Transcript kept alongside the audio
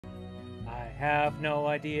I have no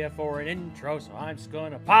idea for an intro, so I'm just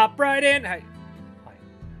gonna pop right in. Hi.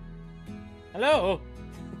 Hello.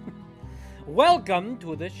 Welcome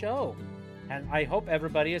to the show. And I hope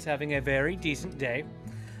everybody is having a very decent day.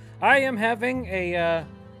 I am having a,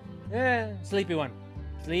 sleepy one.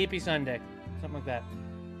 Sleepy Sunday. Something like that.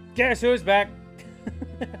 Guess who's back?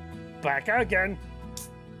 Back again.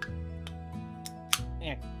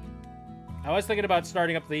 Yeah. I was thinking about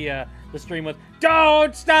starting up the stream with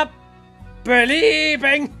 "Don't stop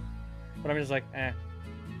believing," but I'm just like, I'm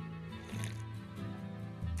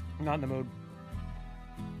not in the mood.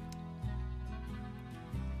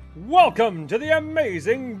 Welcome to the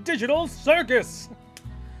amazing digital circus.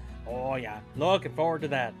 Oh yeah, looking forward to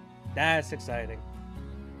that. That's exciting.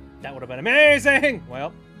 That would have been amazing.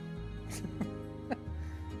 Well,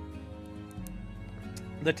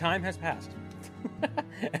 the time has passed.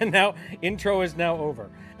 And now, intro is now over,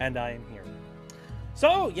 and I am here.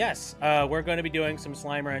 So, yes, we're going to be doing some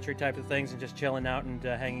Slimer entry type of things and just chilling out and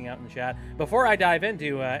hanging out in the chat. Before I dive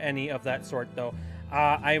into any of that sort, though,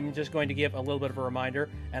 I'm just going to give a little bit of a reminder,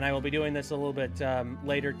 and I will be doing this a little bit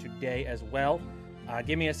later today as well.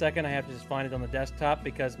 Give me a second. I have to just find it on the desktop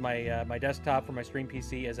because my desktop for my stream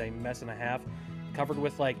PC is a mess and a half, covered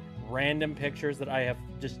with, like, random pictures that I have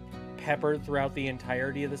just peppered throughout the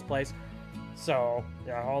entirety of this place. So,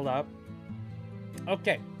 yeah, hold up.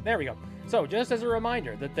 Okay, there we go. So, just as a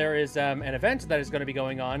reminder that there is an event that is going to be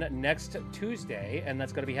going on next Tuesday, and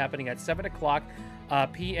that's going to be happening at 7 o'clock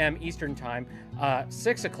p.m. Eastern Time,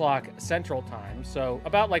 6 o'clock Central Time, so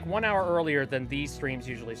about like 1 hour earlier than these streams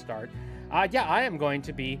usually start. Yeah, I am going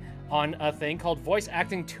to be on a thing called Voice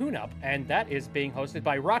Acting Tune-Up, and that is being hosted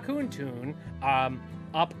by Raccoon Toon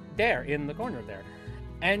up there in the corner there.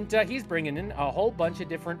 And he's bringing in a whole bunch of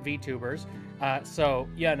different VTubers. So,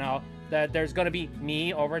 you know, there's going to be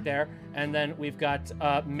me over there. And then we've got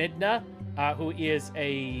Midna, who is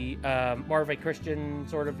a more of a Christian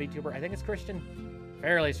sort of VTuber. I think it's Christian.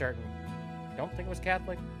 Fairly certain. Don't think it was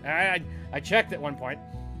Catholic. I checked at one point.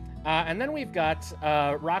 And then we've got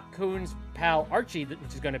Raccoon's pal Archie,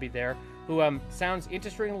 which is going to be there, who sounds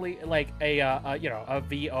interestingly like a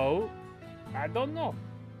VO. I don't know.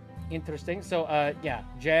 Interesting. So, yeah,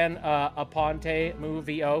 Jan Aponte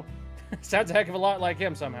VO. Sounds a heck of a lot like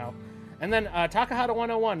him somehow. And then Takahata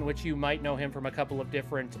 101, which you might know him from a couple of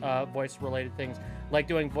different voice-related things, like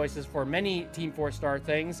doing voices for many Team 4-star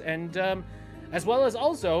things, and as well as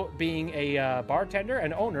also being a bartender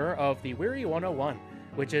and owner of the Weary 101,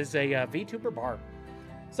 which is a VTuber bar.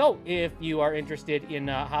 So, if you are interested in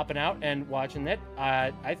hopping out and watching it,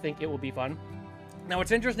 I think it will be fun. Now,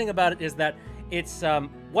 what's interesting about it is that it's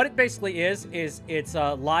what it basically is it's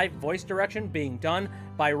live voice direction being done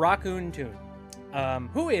by Raccoon Toon,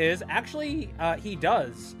 who is actually he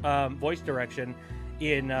does voice direction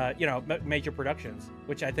in major productions,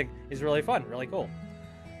 which I think is really fun, really cool.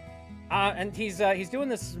 And he's doing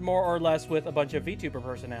this more or less with a bunch of VTuber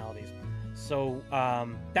personalities, so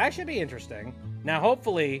that should be interesting. Now,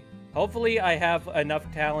 hopefully I have enough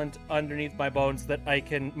talent underneath my bones that I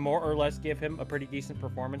can more or less give him a pretty decent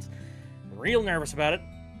performance. Real nervous about it.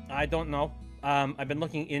 I don't know. I've been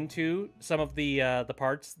looking into some of the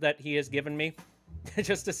parts that he has given me,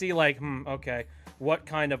 just to see, like, okay, what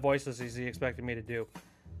kind of voices is he expecting me to do?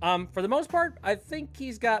 For the most part, I think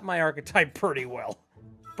he's got my archetype pretty well,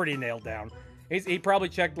 pretty nailed down. He probably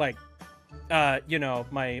checked, like,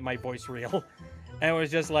 my voice reel, and it was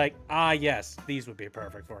just like, yes, these would be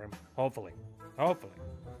perfect for him. Hopefully. I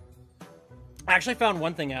actually found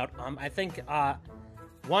one thing out. I think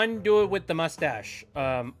one, do it with the mustache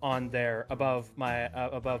on there above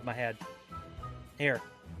my head. Here.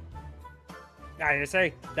 I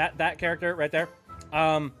say that character right there.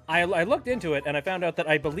 I looked into it and I found out that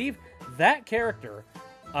I believe that character,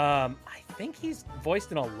 I think he's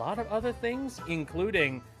voiced in a lot of other things,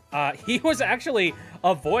 including he was actually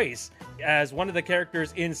a voice as one of the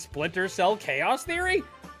characters in Splinter Cell Chaos Theory.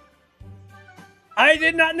 I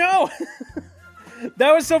did not know.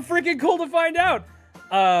 That was so freaking cool to find out.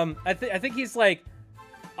 I think he's like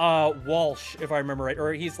Walsh, if I remember right,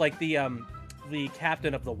 or he's like the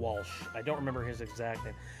captain of the Walsh. I don't remember his exact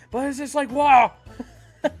name, but it's just like, wow.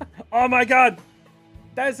 Oh my god,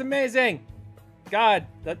 that is amazing. God,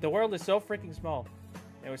 the world is so freaking small.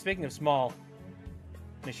 Anyway, speaking of small,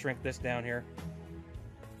 let me shrink this down here.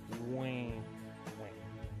 Wing.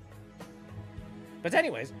 But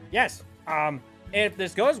anyways, yes. If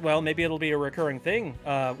this goes well, maybe it'll be a recurring thing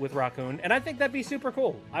with Raccoon, and I think that'd be super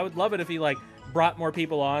cool. I would love it if he, like, brought more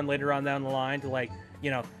people on later on down the line to, like,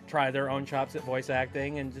 try their own chops at voice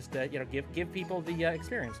acting and just, give people the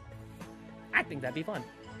experience. I think that'd be fun.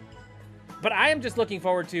 But I am just looking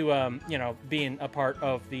forward to, you know, being a part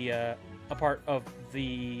of the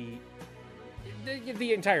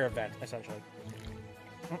the entire event, essentially.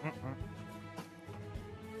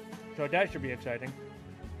 So that should be exciting.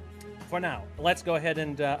 For now, let's go ahead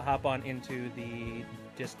and hop on into the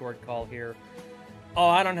Discord call here. Oh,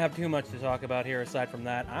 I don't have too much to talk about here aside from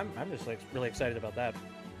that. I'm just like really excited about that.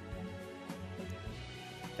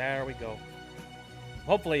 There we go.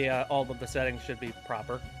 Hopefully, all of the settings should be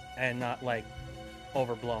proper and not like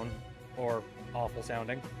overblown or awful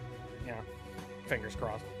sounding. Yeah, fingers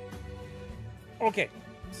crossed. Okay,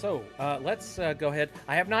 so let's go ahead.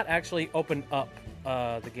 I have not actually opened up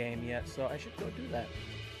the game yet, so I should go do that.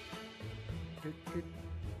 There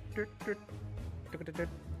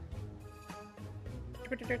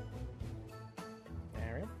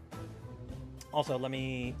we go. Also, let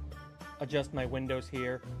me adjust my windows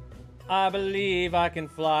here. I believe I can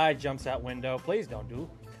fly. Jumps out window. Please don't do.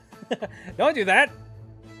 Don't do that.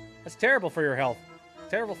 That's terrible for your health.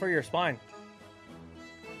 Terrible for your spine.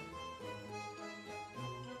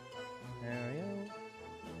 There we go.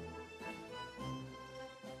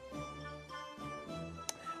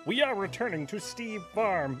 We are returning to Steve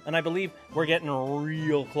Farm, and I believe we're getting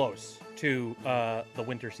real close to the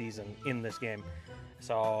winter season in this game.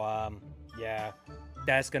 So, yeah,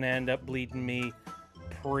 that's gonna end up bleeding me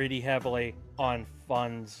pretty heavily on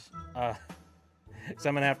funds. So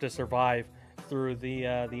I'm gonna have to survive through the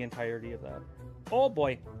entirety of that. Oh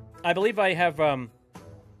boy, I believe I have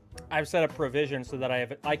I've set a provision so that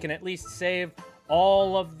I can at least save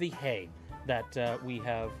all of the hay that we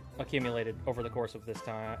have accumulated over the course of this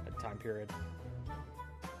time period.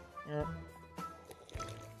 Yep.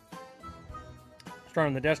 Turn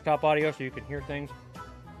on the desktop audio so you can hear things.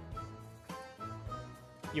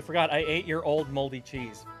 You forgot I ate your old moldy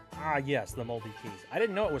cheese. Ah, yes, the moldy cheese. I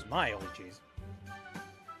didn't know it was my old cheese.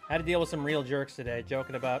 Had to deal with some real jerks today,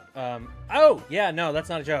 joking about, oh, yeah, no, that's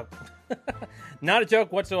not a joke. Not a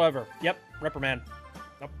joke whatsoever. Yep, reprimand.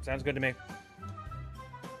 Nope, sounds good to me.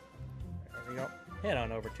 There we go. Head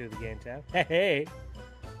on over to the game tab. Hey, hey.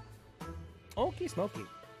 Okie smoky.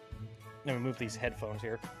 Let me move these headphones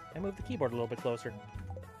here and move the keyboard a little bit closer.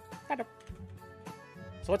 So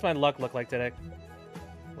what's my luck look like today?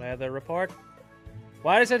 Weather report.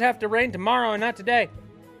 Why does it have to rain tomorrow and not today?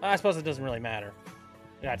 I suppose it doesn't really matter.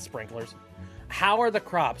 Got sprinklers. How are the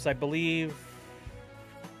crops? I believe...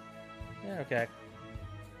 Yeah, okay.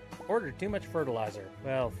 Ordered too much fertilizer.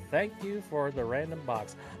 Well, thank you for the random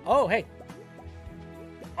box. Oh, hey.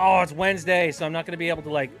 Oh, it's Wednesday, so I'm not going to be able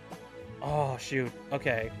to, like... Oh, shoot.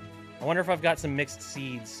 Okay. I wonder if I've got some mixed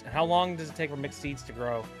seeds. How long does it take for mixed seeds to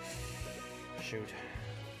grow? Shoot.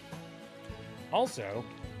 Also,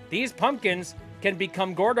 these pumpkins can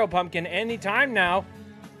become Gordo Pumpkin anytime now.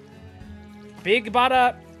 Big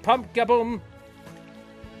bada pumpkaboom.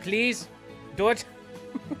 Please, do it.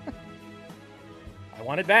 I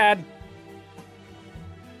want it bad.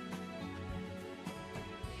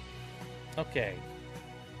 Okay.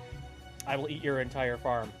 I will eat your entire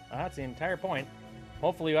farm. That's the entire point.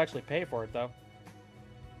 Hopefully you actually pay for it, though.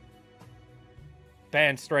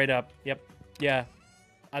 Banned straight up. Yep. Yeah.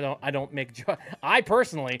 I don't make I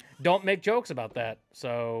personally don't make jokes about that.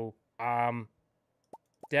 So,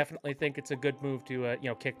 definitely think it's a good move to, you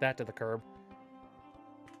know, kick that to the curb.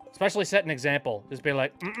 Especially set an example. Just be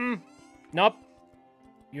like, nope.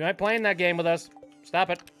 You ain't playing that game with us. Stop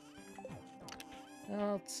it.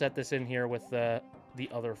 I'll set this in here with the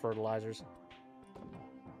other fertilizers.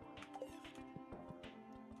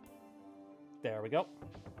 There we go.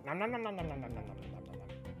 Nom, nom, nom, nom, nom, nom, nom, nom, nom, nom,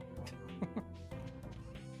 nom.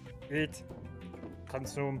 Eat.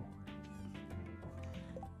 Consume.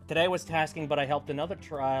 Today was tasking, but I helped another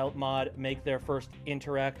trial mod make their first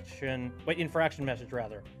infraction message,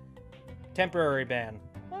 rather. Temporary ban.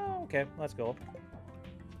 Oh, okay. Let's go.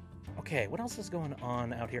 Okay, what else is going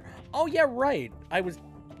on out here? Oh, yeah, right. I was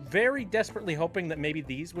very desperately hoping that maybe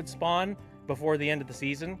these would spawn before the end of the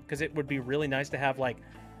season, because it would be really nice to have, like,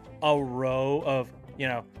 a row of, you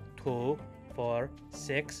know, 2, 4,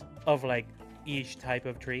 6 of, like, each type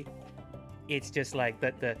of tree. It's just like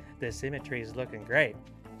that the symmetry is looking great.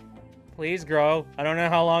 Please grow. I don't know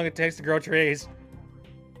how long it takes to grow trees.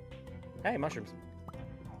 Hey, mushrooms.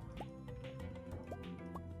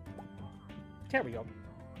 There we go.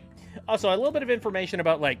 Also, a little bit of information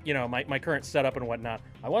about, like, you know, my current setup and whatnot.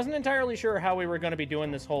 I wasn't entirely sure how we were going to be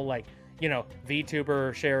doing this whole, like, you know,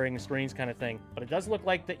 VTuber sharing screens kind of thing. But it does look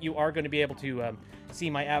like that you are going to be able to see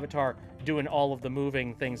my avatar doing all of the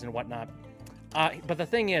moving things and whatnot. But the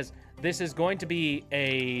thing is, this is going to be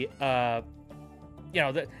a, you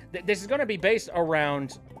know, this is going to be based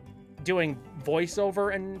around doing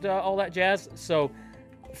voiceover and all that jazz. So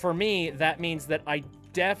for me, that means that I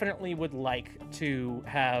definitely would like to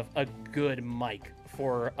have a good mic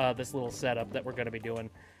for this little setup that we're going to be doing.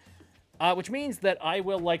 Which means that I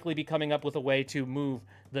will likely be coming up with a way to move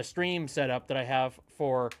the stream setup that I have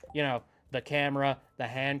for, you know, the camera, the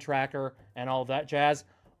hand tracker, and all that jazz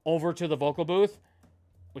over to the vocal booth,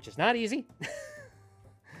 which is not easy.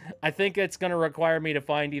 I think it's going to require me to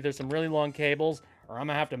find either some really long cables or I'm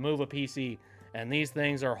going to have to move a PC, and these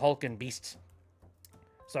things are hulking beasts.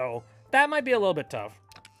 So that might be a little bit tough.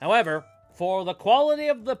 However, for the quality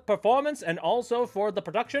of the performance and also for the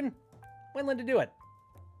production, willing to do it.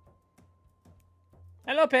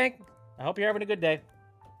 Hello, Pink. I hope you're having a good day.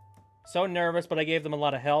 So nervous, but I gave them a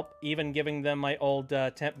lot of help, even giving them my old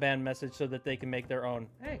temp band message so that they can make their own.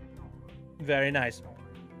 Hey, very nice.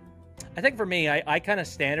 I think for me, I kind of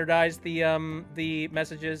standardized the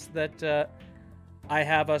messages that I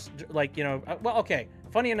have us, like, you know, well, okay,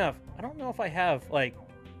 funny enough, I don't know if I have, like,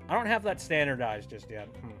 I don't have that standardized just yet.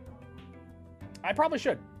 I probably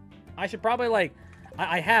should. I should probably, like,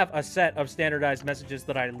 I have a set of standardized messages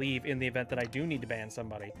that I leave in the event that I do need to ban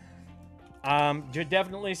somebody. Should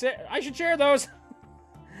definitely say, I should share those.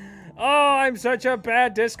 Oh, I'm such a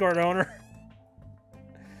bad Discord owner.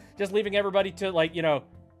 Just leaving everybody to, like, you know,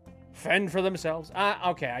 fend for themselves.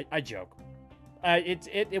 Okay, I joke.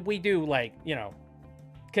 We do, like, you know,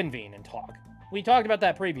 convene and talk. We talked about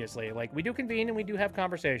that previously. Like, we do convene and we do have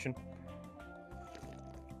conversation.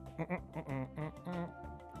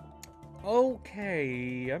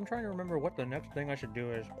 Okay, I'm trying to remember what the next thing I should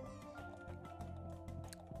do is.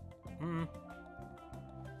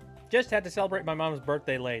 Just had to celebrate my mom's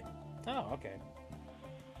birthday late. Oh, okay.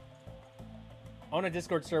 On a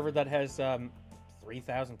Discord server that has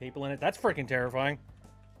 3,000 people in it. That's freaking terrifying.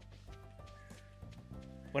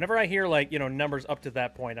 Whenever I hear, like, you know, numbers up to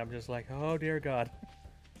that point, I'm just like, oh, dear God.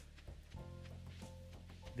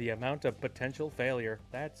 The amount of potential failure.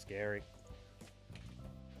 That's scary.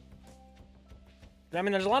 I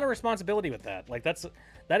mean, there's a lot of responsibility with that. Like,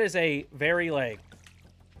 that is a very, like...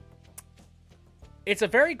 It's a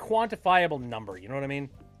very quantifiable number, you know what I mean?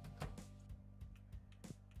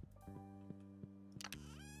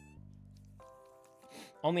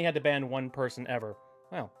 Only had to ban one person ever.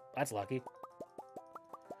 Well, that's lucky.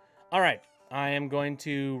 Alright, I am going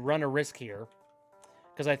to run a risk here.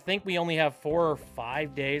 Because I think we only have 4 or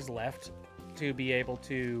 5 days left to be able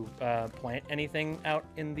to plant anything out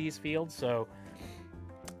in these fields, so...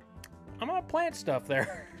 I'm gonna plant stuff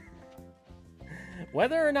there.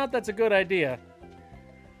 Whether or not that's a good idea...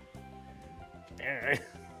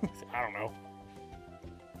 I don't know.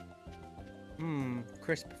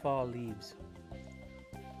 Crisp fall leaves.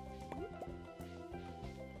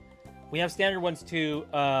 We have standard ones too,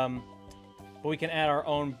 but we can add our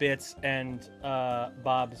own bits and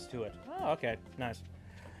bobs to it. Oh, okay, nice.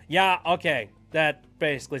 Yeah, okay, that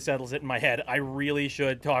basically settles it in my head. I really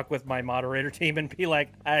should talk with my moderator team and be like,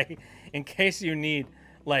 hey, in case you need,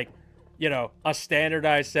 like, you know, a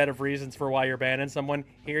standardized set of reasons for why you're banning someone,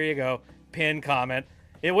 here you go. Pin comment.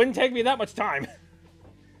 It wouldn't take me that much time.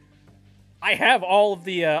 I have all of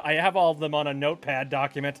them on a notepad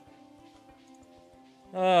document.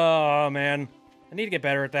 Oh man, I need to get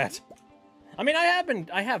better at that. I mean, I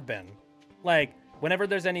have been. Like, whenever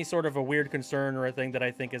there's any sort of a weird concern or a thing that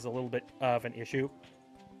I think is a little bit of an issue,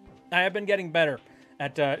 I have been getting better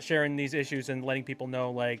at sharing these issues and letting people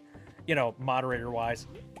know, like, you know, moderator-wise.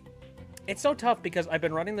 It's so tough because I've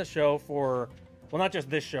been running the show for... Well, not just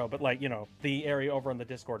this show, but, like, you know, the area over on the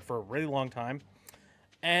Discord for a really long time.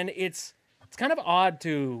 And it's kind of odd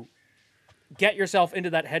to get yourself into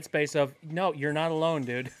that headspace of, no, you're not alone,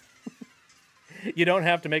 dude. You don't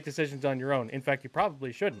have to make decisions on your own. In fact, you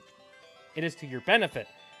probably shouldn't. It is to your benefit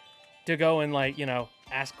to go and, like, you know,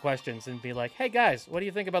 ask questions and be like, hey, guys, what do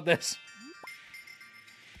you think about this?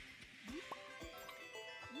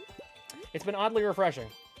 It's been oddly refreshing.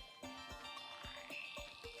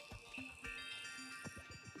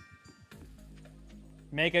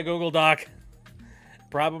 Make a Google Doc.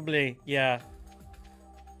 Probably, yeah.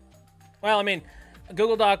 Well, I mean,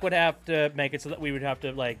 Google Doc would have to make it so that we would have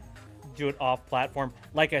to, like, do it off-platform.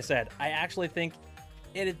 Like I said, I actually think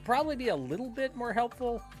it'd probably be a little bit more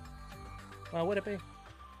helpful. Well, would it be?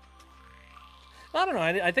 I don't know.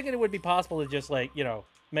 I think it would be possible to just, like, you know,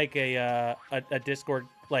 make a Discord,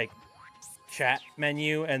 like, chat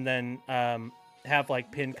menu and then have,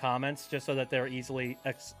 like, pinned comments just so that they're easily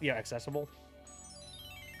accessible.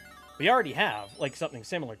 We already have, like, something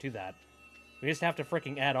similar to that. We just have to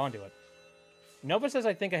freaking add on to it. Nova says,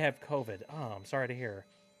 I think I have COVID. Oh, I'm sorry to hear.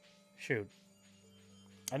 Shoot.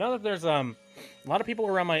 I know that there's a lot of people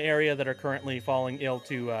around my area that are currently falling ill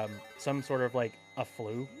to some sort of like a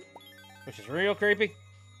flu, which is real creepy.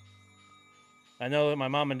 I know that my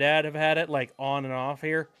mom and dad have had it like on and off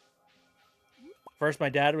here. First, my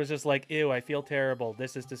dad was just like, "Ew, I feel terrible.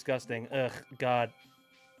 This is disgusting. Ugh, God,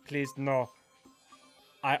 please no.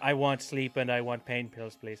 I want sleep and I want pain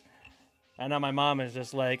pills, please." And now my mom is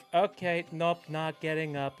just like, "Okay, nope, not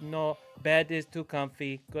getting up. No, bed is too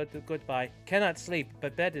comfy. Goodbye. Cannot sleep,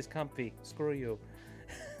 but bed is comfy. Screw you."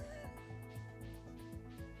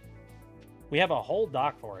 We have a whole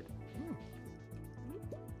dock for it.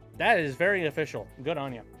 That is very official. Good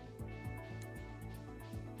on you.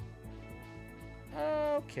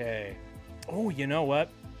 Okay. Oh, you know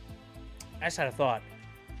what? I just had a thought.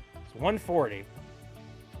 It's 140.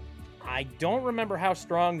 I don't remember how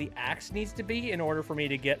strong the axe needs to be in order for me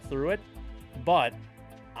to get through it, but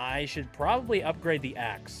I should probably upgrade the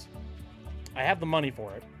axe. I have the money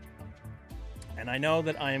for it. And I know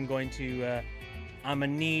that I am going to, I'm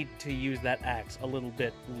gonna need to use that axe a little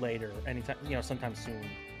bit later, anytime, sometime soon.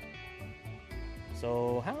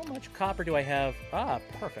 So how much copper do I have? Ah,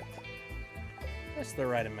 perfect. That's the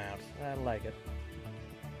right amount. I like it.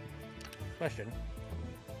 Question.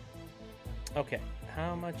 Okay,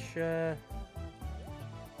 how much,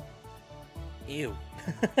 Ew.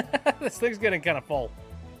 This thing's getting kind of full.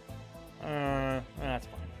 That's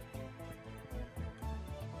fine.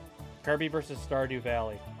 Kirby versus Stardew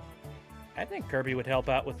Valley. I think Kirby would help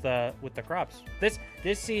out with the crops.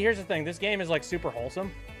 See, here's the thing. This game is, like, super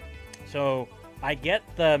wholesome. So, I get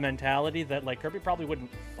the mentality that, like, Kirby probably wouldn't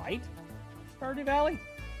fight Stardew Valley.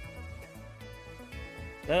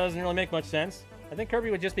 That doesn't really make much sense. I think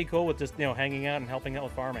Kirby would just be cool with just, hanging out and helping out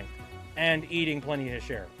with farming. And eating plenty of his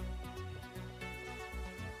share.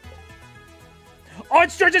 Oh,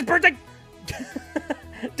 it's George's birthday!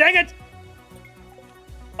 Dang it!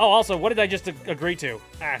 Oh, also, what did I just agree to?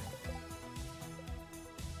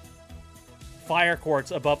 Fire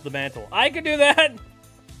quartz above the mantle. I could do that!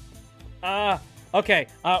 Okay.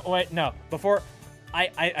 Wait, no. Before...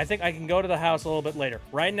 I think I can go to the house a little bit later.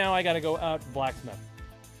 Right now, I gotta go out to blacksmith.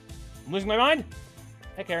 I'm losing my mind?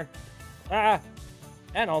 Hey, Karen.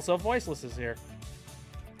 And also, Voiceless is here.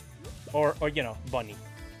 Or Bunny.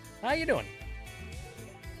 How you doing?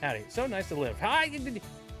 Howdy. So nice to live. Hi.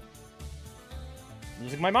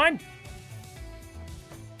 Losing my mind?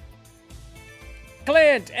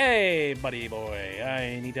 Clint! Hey, buddy boy.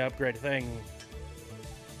 I need to upgrade a thing.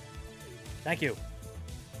 Thank you.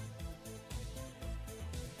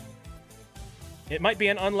 It might be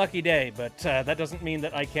an unlucky day, but that doesn't mean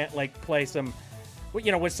that I can't, like, play some,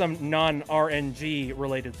 with some non-RNG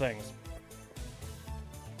related things.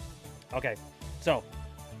 Okay, so,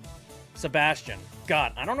 Sebastian.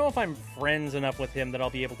 God, I don't know if I'm friends enough with him that I'll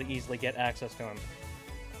be able to easily get access to him.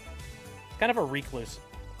 Kind of a recluse.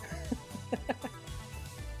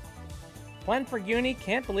 Plan for uni,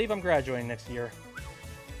 can't believe I'm graduating next year.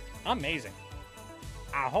 Amazing.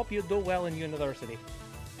 I hope you do well in university.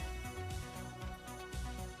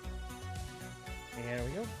 There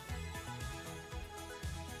we go.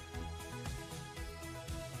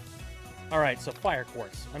 Alright, so fire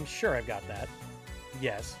quartz. I'm sure I've got that.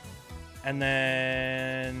 Yes. And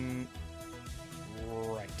then...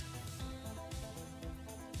 Right.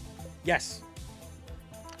 Yes.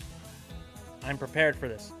 I'm prepared for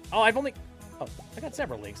this. Oh, I've only... Oh, I got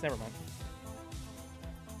several leagues. Never mind.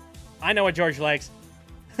 I know what George likes.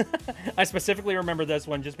 I specifically remember this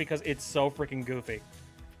one just because it's so freaking goofy.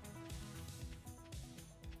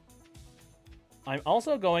 I'm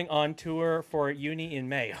also going on tour for uni in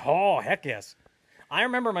May. Oh, heck yes. I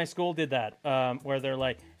remember my school did that, where they're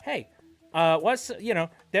like, hey,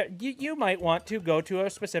 you might want to go to a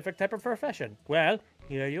specific type of profession. Well,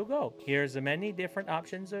 here you go. Here's the many different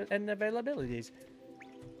options and availabilities.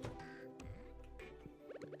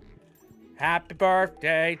 Happy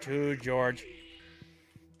birthday to George.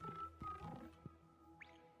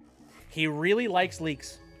 He really likes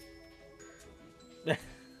leeks.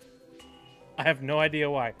 I have no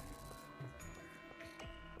idea why.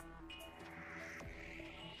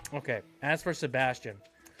 Okay, as for Sebastian,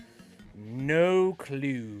 no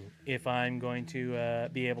clue if I'm going to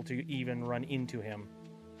be able to even run into him.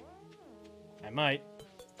 I might.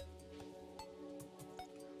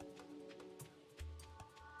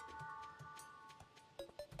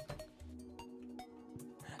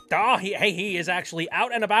 Oh, he is actually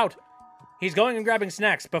out and about. He's going and grabbing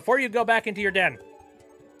snacks before you go back into your den.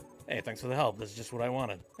 Hey, thanks for the help. This is just what I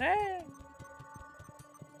wanted. Hey.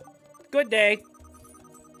 Good day.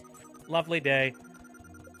 Lovely day.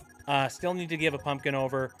 Still need to give a pumpkin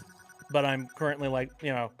over, but I'm currently, like,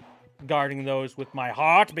 guarding those with my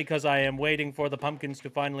heart because I am waiting for the pumpkins to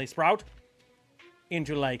finally sprout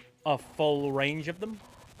into, like, a full range of them.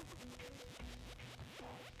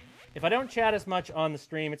 If I don't chat as much on the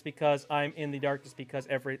stream, it's because I'm in the darkness because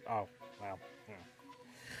oh, well. Yeah.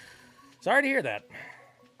 Sorry to hear that.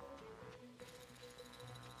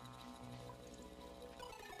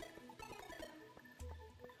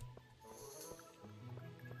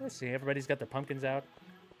 Let's see, everybody's got their pumpkins out.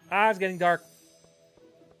 Ah, it's getting dark.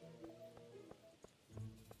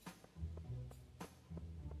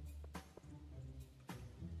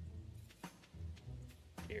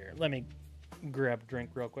 Here, let me grab a drink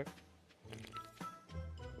real quick.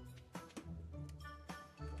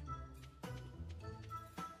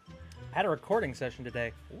 I had a recording session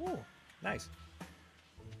today. Ooh, nice.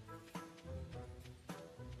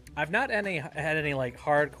 I've not had any like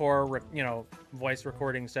hardcore, voice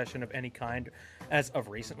recording session of any kind as of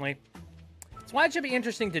recently. That's why it should be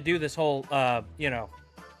interesting to do this whole,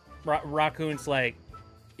 Raccoon's like,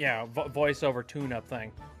 voiceover tune-up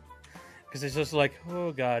thing. Because it's just like,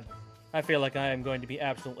 oh god, I feel like I am going to be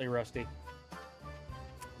absolutely rusty.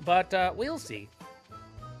 But we'll see.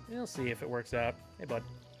 We'll see if it works out. Hey, bud.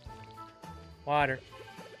 Water.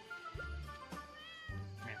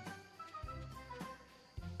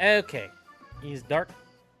 Okay. He's dark.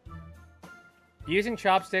 Using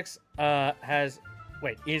chopsticks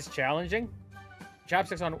is challenging?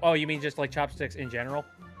 Chopsticks on... Oh, you mean just like chopsticks in general?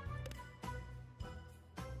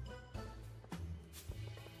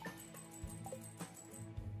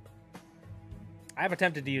 I've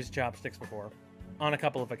attempted to use chopsticks before. On a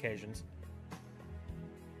couple of occasions.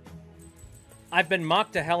 I've been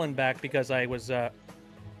mocked to hell and back because I was,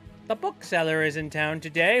 The bookseller is in town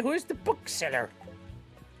today. Who's the bookseller?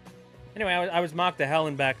 Anyway, I was mocked to hell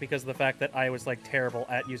and back because of the fact that I was, like, terrible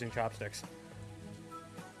at using chopsticks.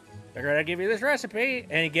 Figured I'd give you this recipe,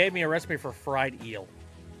 and he gave me a recipe for fried eel.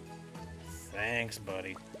 Thanks,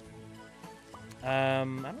 buddy. I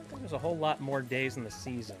don't think there's a whole lot more days in the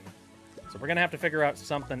season. So we're gonna have to figure out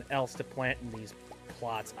something else to plant in these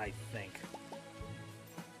plots, I think.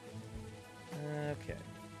 Okay.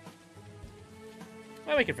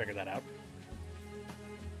 Well, we can figure that out.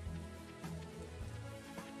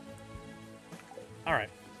 All right.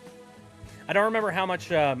 I don't remember how much,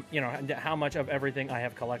 how much of everything I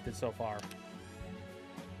have collected so far.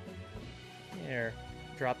 Here,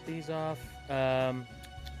 drop these off.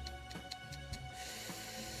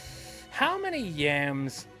 How many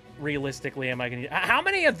yams, realistically, am I going to... How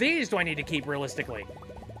many of these do I need to keep, realistically?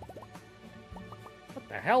 What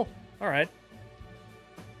the hell? All right.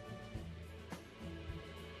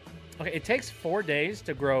 Okay, it takes 4 days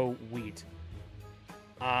to grow wheat.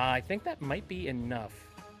 I think that might be enough.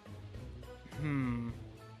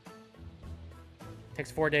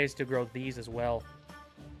 Takes 4 days to grow these as well.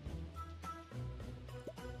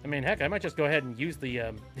 I mean, heck, I might just go ahead and use the,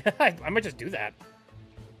 I might just do that.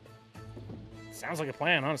 Sounds like a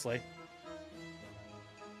plan, honestly.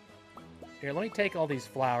 Here, let me take all these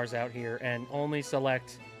flowers out here and only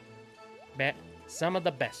select some of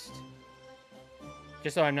the best.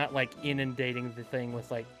 Just so I'm not, like, inundating the thing with,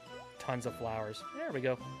 like, tons of flowers. There we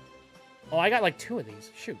go. Oh, I got, like, 2 of these.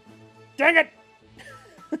 Shoot. Dang it!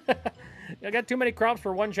 I got too many crops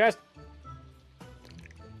for one chest.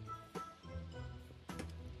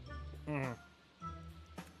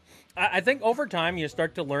 I think over time you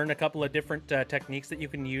start to learn a couple of different techniques that you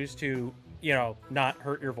can use to, not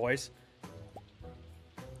hurt your voice.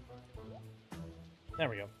 There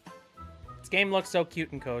we go. This game looks so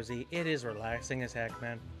cute and cozy. It is relaxing as heck,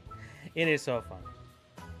 man. It is so fun.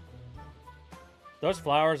 Those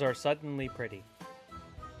flowers are suddenly pretty.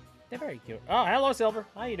 They're very cute. Oh, hello, Silver.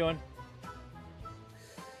 How you doing?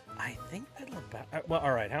 I think that'll about... Well,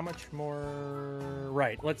 all right. How much more...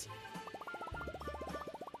 Right, let's...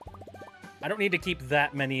 I don't need to keep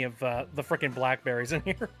that many of the frickin' blackberries in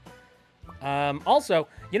here. Also,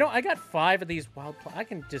 I got 5 of these wild plums. I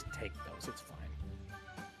can just take those. It's fine.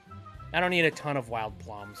 I don't need a ton of wild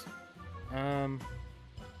plums. I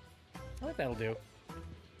think that'll do.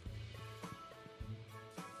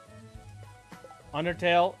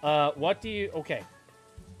 Undertale, what do you... Okay.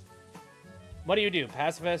 What do you do?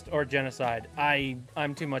 Pacifist or genocide?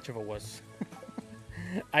 I'm too much of a wuss.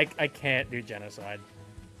 I can't do genocide.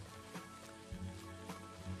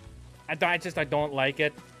 I don't like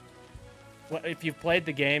it. Well, if you've played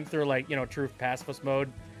the game through, like, true pacifist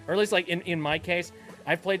mode, or at least, like, in my case,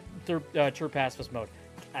 I've played through true pacifist mode.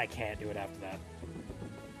 I can't do it after that.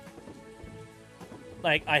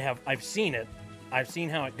 Like, I've seen it. I've seen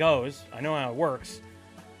how it goes. I know how it works.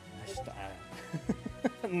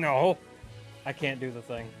 No. I can't do the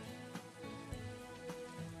thing.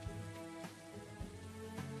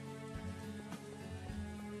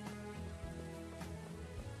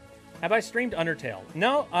 Have I streamed Undertale?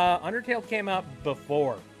 No, Undertale came out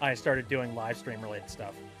before I started doing live stream related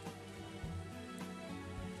stuff.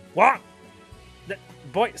 What?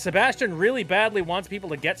 Boy, Sebastian really badly wants people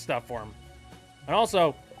to get stuff for him. And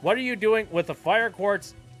also, what are you doing with the fire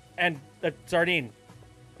quartz and the sardine?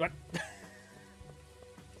 What?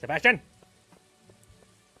 Sebastian?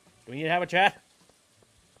 Do we need to have a chat?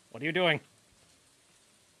 What are you doing?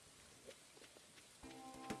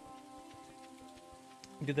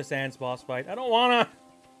 Do the Sans boss fight. I don't wanna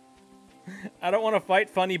fight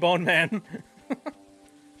Funny Bone Man.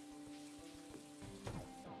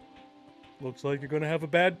 Looks like you're gonna have a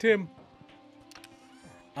bad Tim.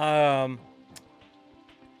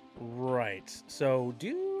 Right. So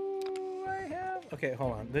do I have? Okay,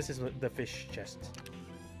 hold on. This is the fish chest.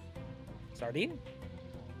 Sardine?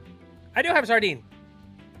 I do have sardine.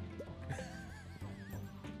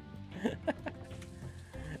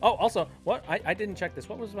 Oh, also, what? I didn't check this.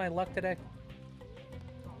 What was my luck today?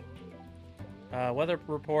 Weather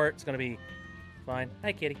report is gonna be fine.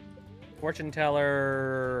 Hi, kitty. Fortune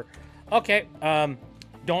teller. Okay.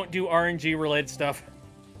 Don't do RNG related stuff.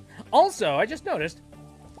 Also, I just noticed,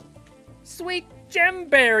 Sweet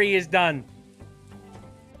Gemberry is done.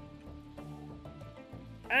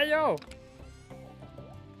 Hey yo.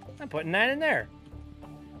 I'm putting that in there.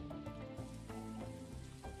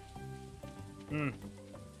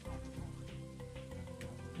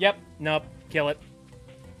 Yep. Nope. Kill it.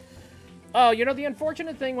 Oh, you know, the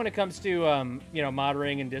unfortunate thing when it comes to, you know,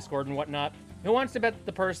 moderating in Discord and whatnot, who wants to bet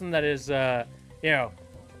the person that is, you know,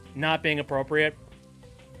 not being appropriate?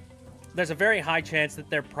 There's a very high chance that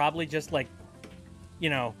they're probably just, like, you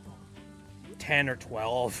know, 10 or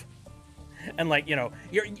 12. And, like, you know,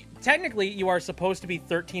 technically you are supposed to be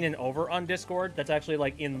 13 and over on Discord. That's actually,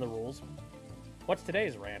 like, in the rules. What's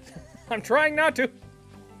today's rant? I'm trying not to.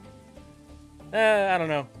 I don't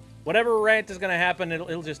know. Whatever rant is going to happen,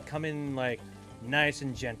 it'll just come in, like, nice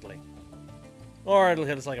and gently. Or it'll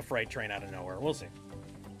hit us like a freight train out of nowhere. We'll see.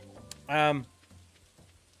 Anyway.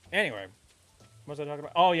 What was I talking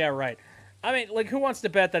about? Oh, yeah, right. I mean, like, who wants to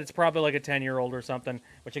bet that it's probably, like, a 10-year-old or something?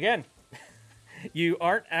 Which, again, you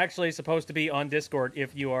aren't actually supposed to be on Discord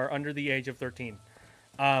if you are under the age of 13.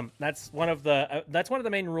 That's one of the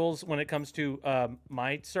main rules when it comes to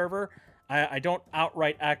my server. I don't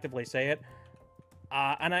outright actively say it.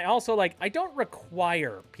 And I also, like, I don't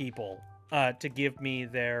require people to give me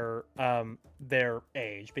their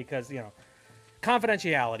age because, you know,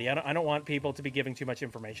 confidentiality. I don't want people to be giving too much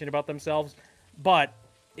information about themselves. But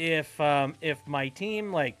if my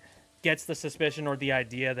team, like, gets the suspicion or the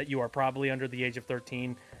idea that you are probably under the age of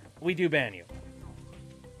 13, we do ban you.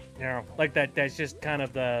 You know, like that's just kind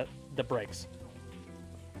of the breaks.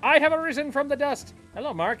 I have arisen from the dust.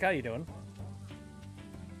 Hello, Mark. How you doing?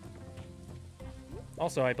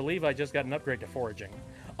 Also, I believe I just got an upgrade to foraging.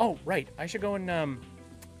 Oh, right. I should go and,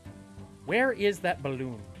 where is that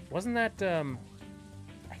balloon? Wasn't that,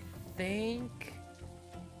 I think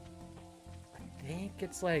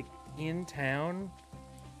it's, like, in town,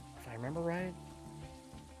 if I remember right.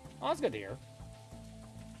 Oh, that's good to hear.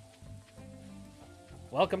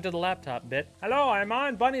 Welcome to the laptop bit. Hello, I'm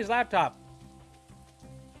on Bunny's laptop.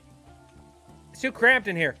 It's too cramped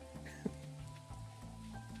in here.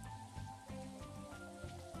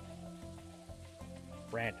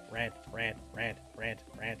 Rant, rant, rant, rant, rant,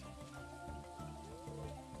 rant.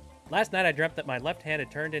 Last night I dreamt that my left hand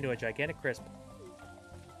had turned into a gigantic crisp.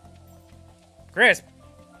 Crisp?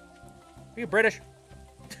 Are you British?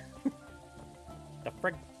 The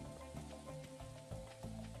frig?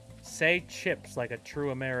 Say chips like a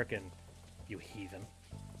true American, you heathen.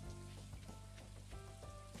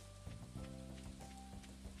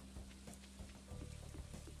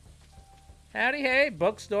 Howdy, hey,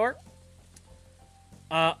 bookstore.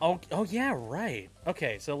 Oh yeah, right.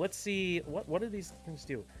 Okay, so let's see. What do these things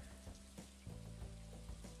do?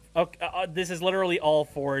 Okay, this is literally all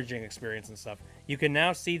foraging experience and stuff. You can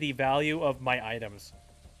now see the value of my items.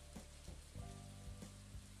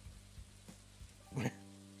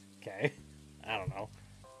 Okay. I don't know.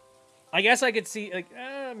 I guess I could see, like,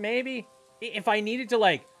 maybe. If I needed to,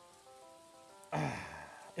 like...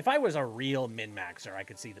 if I was a real min-maxer, I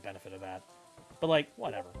could see the benefit of that. But, like,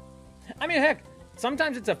 whatever. I mean, heck,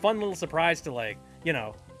 sometimes it's a fun little surprise to, like, you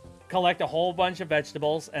know, collect a whole bunch of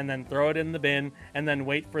vegetables and then throw it in the bin and then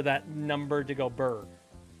wait for that number to go burr.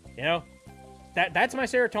 You know? That's my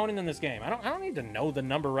serotonin in this game. I don't need to know the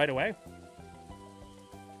number right away.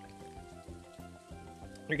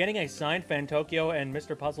 You're getting a signed Fantokyo and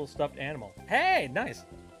Mr. Puzzle stuffed animal. Hey, nice.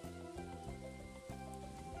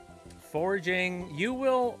 Foraging. You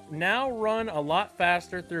will now run a lot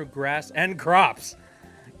faster through grass and crops.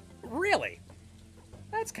 Really?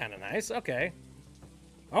 That's kind of nice. Okay.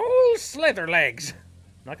 Oh, Slitherlegs.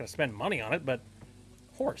 I'm not going to spend money on it, but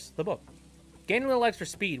Horse, the book. Gain a little extra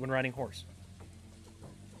speed when riding horse.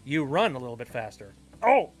 You run a little bit faster.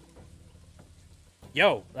 Oh!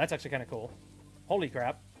 Yo, that's actually kind of cool. Holy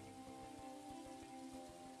crap.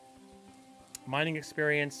 Mining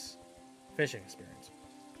experience, fishing experience.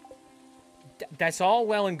 That's all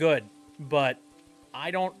well and good, but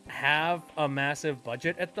I don't have a massive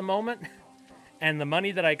budget at the moment. And the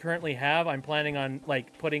money that I currently have, I'm planning on,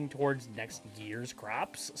 like, putting towards next year's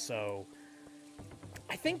crops. So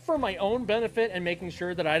I think for my own benefit and making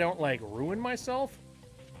sure that I don't, like, ruin myself,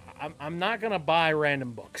 I'm not going to buy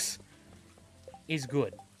random books. He's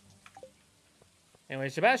good. Anyway,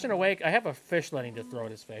 Sebastian awake. I have a fish letting to throw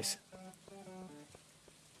at his face.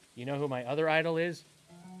 You know who my other idol is?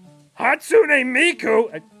 Hatsune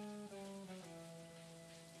Miku!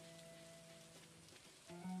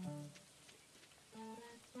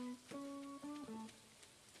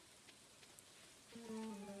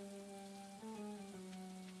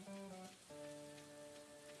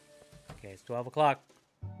 Okay, it's 12 o'clock.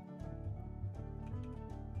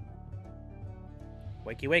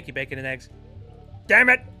 Wakey, wakey, bacon and eggs. Damn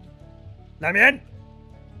it! Let me in!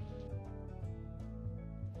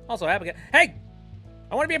 Also, Abigail. Hey!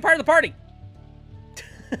 I want to be a part of the party!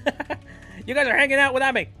 You guys are hanging out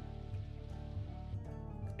without me!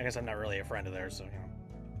 I guess I'm not really a friend of theirs, so, you know.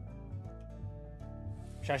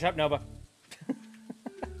 Shush up, Nova.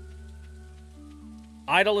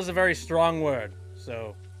 Idol is a very strong word,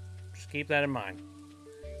 so just keep that in mind.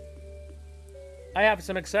 I have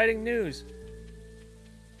some exciting news.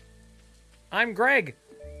 I'm Greg.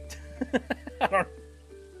 I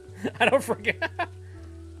don't forget.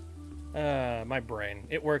 My brain.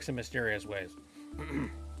 It works in mysterious ways.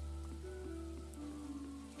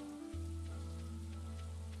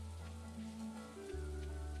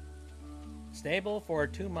 Stable for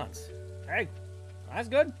 2 months. Hey, that's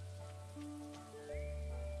good.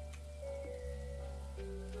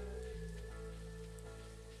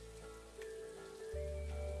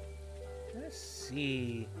 Let's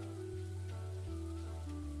see.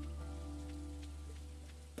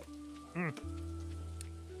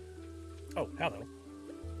 Oh, hello.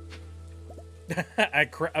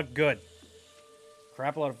 Good.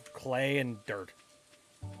 Crap a lot of clay and dirt.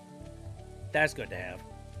 That's good to have.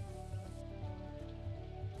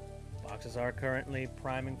 Boxes are currently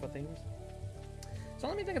priming for things. So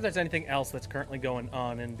let me think if there's anything else that's currently going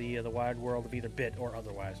on in the wide world of either bit or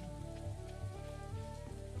otherwise.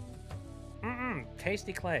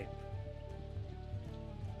 Tasty clay.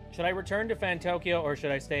 Should I return to Fantokyo or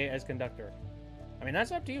should I stay as conductor? I mean,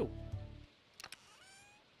 that's up to you.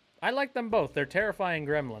 I like them both. They're terrifying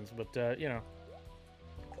gremlins, but, you know.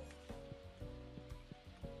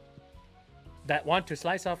 That want to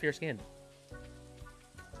slice off your skin.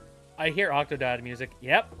 I hear Octodad music.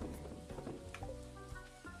 Yep.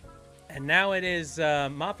 And now it is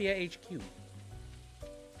Mafia HQ.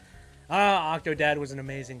 Ah, Octodad was an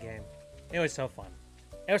amazing game. It was so fun.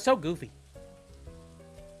 It was so goofy.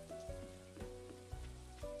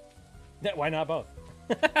 Why not both?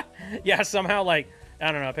 Yeah, somehow, like,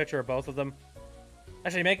 I don't know, a picture of both of them.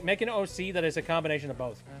 Actually, make an OC that is a combination of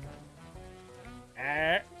both.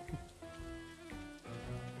 Howdy,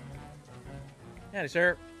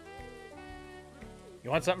 sir. You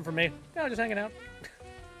want something from me? No, just hanging out.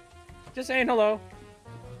 Just saying hello.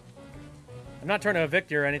 I'm not trying to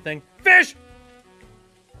evict you or anything. Fish!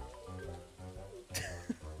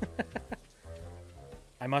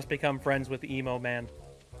 I must become friends with the emo man.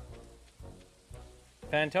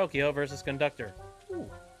 Fantokyo versus Conductor. Ooh,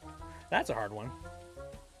 that's a hard one.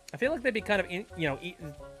 I feel like they'd be kind of,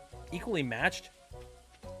 equally matched.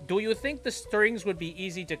 Do you think the strings would be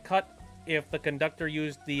easy to cut if the Conductor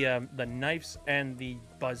used the knives and the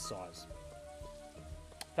buzzsaws?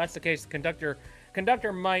 If that's the case, the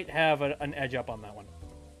Conductor might have an edge up on that one.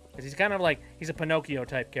 Because he's kind of like, he's a Pinocchio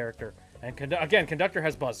type character. And again, Conductor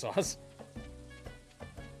has buzzsaws.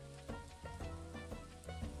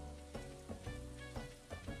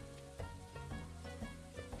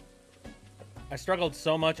 I struggled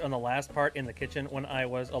so much on the last part in the kitchen when I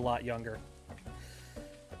was a lot younger.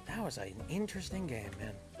 That was an interesting game,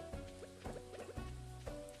 man.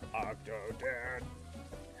 Octodad.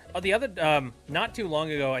 Oh, the other, not too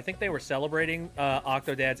long ago, I think they were celebrating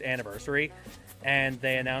Octodad's anniversary, and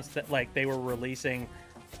they announced that, like, they were releasing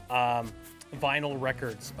vinyl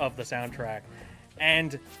records of the soundtrack.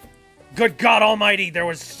 And good God Almighty, there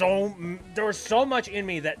was so much in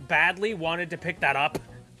me that badly wanted to pick that up.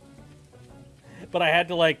 But I had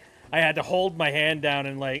to hold my hand down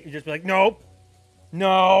and, like, just be like, nope.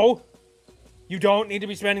 No! You don't need to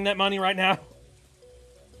be spending that money right now.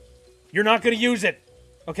 You're not going to use it,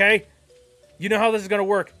 okay? You know how this is going to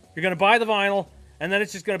work. You're going to buy the vinyl, and then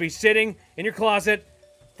it's just going to be sitting in your closet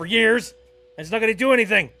for years, and it's not going to do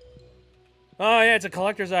anything. Oh, yeah, it's a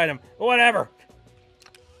collector's item. Whatever.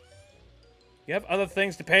 You have other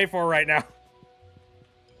things to pay for right now.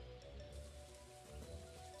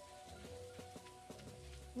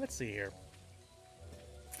 Let's see here.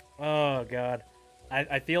 Oh, God.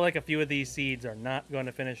 I feel like a few of these seeds are not going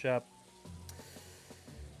to finish up.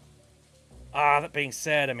 That being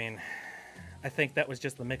said, I mean, I think that was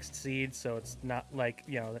just the mixed seeds, so it's not like,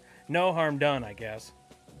 you know, no harm done, I guess.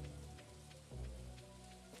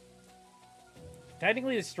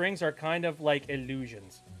 Technically, the strings are kind of like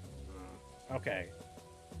illusions. Okay.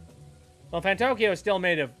 Well, Fantokyo is still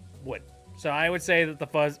made of wood, so I would say that the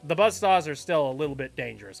buzzsaws are still a little bit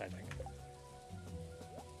dangerous, I think.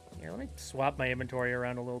 Here, let me swap my inventory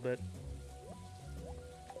around a little bit.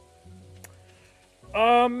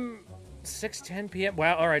 6:10 p.m.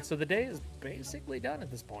 Wow, alright, so the day is basically done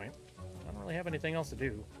at this point. I don't really have anything else to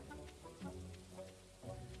do.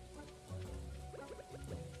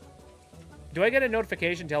 Do I get a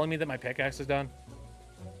notification telling me that my pickaxe is done?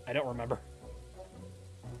 I don't remember.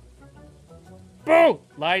 Boo!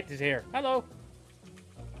 Light is here. Hello!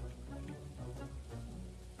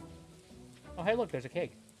 Oh, hey, look, there's a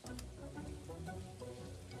cake.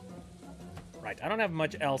 Right, I don't have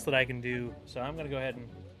much else that I can do, so I'm gonna go ahead and...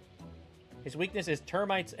 His weakness is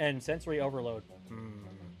termites and sensory overload.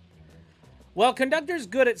 Well, Conductor's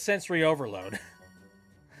good at sensory overload.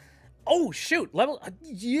 Oh, shoot! Level...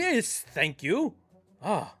 yes, thank you!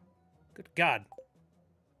 Oh, good God.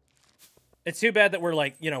 It's too bad that we're,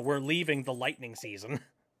 like, you know, we're leaving the lightning season.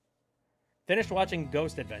 Finished watching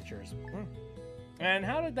Ghost Adventures. And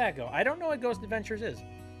how did that go? I don't know what Ghost Adventures is.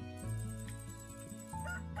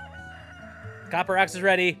 Copper axe is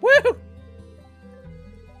ready. Woo!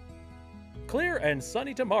 Clear and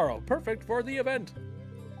sunny tomorrow. Perfect for the event.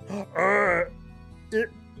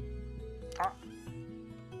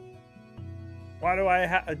 Why do I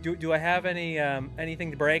have... Do I have any, anything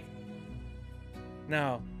to break?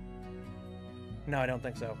 No. No, I don't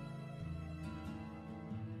think so.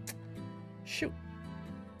 Shoot.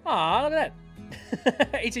 Aw, look at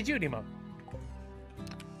that. HCG Nemo.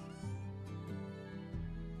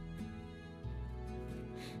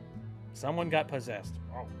 Someone got possessed.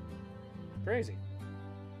 Oh. Crazy.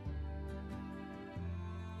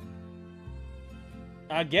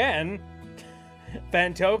 Again,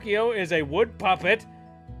 Fantokyo is a wood puppet,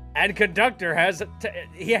 and Conductor has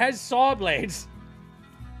he has saw blades.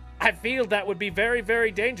 I feel that would be very,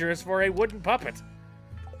 very dangerous for a wooden puppet.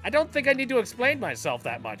 I don't think I need to explain myself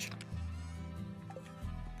that much.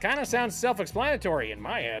 Kind of sounds self-explanatory in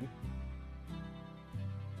my head.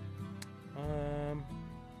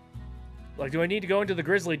 Like, do I need to go into the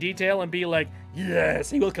grisly detail and be like, yes,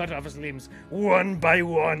 he will cut off his limbs one by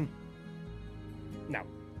one? No.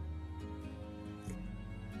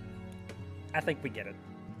 I think we get it.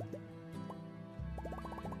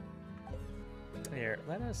 Here,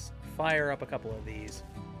 let us fire up a couple of these.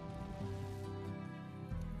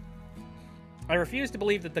 I refuse to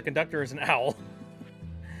believe that the Conductor is an owl.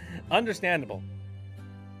 Understandable.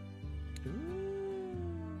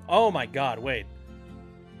 Oh my God, wait.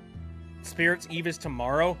 Spirit's Eve is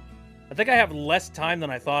tomorrow? I think I have less time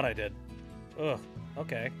than I thought I did. Ugh,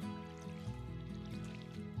 okay.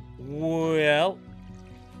 Well,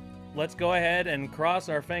 let's go ahead and cross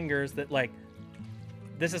our fingers that, like,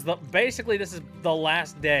 this is basically this is the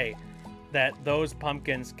last day that those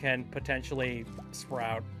pumpkins can potentially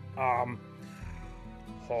sprout. Oh,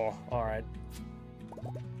 alright.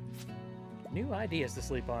 New ideas to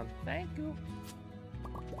sleep on. Thank you.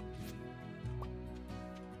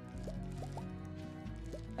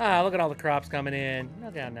 Ah, look at all the crops coming in.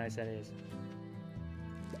 Look how nice that is.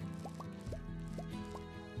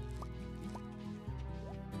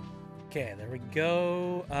 Okay, there we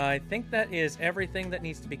go. I think that is everything that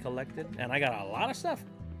needs to be collected, and I got a lot of stuff.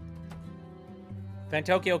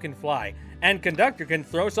 Fantokyo can fly, and Conductor can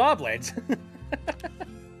throw saw blades.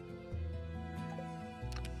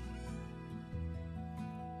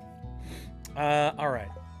 All right.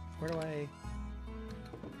 Where do I...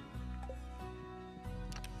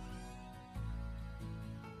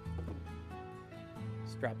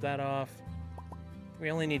 Let's drop that off.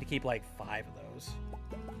 We only need to keep like 5 of those.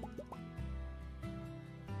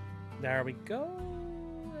 There we go.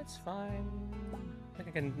 That's fine. I think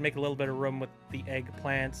I can make a little bit of room with the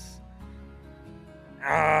eggplants.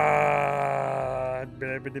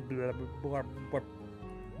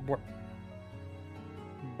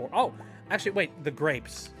 Oh, Actually, wait, the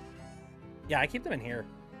grapes. Yeah, I keep them in here.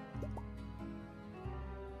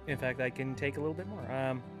 In fact, I can take a little bit more.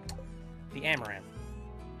 The amaranth.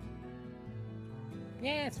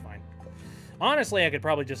 Yeah, it's fine. Honestly, I could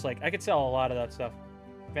probably just, like, I could sell a lot of that stuff.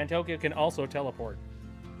 Fantokyo can also teleport.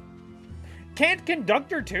 Can't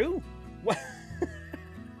Conductor too? What?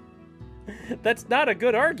 That's not a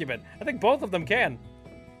good argument. I think both of them can.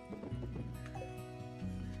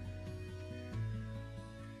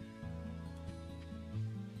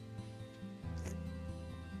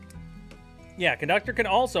 Yeah, Conductor can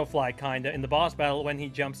also fly, kinda, in the boss battle when he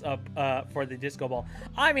jumps up for the disco ball.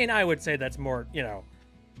 I mean, I would say that's more, you know,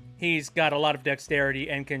 he's got a lot of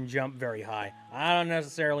dexterity and can jump very high. I don't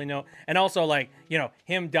necessarily know. And also, like, you know,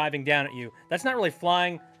 him diving down at you. That's not really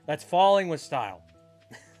flying. That's falling with style.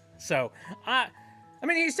 So, I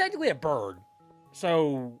mean, he's technically a bird.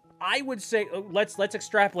 So, I would say, let's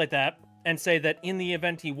extrapolate that and say that in the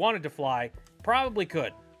event he wanted to fly, probably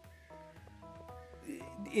could.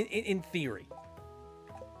 In theory.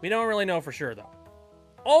 We don't really know for sure, though.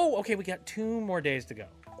 Oh, okay, we got 2 more days to go.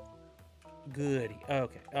 Goody.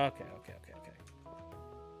 Okay.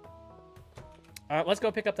 Let's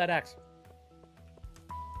go pick up that axe.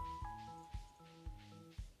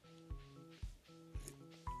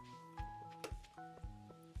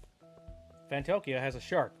 Fantokyo has a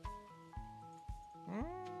shark.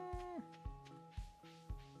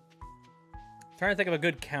 Trying to think of a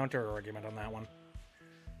good counter argument on that one.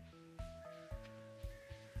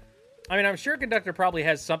 I mean, I'm sure Conductor probably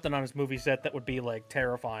has something on his movie set that would be, like,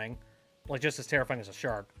 terrifying. Like, just as terrifying as a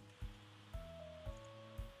shark.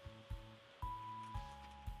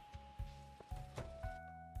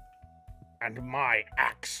 And my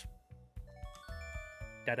axe.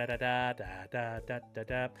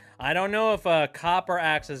 Da-da-da-da-da-da-da-da-da. I don't know if a copper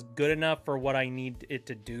axe is good enough for what I need it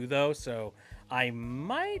to do, though, so I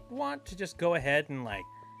might want to just go ahead and, like,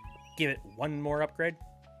 give it one more upgrade.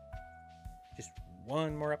 Just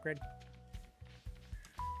one more upgrade.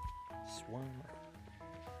 Just one more.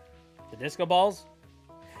 The disco balls?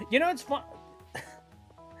 You know, it's fun.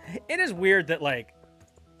 It is weird that, like,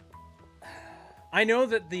 I know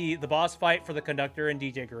that the boss fight for the Conductor and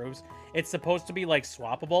DJ Grooves, it's supposed to be, like,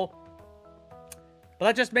 swappable. But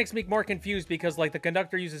that just makes me more confused because, like, the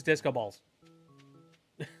Conductor uses disco balls.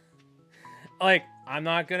 Like, I'm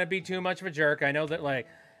not gonna be too much of a jerk. I know that, like,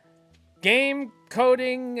 game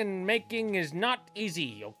coding and making is not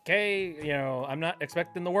easy, okay? You know, I'm not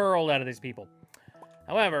expecting the world out of these people.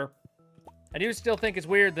 However, I do still think it's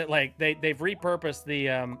weird that, like, they've repurposed the,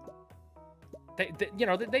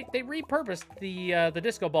 they repurposed the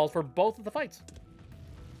disco balls for both of the fights.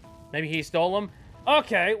 Maybe he stole them.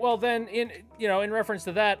 Okay, well then, in reference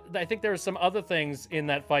to that, I think there were some other things in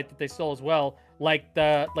that fight that they stole as well, like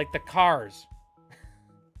the cars.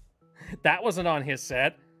 That wasn't on his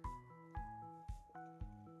set.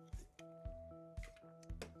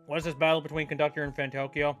 What is this battle between Conductor and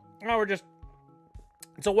Fantokyo? Oh,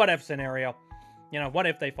 it's a what-if scenario. You know, what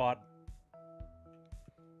if they fought?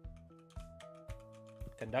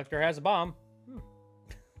 Conductor has a bomb.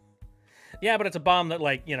 Yeah, but it's a bomb that,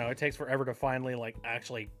 like, you know, it takes forever to finally, like,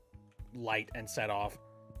 actually light and set off.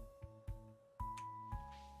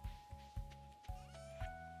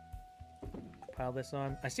 Pile this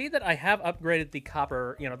on. I see that I have upgraded the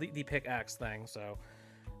copper, you know, the pickaxe thing, so...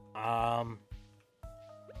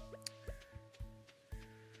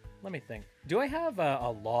 Let me think. Do I have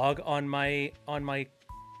a log on my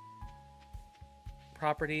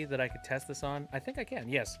property that I could test this on? I think I can,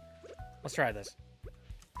 yes. Let's try this.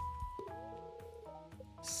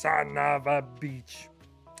 Son of a beach.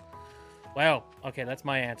 Well, okay, that's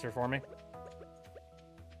my answer for me.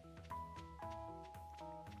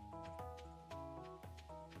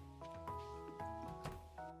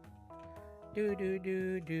 Do do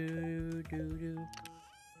do do do do.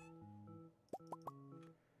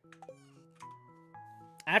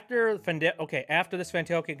 After this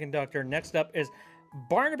Fantokyo Conductor, next up is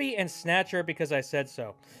Barnaby and Snatcher because I said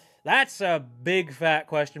so. That's a big fat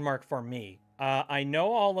question mark for me. I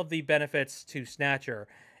know all of the benefits to Snatcher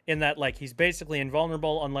in that, like, he's basically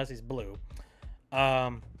invulnerable unless he's blue.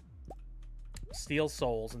 Steals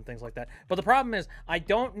souls and things like that. But the problem is, I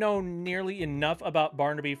don't know nearly enough about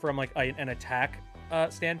Barnaby from, like, an attack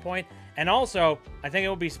standpoint. And also, I think it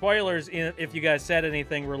would be spoilers if you guys said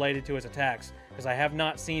anything related to his attacks, because I have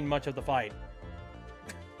not seen much of the fight.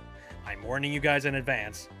 I'm warning you guys in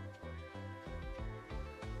advance.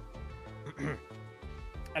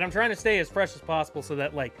 And I'm trying to stay as fresh as possible so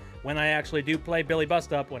that, like, when I actually do play Billy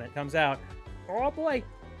Bust Up when it comes out, oh boy,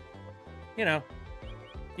 you know,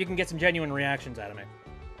 you can get some genuine reactions out of me.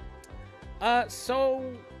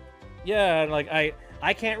 So, Yeah, like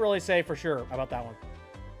I can't really say for sure about that one.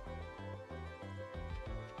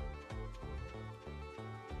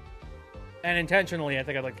 And intentionally, I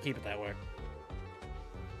think I'd like to keep it that way.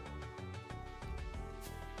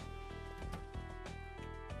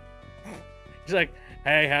 He's like,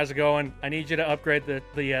 "Hey, how's it going? I need you to upgrade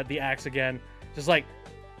the axe again." Just like,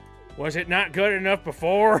 was it not good enough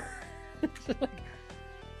before? Like,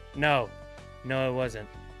 no, it wasn't.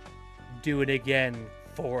 Do it again,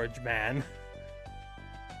 Forge Man.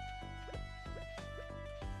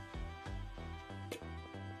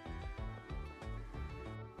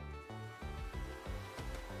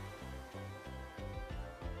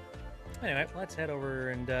 Anyway, let's head over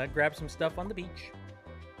and grab some stuff on the beach.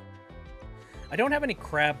 I don't have any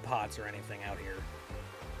crab pots or anything out here.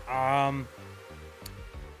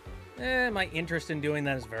 My interest in doing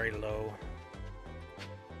that is very low.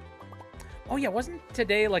 Oh yeah, wasn't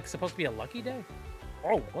today like supposed to be a lucky day?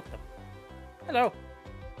 Oh, what the? Hello.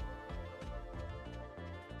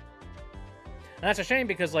 And that's a shame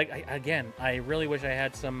because, like, I really wish I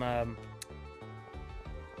had some.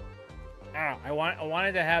 I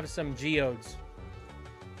wanted to have some geodes.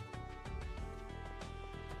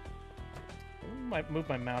 Might move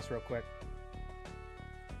my mouse real quick.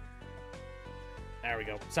 There we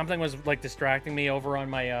go. Something was like distracting me over on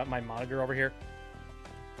my my monitor over here.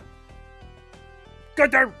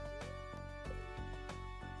 Good there.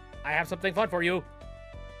 I have something fun for you.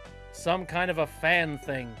 Some kind of a fan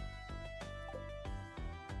thing.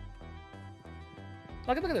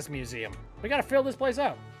 Look at this museum. We gotta fill this place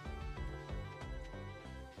out.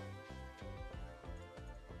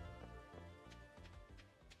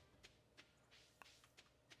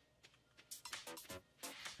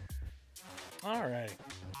 All right.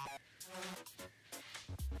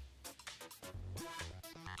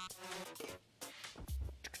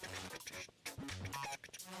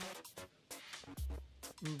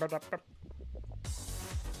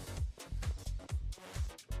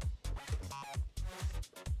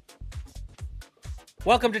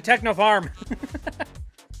 Welcome to Techno Farm.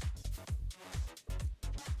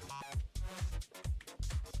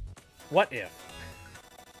 What if?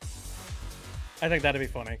 I think that'd be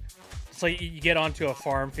funny. So you get onto a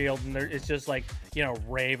farm field and it's just like, you know,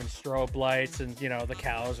 rave and strobe lights and, you know, the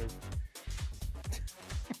cows are...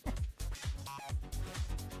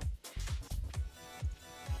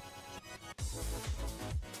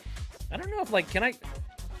 I don't know if, like, can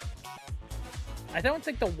I don't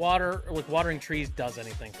think the water, with watering trees, does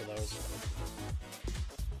anything for those.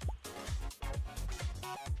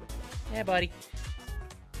 Yeah, buddy.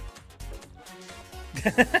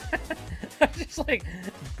 I'm just like,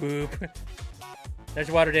 boop. There's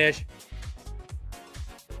your water dish.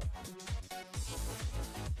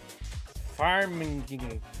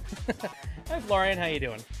 Farming. Hi, Florian. How you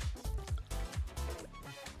doing?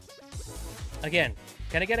 Again,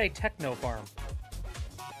 can I get a techno farm?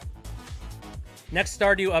 Next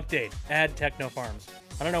Stardew update. Add techno farms.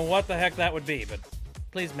 I don't know what the heck that would be, but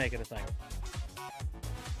please make it a thing.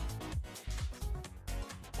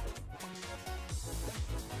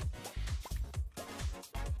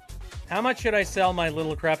 How much should I sell my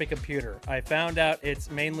little crappy computer? I found out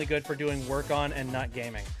it's mainly good for doing work on and not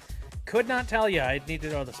gaming. Could not tell you. I'd need to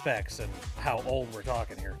know the specs and how old we're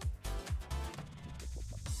talking here.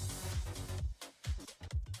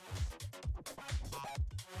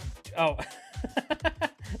 Oh.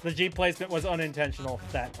 The G placement was unintentional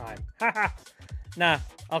that time. Haha. Nah,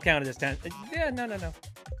 I'll count it as 10. Yeah, no.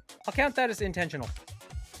 I'll count that as intentional.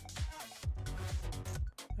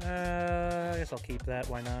 I guess I'll keep that.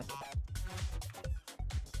 Why not?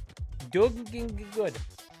 Doing good.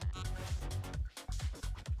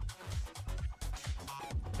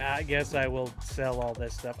 I guess I will sell all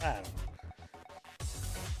this stuff. I don't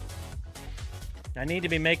know. I need to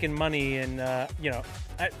be making money and, you know,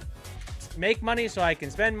 make money so I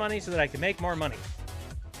can spend money so that I can make more money.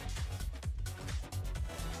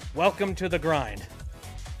 Welcome to the grind.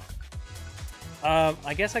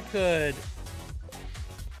 I guess I could...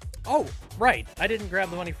 Oh, right. I didn't grab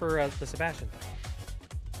the money for the Sebastian thing.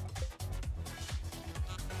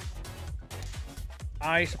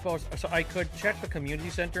 I suppose... So I could check the community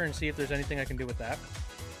center and see if there's anything I can do with that.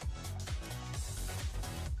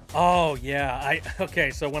 Oh, yeah. Okay,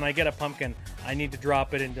 so when I get a pumpkin, I need to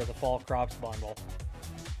drop it into the fall crops bundle.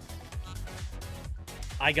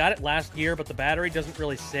 I got it last year, but the battery doesn't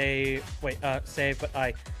really save, but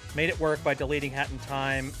I made it work by deleting Hat in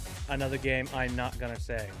Time, another game I'm not gonna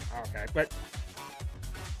say. Okay, but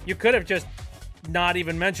you could have just not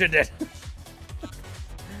even mentioned it.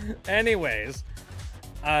 Anyways,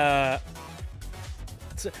 so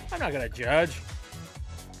I'm not gonna judge.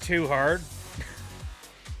 too hard.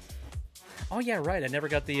 Oh yeah, right. I never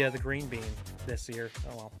got the green bean this year.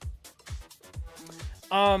 Oh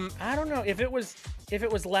well. I don't know if it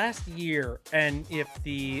was last year, and if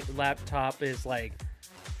the laptop is like,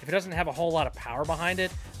 if it doesn't have a whole lot of power behind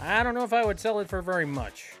it, I don't know if I would sell it for very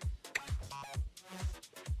much.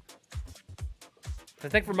 I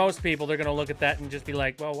think for most people, they're gonna look at that and just be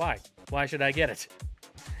like, well, why? Why should I get it?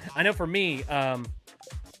 I know for me,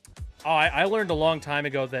 I learned a long time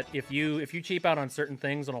ago that if you cheap out on certain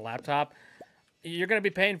things on a laptop, you're going to be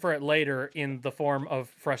paying for it later in the form of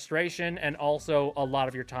frustration and also a lot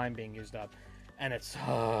of your time being used up. And it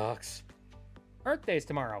sucks. Earth Day's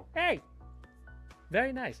tomorrow. Hey!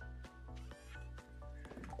 Very nice.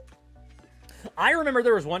 I remember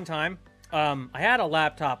there was one time, I had a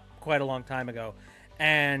laptop quite a long time ago,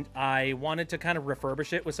 and I wanted to kind of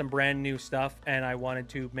refurbish it with some brand new stuff, and I wanted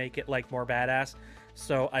to make it like more badass.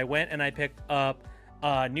 So I went and I picked up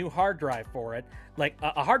a new hard drive for it, like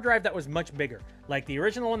a hard drive that was much bigger. Like the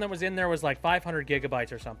original one that was in there was like 500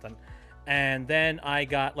 gigabytes or something. And then I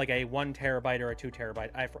got like a 1 terabyte or a 2 terabyte.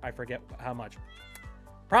 I forget how much.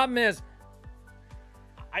 Problem is,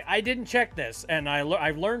 I didn't check this, and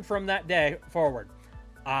I've learned from that day forward.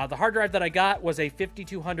 The hard drive that I got was a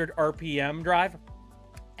 5200 RPM drive.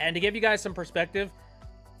 And to give you guys some perspective,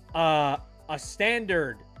 a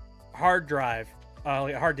standard hard drive,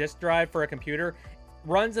 like a hard disk drive for a computer,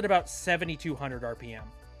 runs at about 7200 RPM,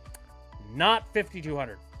 not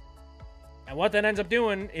 5200. And what that ends up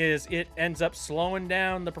doing is it ends up slowing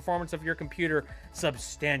down the performance of your computer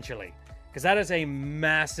substantially, because that is a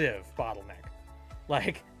massive bottleneck.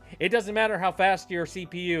 Like, it doesn't matter how fast your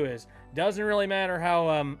CPU is, doesn't really matter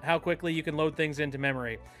how quickly you can load things into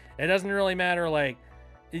memory. It doesn't really matter, like,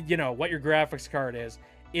 you know, what your graphics card is.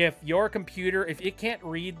 If your computer, if it can't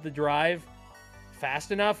read the drive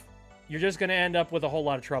fast enough, you're just going to end up with a whole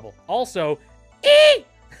lot of trouble. Also,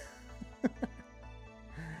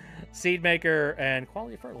 seed maker and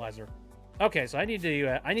quality fertilizer. Okay, so I need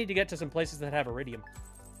to get to some places that have iridium.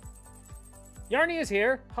 Yarny is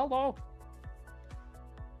here. Hello.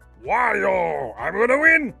 Wario, I'm gonna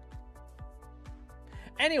win.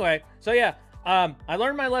 Anyway, so yeah, I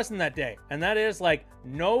learned my lesson that day, and that is, like,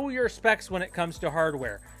 know your specs when it comes to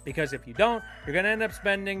hardware, because if you don't, you're gonna end up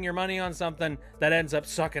spending your money on something that ends up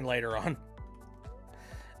sucking later on.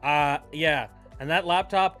 Yeah, and that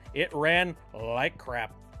laptop, it ran like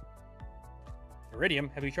crap.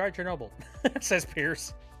 Iridium, have you tried Chernobyl? Says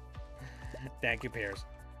Pierce. Thank you, Pierce.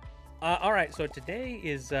 All right, so today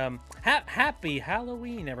is happy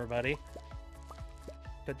Halloween, everybody.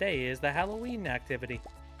 Today is the Halloween activity.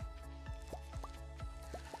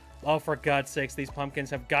 Oh, for God's sakes, these pumpkins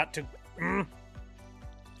have got to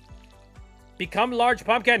become large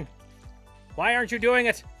pumpkin. Why aren't you doing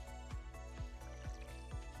it?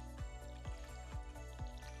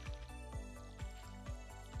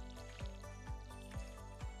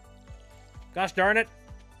 Gosh darn it.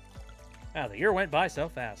 Wow, the year went by so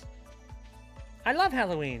fast. I love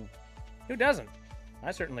Halloween. Who doesn't?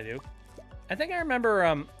 I certainly do. I think I remember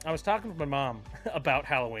I was talking with my mom about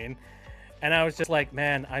Halloween, and I was just like,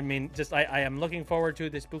 man, I mean, just I am looking forward to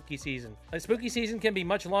the spooky season. The spooky season can be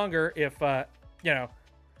much longer if, you know,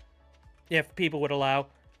 if people would allow.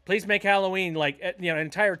 Please make Halloween, like, you know, an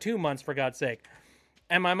entire 2 months, for God's sake.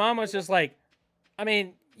 And my mom was just like, I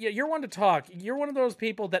mean, you're one to talk. You're one of those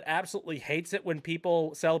people that absolutely hates it when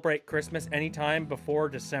people celebrate Christmas anytime before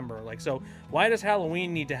December. Like, so why does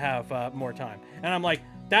Halloween need to have more time? And I'm like,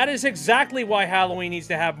 that is exactly why Halloween needs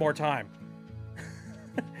to have more time.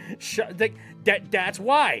 That's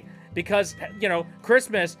why. Because, you know,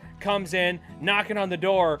 Christmas comes in, knocking on the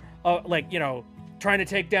door, like, you know, trying to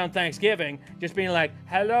take down Thanksgiving, just being like,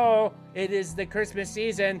 hello, it is the Christmas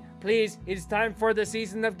season. Please, it's time for the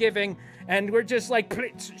season of giving. And we're just like,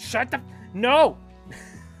 please, shut the... No!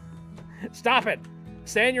 Stop it.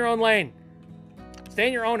 Stay in your own lane. Stay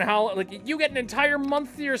in your own holiday. Like, you get an entire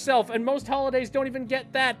month to yourself, and most holidays don't even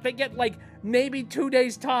get that. They get, like, maybe 2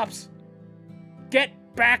 days tops. Get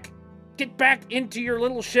back into your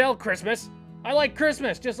little shell, Christmas. I like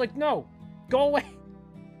Christmas. Just like, no. Go away.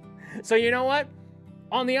 So you know what?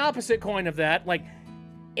 On the opposite coin of that, like,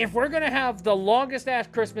 if we're going to have the longest-ass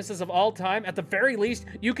Christmases of all time, at the very least,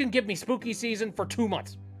 you can give me spooky season for 2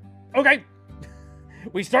 months. Okay?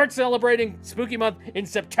 We start celebrating spooky month in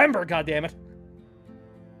September, goddammit.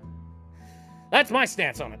 That's my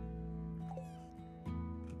stance on it.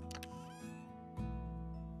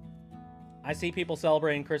 I see people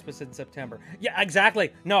celebrating Christmas in September. Yeah,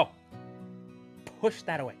 exactly. No. Push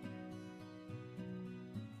that away.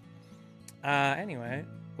 Anyway,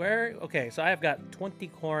 where... Okay, so I've got 20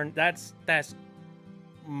 corn. That's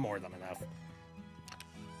more than enough.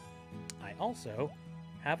 I also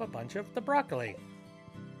have a bunch of the broccoli,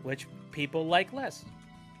 which people like less.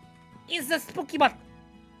 Is the spooky butt.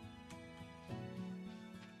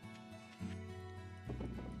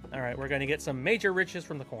 Alright, we're going to get some major riches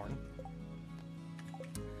from the corn.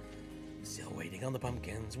 Still waiting on the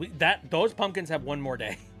pumpkins. Those pumpkins have one more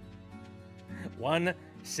day. One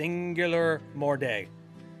singular more day.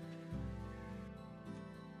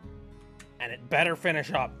 And it better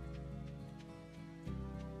finish up.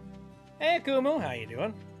 Hey, Kumu, how you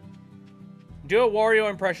doing? Do a Wario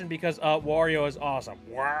impression because Wario is awesome.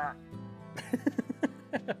 I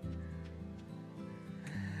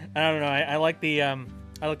don't know. I like the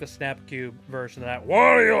Snapcube version of that.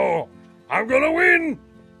 Wario, I'm gonna win.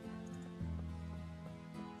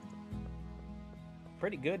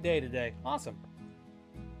 Pretty good day today. Awesome.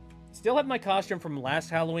 Still have my costume from last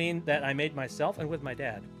Halloween that I made myself and with my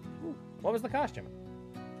dad. Ooh, what was the costume?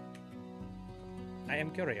 I am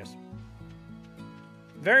curious.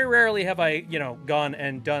 Very rarely have I, gone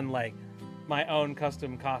and done, like, my own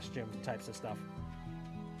custom costume types of stuff.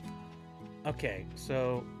 Okay,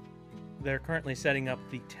 so they're currently setting up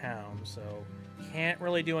the town, so can't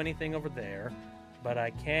really do anything over there, but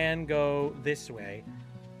I can go this way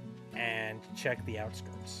and check the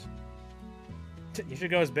outskirts. You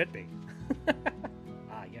should go as Bitby.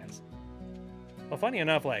 Ah, yes. Well, funny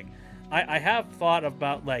enough, like, I have thought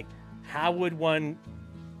about, like, how would one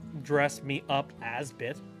dress me up as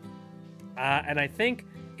Bit? And I think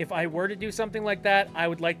if I were to do something like that, I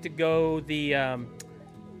would like to go the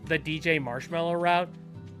DJ Marshmallow route,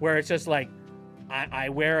 where it's just like, I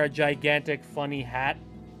wear a gigantic funny hat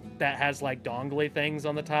that has, like, dongly things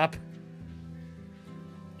on the top.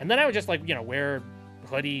 And then I would just, like, wear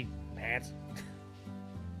hoodie, pants,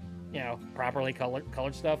 properly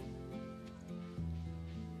colored stuff.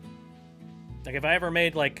 Like, if I ever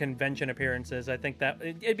made, like, convention appearances, I think that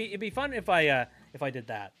it'd be fun if I did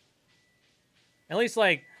that. At least,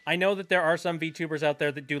 like, I know that there are some VTubers out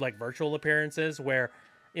there that do, like, virtual appearances where,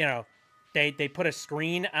 they put a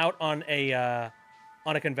screen out on a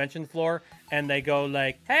convention floor and they go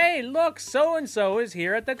like, "Hey, look, so and so is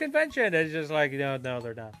here at the convention." And it's just like, no,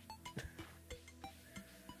 they're not.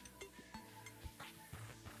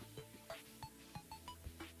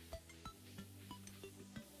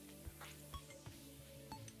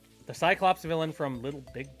 The Cyclops villain from Little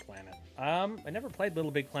Big Planet. I never played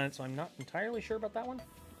Little Big Planet, so I'm not entirely sure about that one.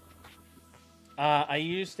 I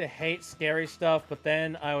used to hate scary stuff, but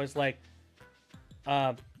then I was like,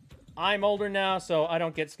 I'm older now, so I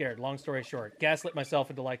don't get scared. Long story short, gaslit myself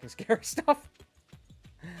into liking scary stuff.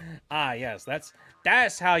 Ah, yes,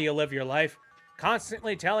 that's how you live your life.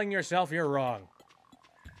 Constantly telling yourself you're wrong.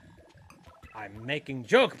 I'm making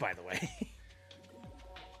joke, by the way.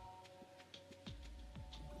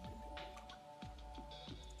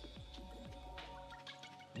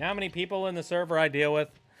 How many people in the server I deal with?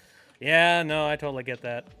 Yeah, no, I totally get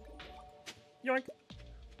that. Yoink.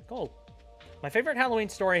 Cool. My favorite Halloween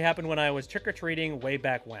story happened when I was trick-or-treating way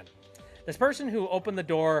back when. This person who opened the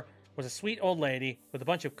door was a sweet old lady with a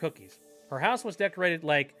bunch of cookies. Her house was decorated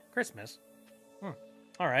like Christmas.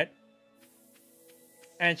 All right.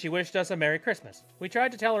 And she wished us a Merry Christmas. We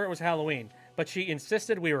tried to tell her it was Halloween, but she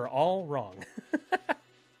insisted we were all wrong.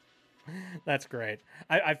 That's great.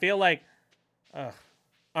 I feel like...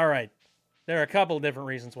 all right. There are a couple of different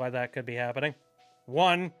reasons why that could be happening.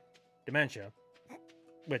 One, dementia.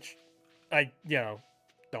 Which, I, don't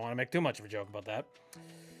want to make too much of a joke about that.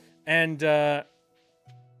 And,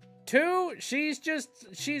 two,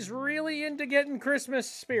 she's really into getting Christmas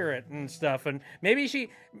spirit and stuff. And maybe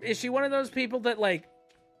is she one of those people that, like,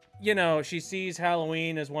 she sees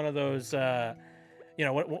Halloween as one of those, one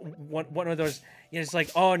of those, it's like,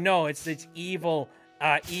 oh no, it's evil,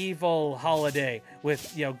 evil holiday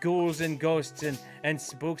with, ghouls and ghosts and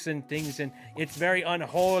spooks and things, and it's very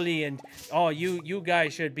unholy, and, oh, you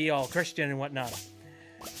guys should be all Christian and whatnot.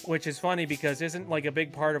 Which is funny because isn't, like, a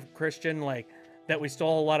big part of Christian, like, that we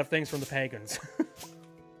stole a lot of things from the pagans.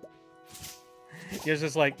 It's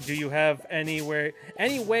just like, do you have any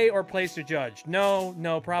way or place to judge?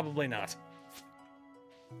 No, probably not.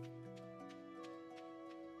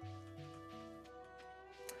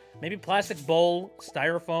 Maybe plastic bowl,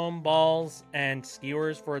 styrofoam balls, and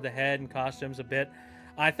skewers for the head and costumes a bit.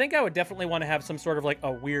 I think I would definitely want to have some sort of, like,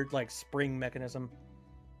 a weird, like, spring mechanism.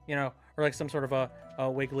 Or, like, some sort of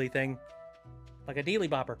a wiggly thing. Like a dealy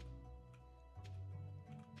bopper.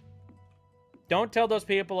 Don't tell those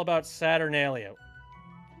people about Saturnalia.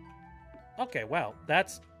 Okay, well,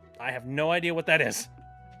 I have no idea what that is.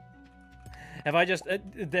 Have I just...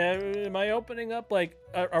 am I opening up, like,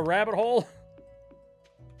 a rabbit hole?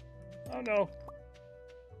 Oh no.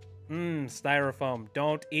 Styrofoam.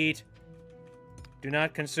 Don't eat. Do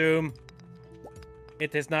not consume.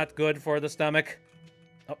 It is not good for the stomach.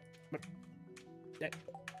 Oh.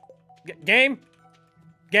 Game?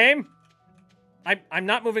 Game? I'm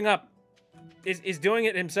not moving up. Is doing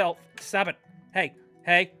it himself. Stop it. Hey.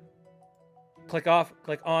 Hey. Click off.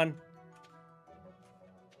 Click on.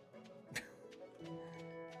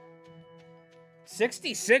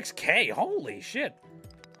 $66K. Holy shit.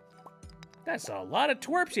 That's a lot of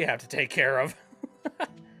twerps you have to take care of.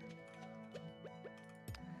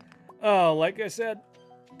 Oh, like I said,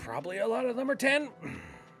 probably a lot of them are 10.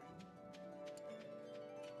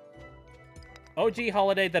 OG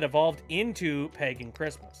holiday that evolved into pagan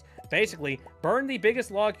Christmas. Basically, burn the biggest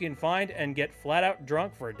log you can find and get flat out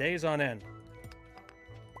drunk for days on end.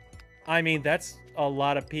 I mean, that's a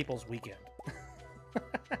lot of people's weekend.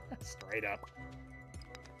 Straight up.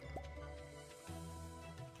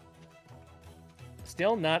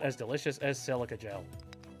 Still not as delicious as silica gel.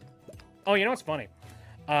 Oh, you know what's funny?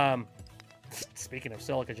 Speaking of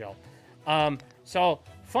silica gel. So,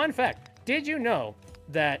 fun fact. Did you know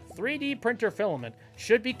that 3D printer filament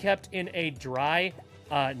should be kept in a dry,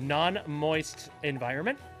 non-moist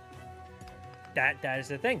environment? That is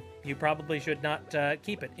the thing. You probably should not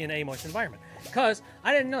keep it in a moist environment. Because,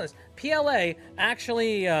 I didn't know this, PLA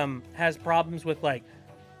actually has problems with, like,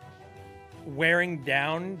 wearing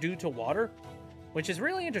down due to water, which is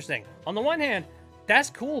really interesting. On the one hand, that's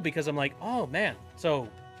cool because I'm like, oh, man. So,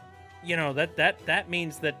 you know, that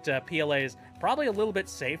means that PLA is probably a little bit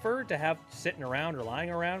safer to have sitting around or lying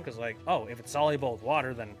around because, like, oh, if it's soluble with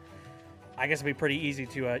water, then I guess it'd be pretty easy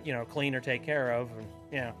to, you know, clean or take care of. And,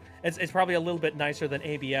 you know, it's probably a little bit nicer than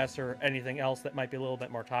ABS or anything else that might be a little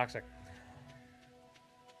bit more toxic.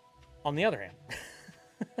 On the other hand,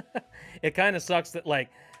 it kind of sucks that, like,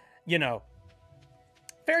 you know,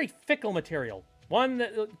 very fickle material. One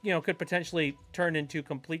that, you know, could potentially turn into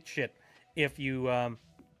complete shit if you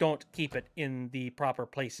don't keep it in the proper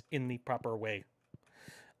place in the proper way.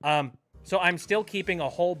 So I'm still keeping a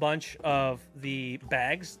whole bunch of the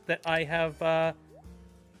bags that I have.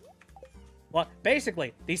 Well,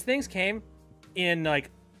 basically, these things came in, like,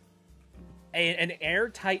 an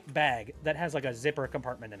airtight bag that has, like, a zipper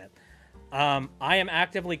compartment in it. I am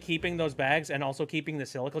actively keeping those bags and also keeping the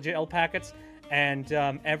silica gel packets. And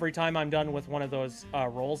every time I'm done with one of those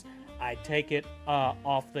rolls, I take it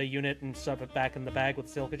off the unit and stuff it back in the bag with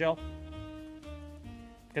silica gel.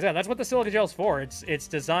 Because, yeah, that's what the silica gel's for. It's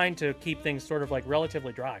designed to keep things sort of, like,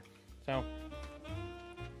 relatively dry. So.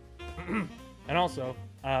 And also,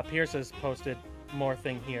 Pierce has posted more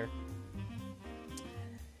thing here.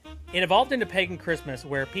 It evolved into pagan Christmas,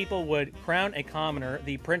 where people would crown a commoner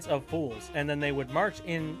the Prince of Fools, and then they would march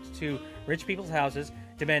into rich people's houses,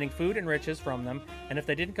 demanding food and riches from them, and if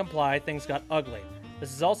they didn't comply, things got ugly.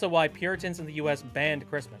 This is also why Puritans in the U.S. banned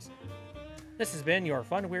Christmas. This has been your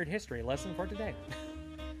fun, weird history lesson for today.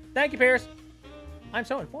 Thank you, Pierce. I'm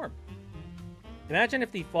so informed. Imagine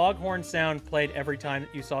if the foghorn sound played every time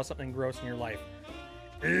that you saw something gross in your life.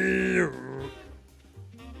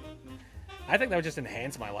 I think that would just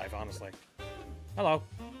enhance my life, honestly. Hello.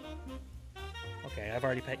 Okay, I've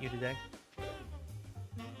already pet you today.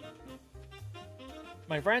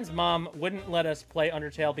 My friend's mom wouldn't let us play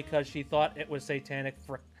Undertale because she thought it was satanic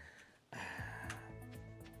for...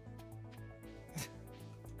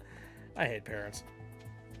 I hate parents.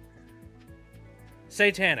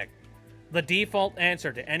 Satanic. The default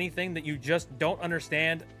answer to anything that you just don't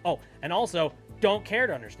understand. Oh, and also, don't care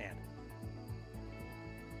to understand.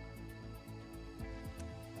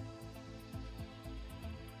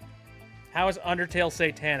 How is Undertale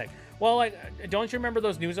satanic? Well, like, don't you remember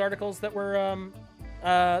those news articles that were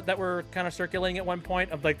kind of circulating at one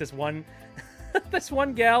point of, like, this one this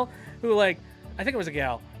one gal who, like, I think it was a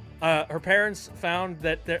gal. Her parents found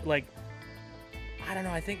that they're, like, I don't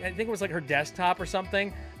know, I think it was like her desktop or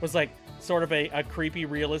something was, like, sort of a creepy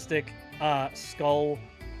realistic skull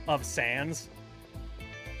of Sans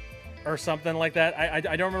or something like that. I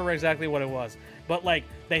don't remember exactly what it was. But, like,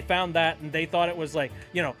 they found that, and they thought it was, like,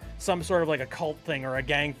 you know, some sort of, like, a cult thing or a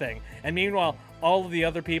gang thing. And meanwhile, all of the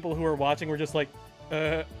other people who were watching were just like,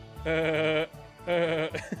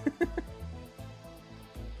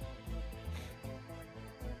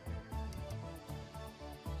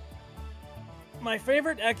 My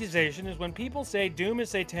favorite accusation is when people say Doom is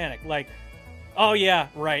satanic. Like, oh, yeah,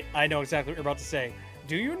 right, I know exactly what you're about to say.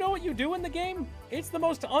 Do you know what you do in the game? It's the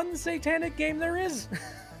most unsatanic game there is.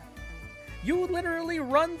 You literally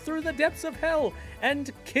run through the depths of hell and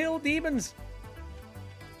kill demons.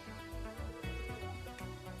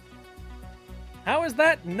 How is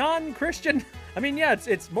that non-Christian? I mean, yeah,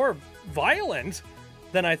 it's more violent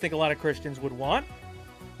than I think a lot of Christians would want.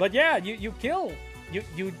 But yeah, you kill,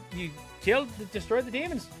 you kill, destroy the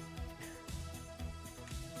demons.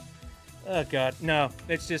 Oh God, no!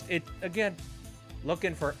 It's just again,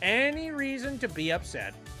 looking for any reason to be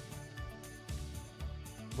upset.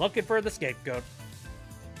 Looking for the scapegoat.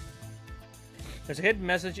 There's a hidden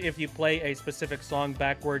message if you play a specific song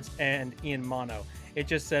backwards and in mono. It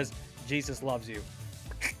just says, Jesus loves you.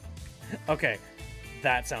 Okay,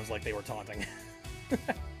 that sounds like they were taunting.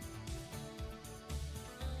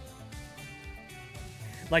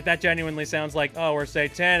 Like, that genuinely sounds like, oh, we're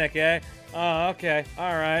satanic, eh? Oh, okay,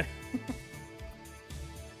 alright.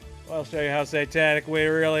 Well, I'll show you how satanic we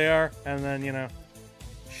really are. And then, you know,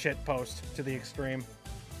 shit post to the extreme.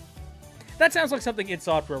 That sounds like something id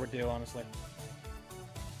Software would do, honestly.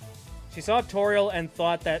 She saw Toriel and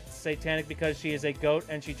thought that satanic because she is a goat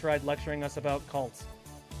and she tried lecturing us about cults.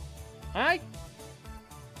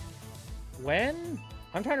 When?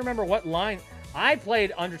 I'm trying to remember what line. I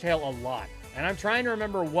played Undertale a lot, and I'm trying to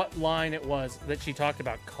remember what line it was that she talked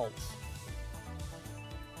about cults.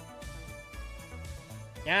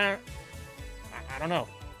 Yeah, I don't know.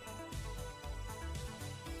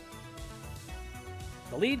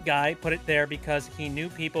 The lead guy put it there because he knew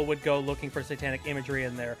people would go looking for satanic imagery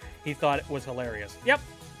in there. He thought it was hilarious. Yep.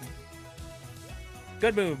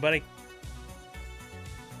 Good move, buddy.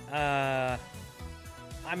 I'm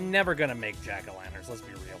never gonna make jack-o'-lanterns, let's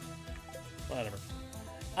be real. Whatever.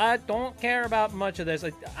 I don't care about much of this.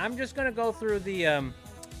 I'm just gonna go through the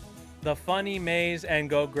funny maze and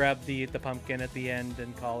go grab the pumpkin at the end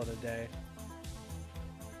and call it a day.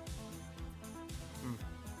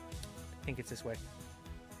 I think it's this way.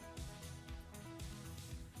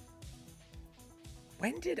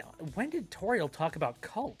 When did Toriel talk about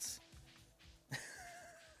cults?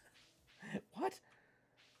 What?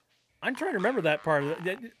 I'm trying to remember that part of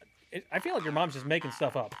it. I feel like your mom's just making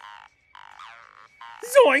stuff up.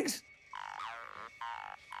 Zoinks!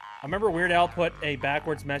 I remember Weird Al put a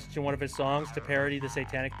backwards message in one of his songs to parody the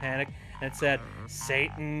Satanic Panic, and it said,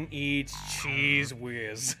 Satan eats cheese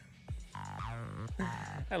whiz.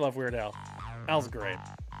 I love Weird Al. Al's great.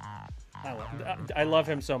 I love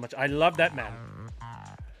him so much. I love that man.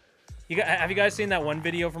 Have you guys seen that one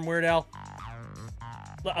video from Weird Al?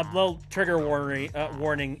 A little trigger warning,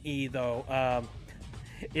 though.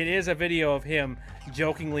 It is a video of him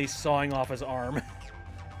jokingly sawing off his arm.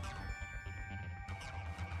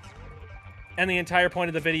 And the entire point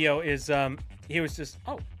of the video is he was just,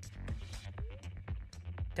 oh,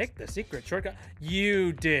 take the secret shortcut.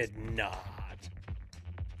 You did not.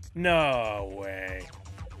 No way.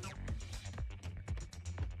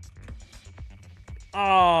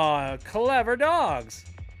 Oh, clever dogs.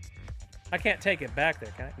 I can't take it back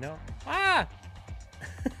there, can I? No. Ah!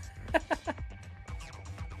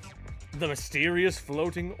 The mysterious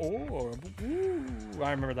floating orb. Ooh,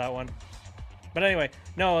 I remember that one. But anyway,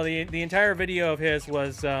 no, the entire video of his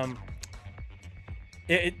was,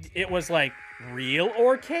 it was like, real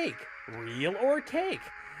or cake? Real or cake?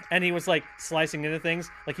 And he was, like, slicing into things.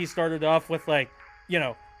 Like, he started off with, like, you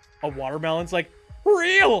know, a watermelon's like,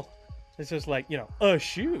 real! It's just like, you know, a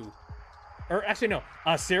shoe. Or actually, no,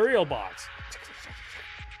 a cereal box.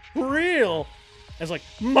 Real! It's like,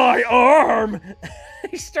 my arm!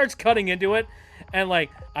 He starts cutting into it. And,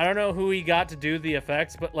 like, I don't know who he got to do the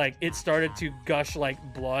effects, but, like, it started to gush,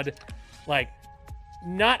 like, blood. Like,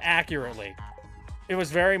 not accurately. It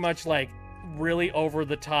was very much, like, really over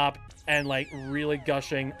the top and, like, really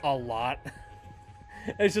gushing a lot.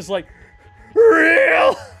 It's just like,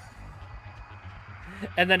 real!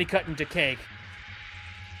 And then he cut into cake.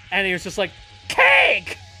 And he was just like,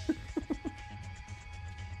 cake!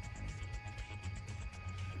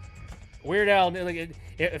 Weird Al, like,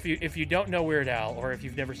 if you don't know Weird Al, or if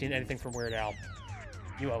you've never seen anything from Weird Al,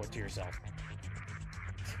 you owe it to yourself.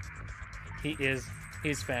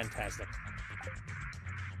 He's fantastic.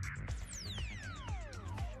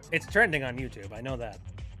 It's trending on YouTube, I know that.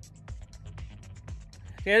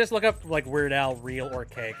 Yeah, just look up, like, Weird Al, real or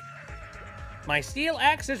cake. My steel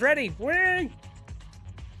axe is ready! Whee!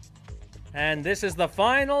 And this is the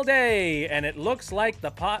final day, and it looks like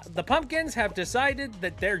the pumpkins have decided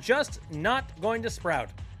that they're just not going to sprout.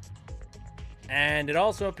 And it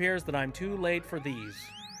also appears that I'm too late for these.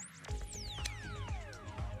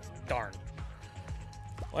 Darn.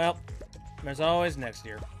 Well, there's always next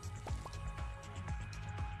year.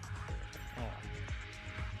 Oh.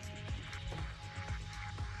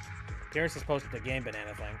 Pierce has posted the Game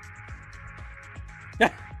Banana thing.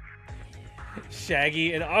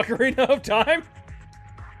 Shaggy and Ocarina of Time?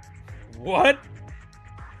 What?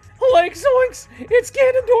 Like zoinks! It's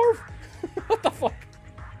Ganondorf! What the fuck?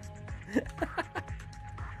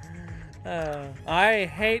 I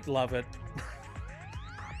hate love it.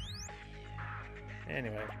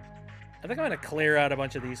 Anyway, I think I'm going to clear out a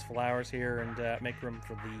bunch of these flowers here and make room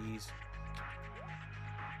for these.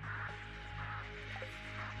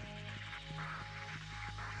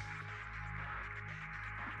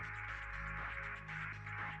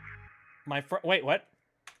 Wait, what?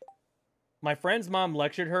 My friend's mom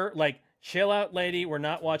lectured her, like, chill out, lady, we're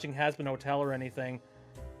not watching Hazbin Hotel or anything.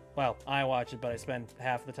 Well, I watch it, but I spend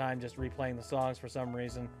half the time just replaying the songs for some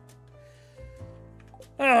reason.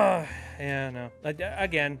 Oh, yeah, no.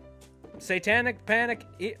 Again, Satanic Panic...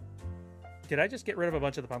 Did I just get rid of a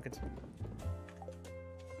bunch of the pumpkins?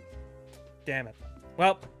 Damn it.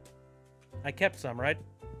 Well, I kept some, right?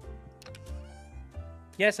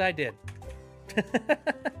 Yes, I did.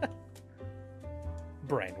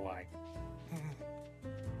 Brain, why?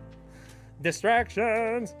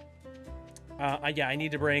 Distractions! Yeah, I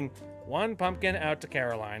need to bring one pumpkin out to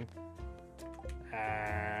Caroline.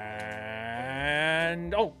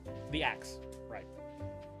 And... oh, the axe. Right.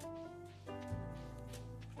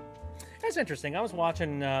 That's interesting. I was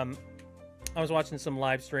watching some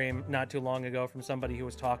live stream not too long ago from somebody who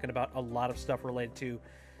was talking about a lot of stuff related to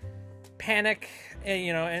panic,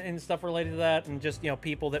 you know, and stuff related to that, and just, you know,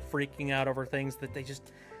 people that freaking out over things that they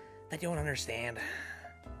don't understand.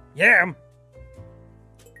 Yeah.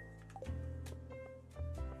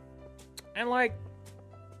 And, like,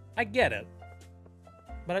 I get it.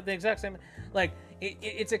 But at the exact same... like,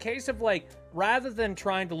 it's a case of, like, rather than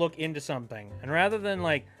trying to look into something, and rather than,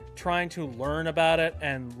 like, trying to learn about it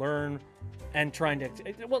and learn... and trying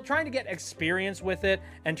to get experience with it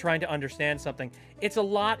and trying to understand something, it's a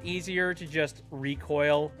lot easier to just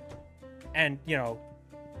recoil and, you know,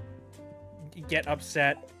 get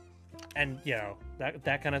upset and, you know,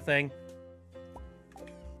 that kind of thing.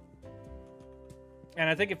 And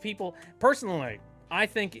I think if people, personally, I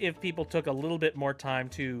think if people took a little bit more time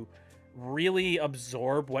to really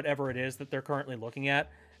absorb whatever it is that they're currently looking at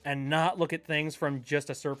and not look at things from just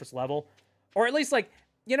a surface level, or at least, like,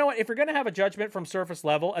 you know what, if you're going to have a judgment from surface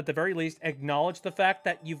level, at the very least, acknowledge the fact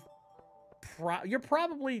that you're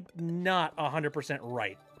probably not 100%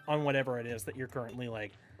 right on whatever it is that you're currently,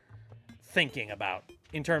 like, thinking about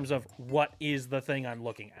in terms of what is the thing I'm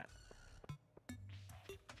looking at.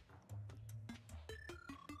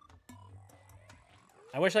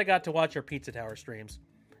 I wish I got to watch your Pizza Tower streams.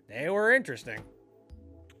 They were interesting.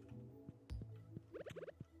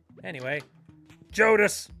 Anyway,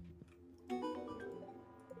 Jodas!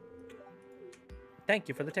 Thank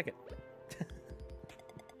you for the ticket.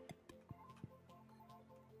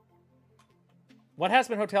 What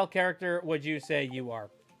Hazbin Hotel character would you say you are?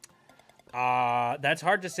 That's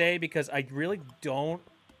hard to say because I really don't...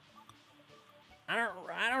 I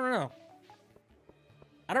don't know.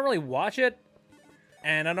 I don't really watch it,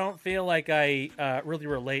 and I don't feel like I really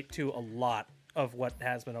relate to a lot of what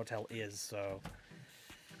Hazbin Hotel is, so...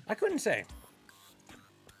 I couldn't say.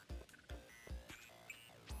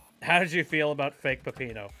 How did you feel about fake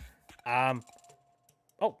Peppino?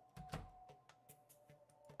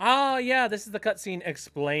 Oh, yeah, this is the cutscene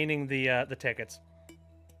explaining the tickets.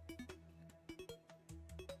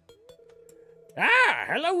 Ah,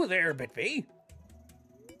 hello there, Bitby.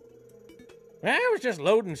 I was just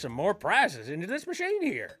loading some more prizes into this machine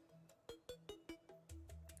here.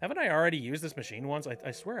 Haven't I already used this machine once?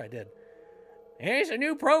 I swear I did. It's a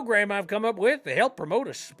new program I've come up with to help promote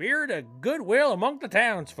a spirit of goodwill among the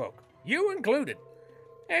townsfolk, you included.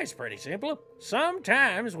 It's pretty simple.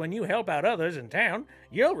 Sometimes when you help out others in town,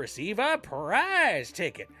 you'll receive a prize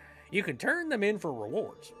ticket. You can turn them in for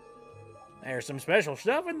rewards. There's some special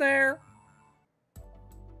stuff in there.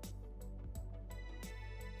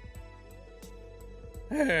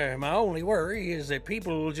 My only worry is that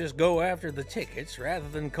people will just go after the tickets rather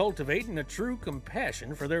than cultivating a true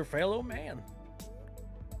compassion for their fellow man.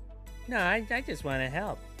 No, I just want to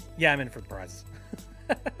help. Yeah, I'm in for the prizes.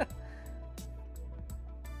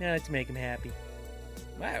 Now let's make him happy.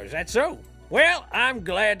 Wow, is that so? Well, I'm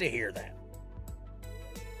glad to hear that.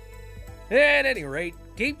 At any rate,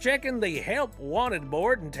 keep checking the Help Wanted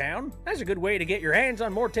board in town. That's a good way to get your hands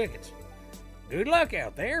on more tickets. Good luck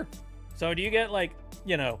out there. So do you get, like,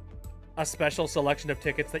 you know, a special selection of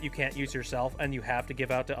tickets that you can't use yourself and you have to give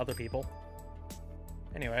out to other people?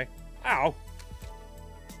 Anyway. Ow.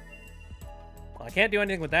 Well, I can't do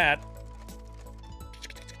anything with that.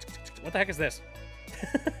 What the heck is this?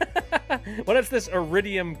 What is this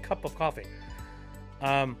iridium cup of coffee?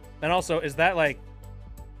 And also, is that, like,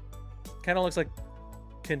 kind of looks like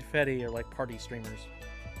confetti or, like, party streamers.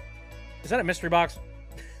 Is that a mystery box?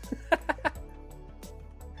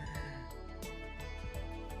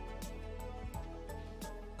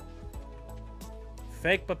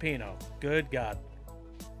 Fake Peppino. Good God.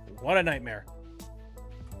 What a nightmare.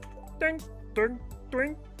 Ding, ding,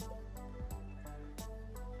 ding.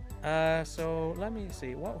 So let me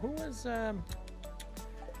see. Who was,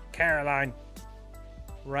 Caroline.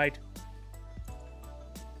 Right.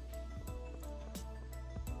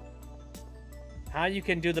 How you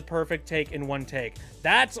can do the perfect take in one take.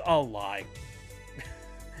 That's a lie.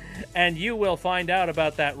 And you will find out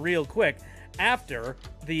about that real quick after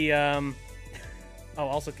the, Oh,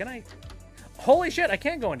 also, can I... Holy shit, I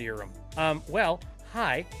can't go into your room. Well,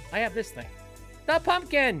 hi, I have this thing. The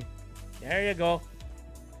pumpkin! There you go.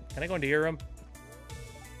 Can I go into your room?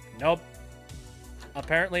 Nope.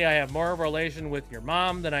 Apparently, I have more of a relation with your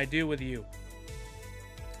mom than I do with you.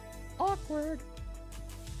 Awkward.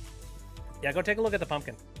 Yeah, go take a look at the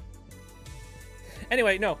pumpkin.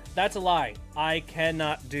 Anyway, no, that's a lie. I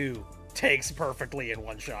cannot do takes perfectly in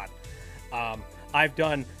one shot. I've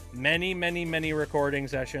done many, many, many recording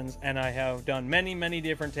sessions, and I have done many, many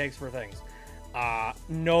different takes for things.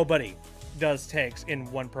 Nobody does takes in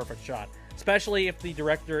one perfect shot, especially if the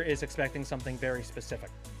director is expecting something very specific.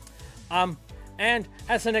 And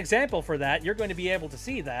as an example for that, you're going to be able to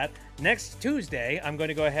see that next Tuesday. I'm going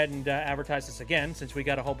to go ahead and advertise this again, since we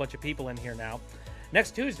got a whole bunch of people in here now.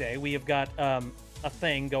 Next Tuesday, we have got a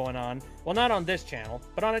thing going on. Well, not on this channel,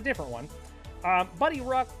 but on a different one. Buddy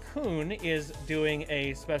Raccoon is doing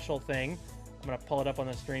a special thing. I'm going to pull it up on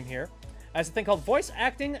the stream here. As a thing called Voice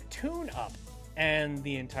Acting Tune-Up. And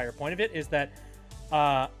the entire point of it is that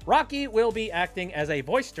Rocky will be acting as a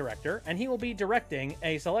voice director, and he will be directing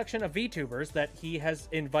a selection of VTubers that he has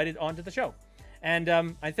invited onto the show. And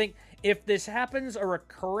I think if this happens a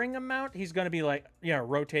recurring amount, he's going to be like, you know,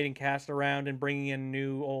 rotating cast around and bringing in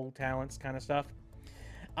new old talents kind of stuff.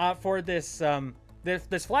 For this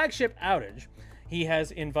this flagship outage, he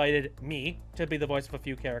has invited me to be the voice of a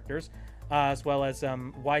few characters, as well as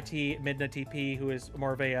YT Midna TP, who is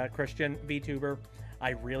more of a Christian VTuber.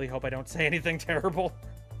 I really hope I don't say anything terrible.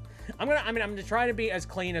 I'm gonna try to be as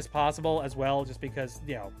clean as possible as well, just because,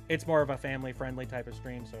 you know, it's more of a family-friendly type of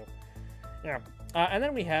stream. So, yeah. And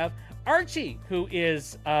then we have Archie, who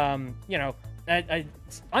is, you know,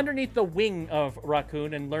 underneath the wing of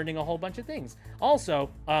Raccoon and learning a whole bunch of things. Also,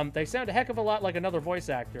 they sound a heck of a lot like another voice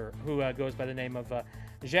actor who goes by the name of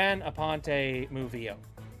Jean Aponte Muvio.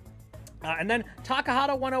 And then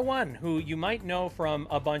Takahata 101, who you might know from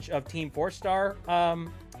a bunch of Team 4-Star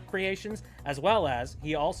creations, as well as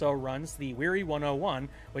he also runs the Weary 101,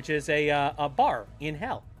 which is a bar in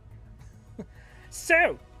hell.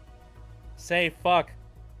 So, say fuck,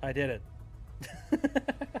 I did it.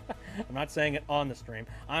 I'm not saying it on the stream.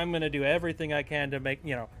 I'm going to do everything I can to make,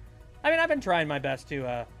 you know, I mean, I've been trying my best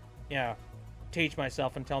to, you know, teach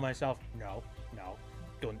myself and tell myself, no,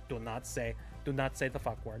 do not say the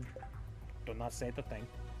fuck word. Do not say the thing.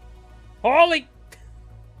 Holy!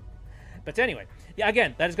 But anyway, yeah,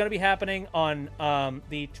 again, that is going to be happening on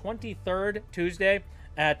the 23rd, Tuesday,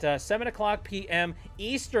 at 7 o'clock p.m.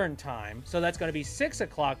 Eastern Time. So that's going to be 6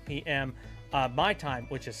 o'clock p.m. My time,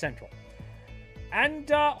 which is Central. And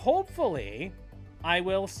hopefully, I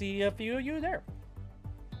will see a few of you there.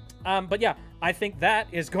 But yeah, I think that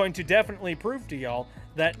is going to definitely prove to y'all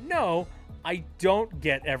that no, I don't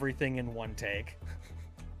get everything in one take.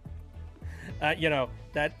 You know,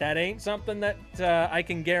 that ain't something that I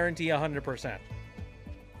can guarantee 100%.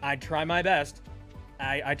 I try my best.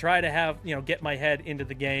 I try to have, you know, get my head into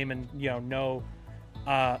the game and, you know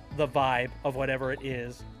the vibe of whatever it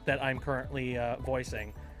is that I'm currently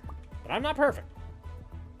voicing. But I'm not perfect.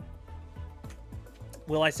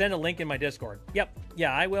 Will I send a link in my Discord? Yep.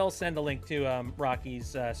 Yeah, I will send a link to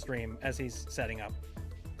Rocky's stream as he's setting up.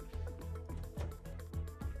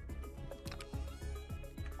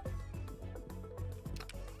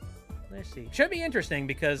 Let's see. Should be interesting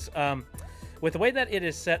because with the way that it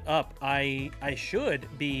is set up, I should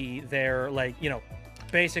be there, like, you know,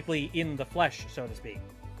 basically in the flesh, so to speak.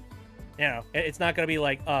 You know, it's not going to be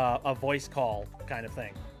like a voice call kind of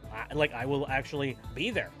thing. Like, I will actually be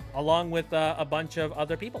there along with a bunch of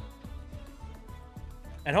other people.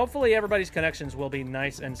 And hopefully everybody's connections will be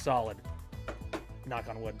nice and solid. Knock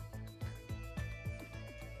on wood.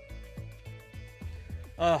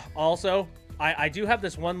 Also, I do have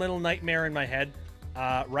this one little nightmare in my head.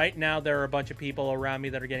 Right now, there are a bunch of people around me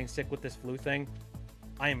that are getting sick with this flu thing.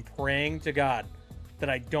 I am praying to God that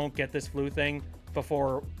I don't get this flu thing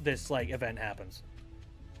before this, like, event happens.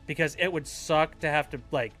 Because it would suck to have to,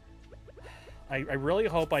 like... I really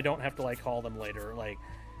hope I don't have to, like, call them later. Like,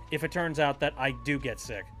 if it turns out that I do get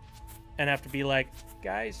sick and have to be like,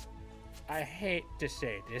 guys, I hate to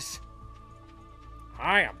say this.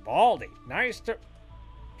 I am Baldy. Nice to...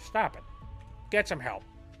 Stop it. Get some help.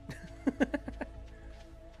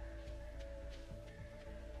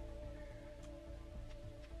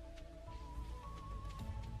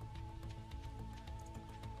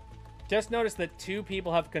 Just noticed that 2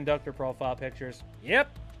 people have conductor profile pictures.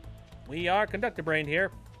 Yep. We are conductor brained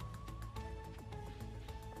here.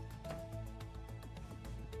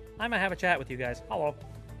 I might have a chat with you guys. Hello.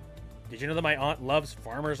 Did you know that my aunt loves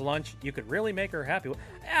farmer's lunch? You could really make her happy.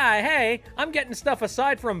 Ah, hey, I'm getting stuff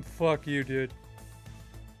aside from... Fuck you, dude.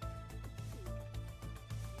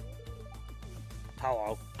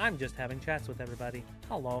 Hello. I'm just having chats with everybody.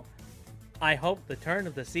 Hello. I hope the turn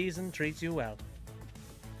of the season treats you well.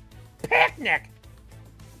 Picnic!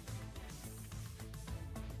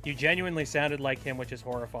 You genuinely sounded like him, which is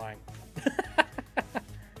horrifying.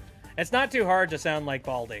 It's not too hard to sound like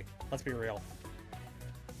Baldi. Let's be real.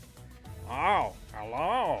 Oh,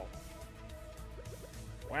 hello.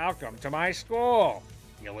 Welcome to my school,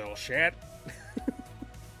 you little shit.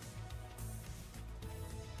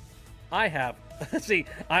 I have... See,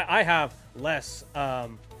 I have less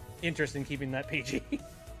interest in keeping that PG.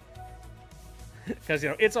 Because, you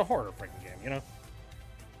know, it's a horror freaking game, you know?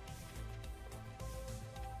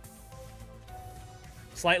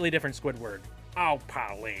 Slightly different Squidward. Oh,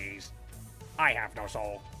 please. I have no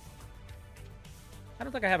soul. I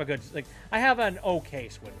don't think I have a good... Like, I have an okay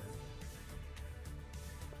Squidward.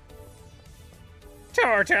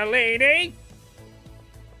 Tortellini!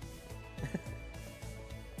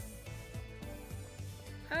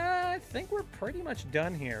 I think we're pretty much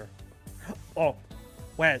done here. Oh,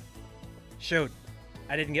 wait. Shoot.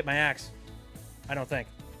 I didn't get my axe. I don't think.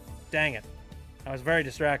 Dang it. I was very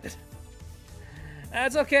distracted.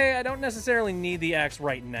 That's okay. I don't necessarily need the axe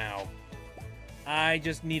right now. I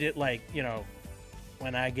just need it, like, you know,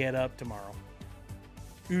 when I get up tomorrow.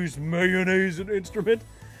 Is mayonnaise an instrument?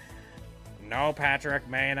 No, Patrick.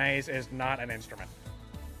 Mayonnaise is not an instrument.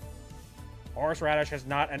 Horseradish is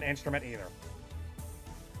not an instrument either.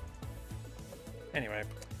 Anyway.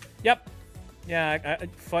 Yep. Yeah, I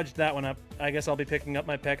fudged that one up. I guess I'll be picking up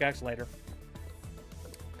my pickaxe later.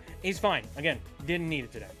 He's fine. Again, didn't need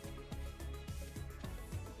it today.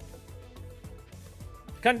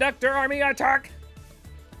 Conductor army attack!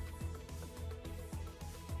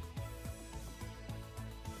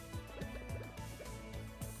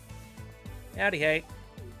 Howdy, hey.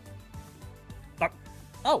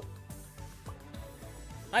 Oh!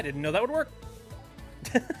 I didn't know that would work.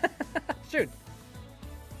 Shoot.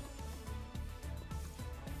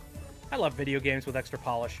 I love video games with extra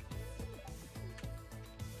polish.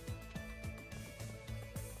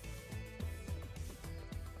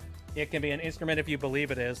 It can be an instrument if you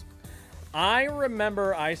believe it is. I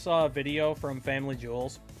remember I saw a video from Family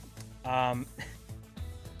Jewels.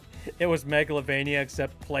 It was Megalovania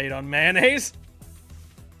except played on mayonnaise.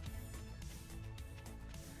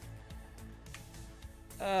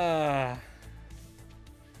 I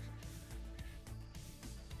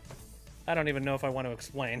don't even know if I want to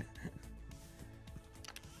explain.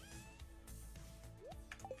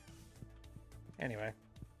 Anyway.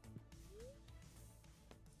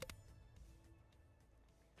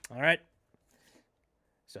 All right.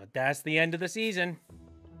 So that's the end of the season.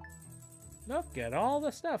 Look at all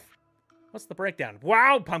the stuff. What's the breakdown?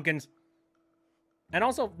 Wow, pumpkins. And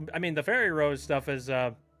also, I mean, the fairy rose stuff is,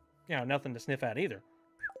 you know, nothing to sniff at either.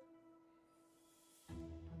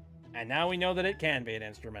 And now we know that it can be an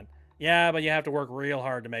instrument. Yeah, but you have to work real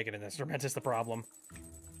hard to make it an instrument is the problem.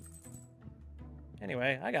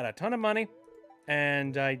 Anyway, I got a ton of money.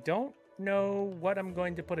 And I don't know what I'm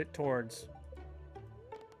going to put it towards.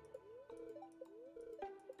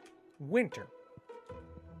 Winter.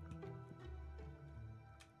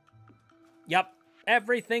 Yup,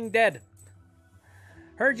 everything dead.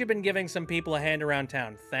 Heard you've been giving some people a hand around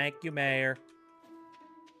town. Thank you, Mayor.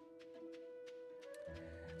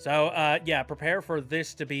 So, yeah, prepare for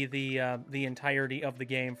this to be the entirety of the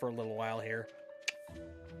game for a little while here.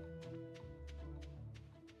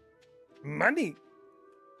 Money.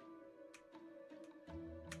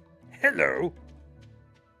 Hello.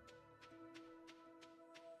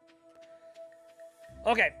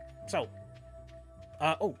 Okay, so,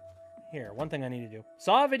 oh, here, one thing I need to do.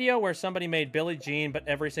 Saw a video where somebody made Billie Jean, but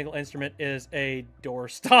every single instrument is a door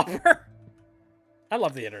stopper. I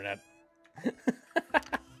love the internet.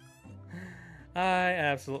 I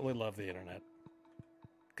absolutely love the internet.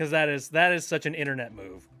 Because that is such an internet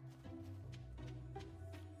move.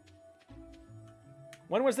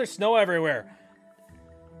 When was there snow everywhere?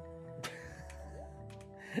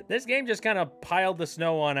 This game just kind of piled the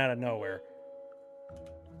snow on out of nowhere.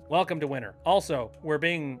 Welcome to winter. Also, we're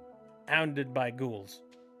being hounded by ghouls.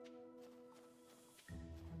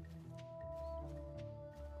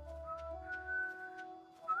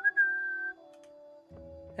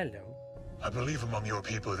 Hello. I believe among your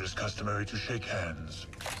people it is customary to shake hands.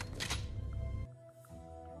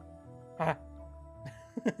 Ah.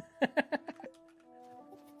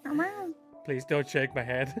 Please don't shake my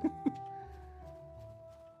hand.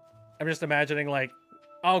 I'm just imagining, like,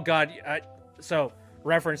 oh god, so,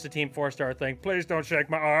 reference to Team 4-star thing. Please don't shake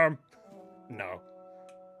my arm. No.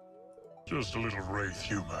 Just a little wraith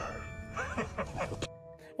humor.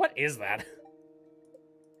 What is that?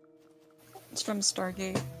 It's from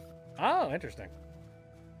Stargate. Oh, interesting.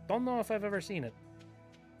 Don't know if I've ever seen it.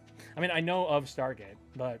 I mean, I know of Stargate,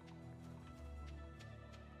 but...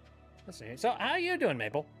 Let's see. So, how are you doing,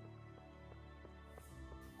 Maple?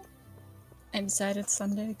 I'm sad it's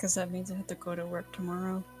Sunday because that means I have to go to work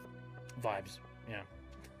tomorrow. Vibes, yeah.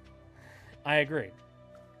 I agree.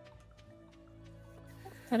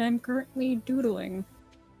 And I'm currently doodling.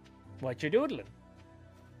 What you doodling?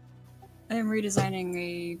 I'm redesigning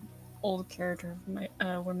a old character of my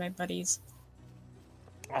one of my buddies.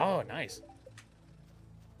 Oh, nice.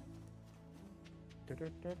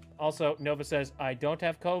 Also, Nova says, I don't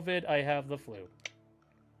have COVID, I have the flu.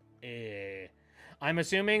 I'm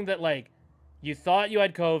assuming that, like, you thought you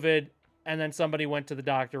had COVID, and then somebody went to the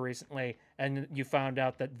doctor recently, and you found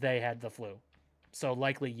out that they had the flu. So,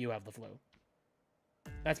 likely you have the flu.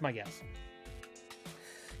 That's my guess.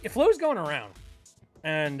 Your flu's going around.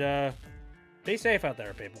 And, be safe out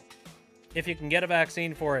there, people. If you can get a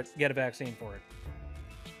vaccine for it, get a vaccine for it.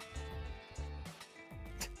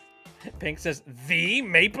 Pink says, the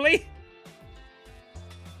Mapley?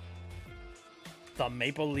 The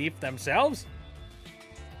Maple Leaf themselves?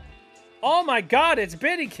 Oh my god, it's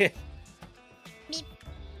Bitty Kid! Meep.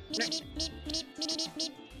 Meep, meep, meep, meep, meep, meep, meep.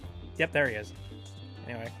 Yep, there he is.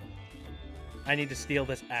 Anyway. I need to steal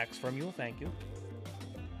this axe from you, thank you.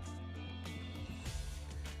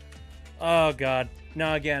 Oh god.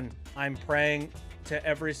 Now again, I'm praying to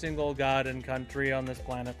every single god and country on this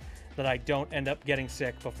planet that I don't end up getting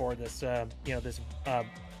sick before this, this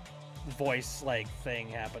voice, like, thing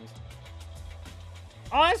happens.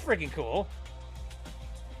 Oh, that's freaking cool.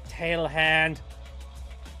 Tail hand.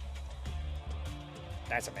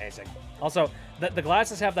 That's amazing. Also, the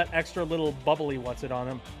glasses have that extra little bubbly what's-it on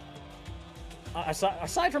them.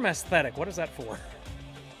 Aside from aesthetic, what is that for?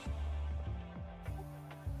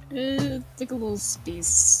 Like a little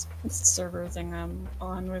space server thing I'm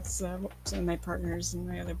on with some of my partners and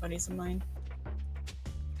my other buddies of mine.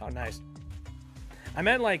 Oh, nice. I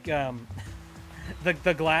meant, like,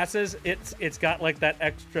 the glasses, it's got, like, that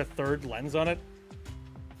extra third lens on it.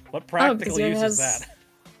 What practical use is that?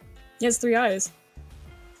 He has 3 eyes.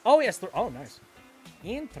 Oh, yes. Oh, nice.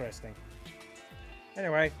 Interesting.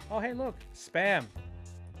 Anyway. Oh, hey, look. Spam.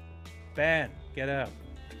 Ben, get out.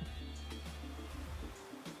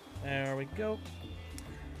 There we go.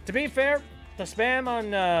 To be fair, the spam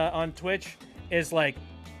on Twitch is like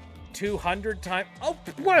 200 times. Oh,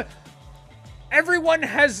 what? Everyone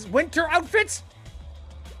has winter outfits?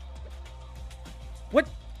 What?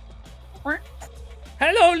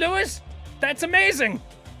 Hello, Lewis. That's amazing.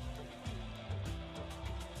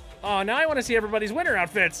 Oh, now I want to see everybody's winter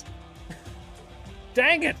outfits.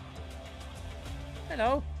 Dang it.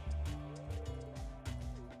 Hello.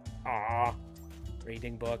 Aw.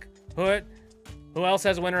 Reading book. Who else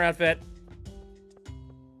has a winter outfit?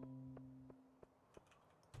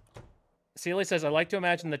 Sealy says, I like to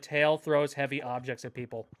imagine the tail throws heavy objects at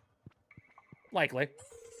people. Likely.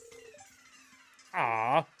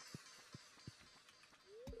 Ah.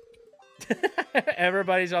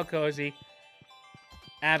 Everybody's all cozy.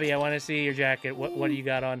 Abby, I want to see your jacket. What do you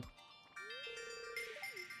got on?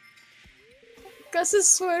 Gus's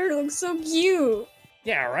sweater looks so cute.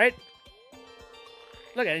 Yeah, right?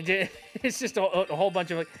 Look at it. It's just a whole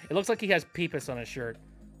bunch of... It looks like he has Peepus on his shirt.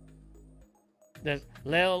 There's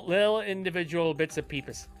little individual bits of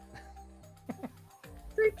Peepus.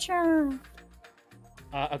 Creature.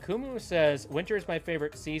 Akumu says, winter is my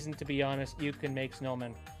favorite season, to be honest. You can make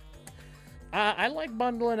snowmen. I like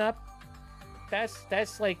bundling up.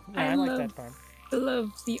 That's like... I like that part. I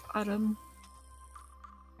love the autumn.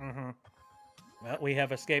 Mm-hmm. Well, we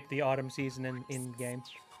have escaped the autumn season in game.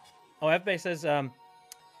 Oh, FBay says,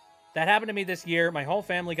 that happened to me this year. My whole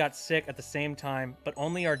family got sick at the same time, but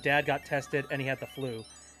only our dad got tested and he had the flu.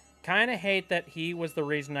 Kind of hate that he was the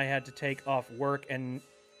reason I had to take off work and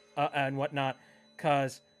whatnot,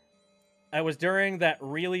 because I was during that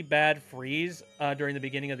really bad freeze during the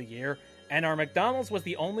beginning of the year, and our McDonald's was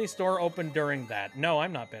the only store open during that. No,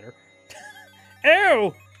 I'm not bitter.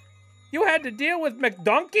 Ew! You had to deal with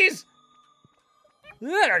McDonkeys?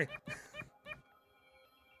 Ugh.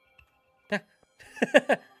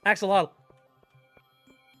 Axolotl.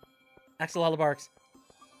 Axolotl barks.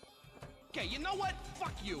 Okay, you know what?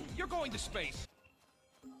 Fuck you. You're going to space.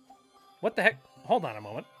 What the heck? Hold on a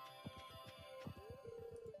moment.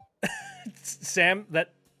 Sam,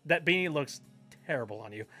 that beanie looks terrible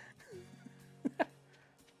on you.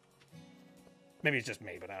 Maybe it's just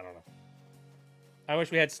me, but I don't know. I wish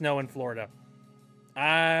we had snow in Florida.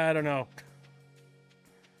 I don't know.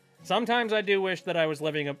 Sometimes I do wish that I was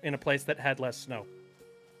living in a place that had less snow.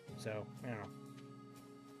 So, I don't know.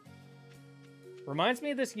 Reminds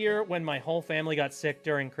me of this year when my whole family got sick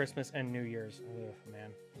during Christmas and New Year's. Ugh, man.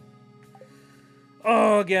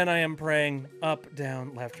 Oh, again, I am praying up,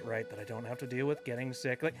 down, left, right that I don't have to deal with getting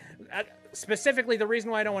sick. Like, specifically, the reason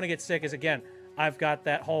why I don't want to get sick is, again, I've got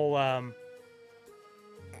that whole,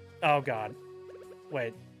 oh, God.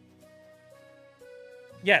 Wait.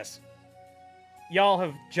 Yes. Y'all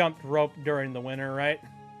have jumped rope during the winter, right?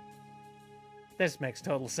 This makes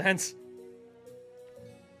total sense.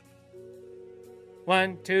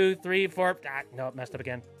 1, 2, 3, 4. Ah, no, it messed up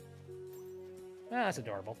again. Ah, that's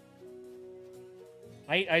adorable.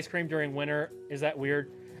 I eat ice cream during winter. Is that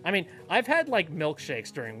weird? I mean, I've had, like,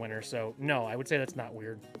 milkshakes during winter, so no, I would say that's not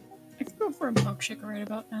weird. I could go for a milkshake right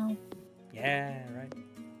about now. Yeah, right.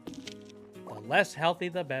 The less healthy,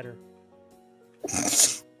 the better.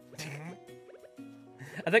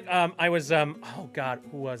 I think, I was, oh, God,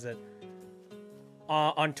 who was it?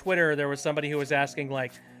 On Twitter, there was somebody who was asking,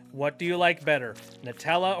 like, what do you like better,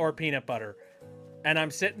 Nutella or peanut butter? And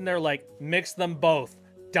I'm sitting there like, mix them both.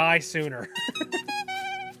 Die sooner.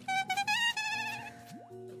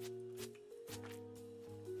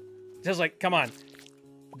 Just like, come on.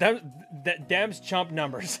 Them's chump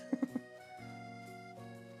numbers.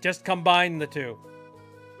 Just combine the two.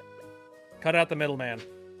 Cut out the middleman.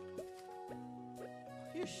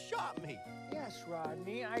 You shot me. Yes,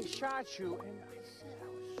 Rodney, I shot you, and I said I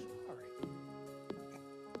was sorry.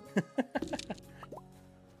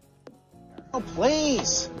 Oh,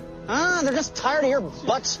 please. They're just tired of your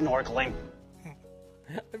butt snorkeling.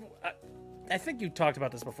 I think you talked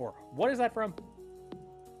about this before. What is that from?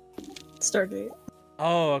 Stargate.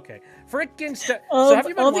 Oh, okay. Frickin' So have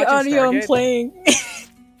you been all the watching audio Stargate? I'm playing.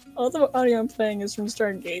 All the audio I'm playing is from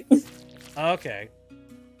Stargate. Okay.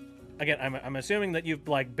 Again, I'm assuming that you've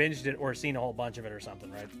like binged it or seen a whole bunch of it or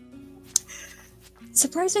something, right?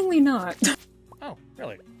 Surprisingly not. Oh,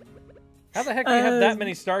 really? How the heck do you have that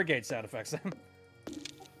many Stargate sound effects?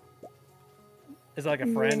 Is it like a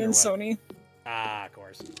friend Rain or and what? Sony. Ah, of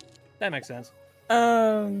course. That makes sense.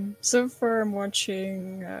 So far I'm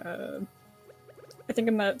watching, I think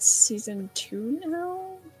I'm at season 2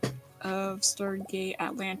 now of Stargate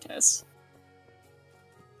Atlantis.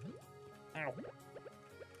 Ow.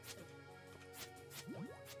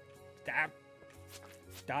 Stab.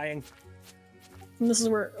 Dying. And this is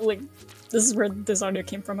where, this audio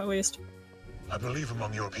came from, at least. I believe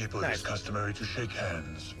among your people it is customary to shake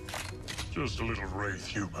hands. Just a little wraith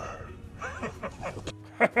humor.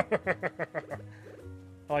 I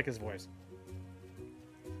like his voice.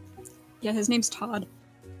 Yeah, his name's Todd.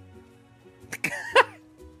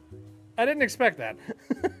 I didn't expect that.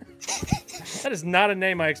 That is not a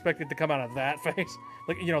name I expected to come out of that face.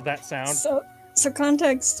 Like, you know, that sound. So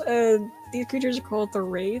context, these creatures are called the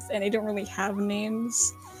Wraith, and they don't really have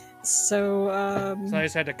names. So So I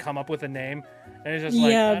just had to come up with a name. And it's just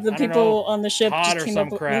yeah, like, the I don't people know, on the ship Todd just or came some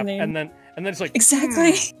up with crap. a name. And then it's like,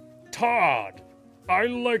 exactly. Todd. I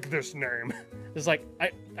like this name. It's like,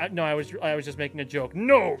 no, I was just making a joke.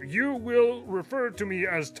 No, you will refer to me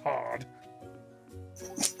as Todd.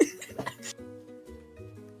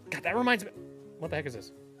 God, that reminds me. What the heck is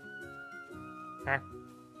this? Huh?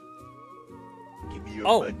 Give me your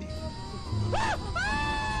Oh. buddy.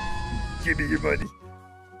 Give me your buddy.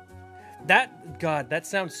 That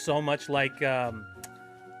sounds so much like an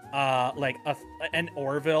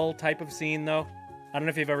Orville type of scene, though. I don't know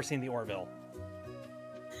if you've ever seen the Orville.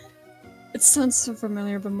 It sounds so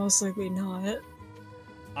familiar, but most likely not.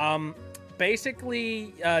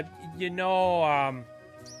 Basically,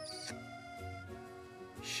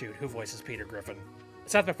 shoot, who voices Peter Griffin?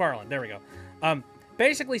 Seth MacFarlane. There we go.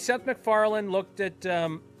 Basically, Seth MacFarlane looked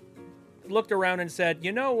around and said,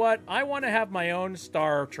 "You know what? I want to have my own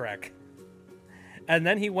Star Trek." And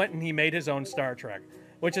then he went and he made his own Star Trek,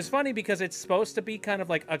 which is funny because it's supposed to be kind of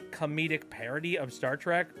like a comedic parody of Star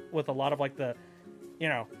Trek with a lot of like the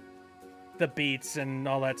beats and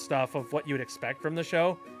all that stuff of what you would expect from the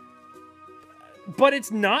show. But it's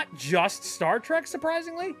not just Star Trek,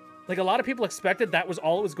 surprisingly. Like, a lot of people expected that was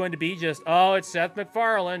all it was going to be, just, oh, it's Seth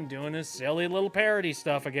MacFarlane doing his silly little parody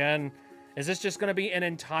stuff again. Is this just going to be an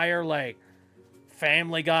entire, like,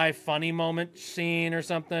 Family Guy funny moment scene or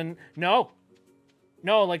something? No.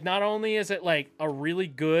 No, like, not only is it, like, a really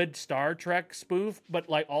good Star Trek spoof, but,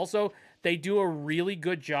 like, also they do a really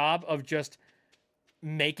good job of just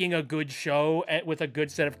making a good show with a good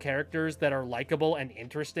set of characters that are likable and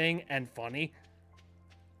interesting and funny.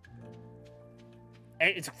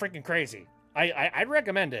 It's freaking crazy. I'd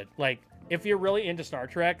recommend it. Like, if you're really into Star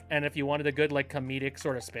Trek and if you wanted a good, like, comedic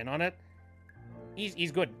sort of spin on it,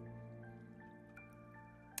 he's good.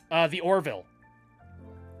 The Orville.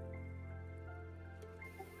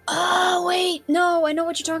 Oh, wait. No, I know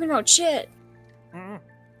what you're talking about. Shit. Mm-hmm.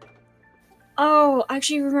 Oh, I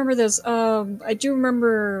actually remember this. I do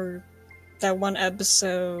remember that one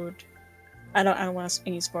episode. I don't want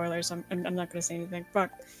any spoilers. I'm not gonna say anything.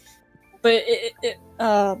 Fuck. But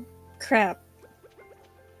crap.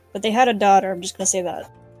 But they had a daughter. I'm just gonna say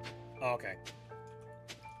that. Okay.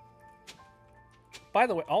 By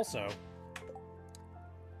the way, also,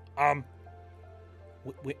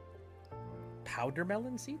 powder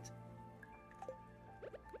melon seeds?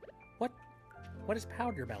 What is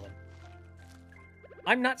powder melon?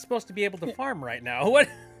 I'm not supposed to be able to farm right now. What?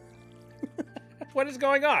 What is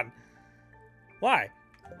going on? Why?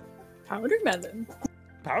 Powder melon.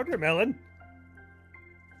 Powder melon?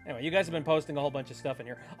 Anyway, you guys have been posting a whole bunch of stuff in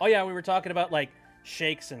here. Oh yeah, we were talking about, like,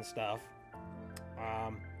 shakes and stuff.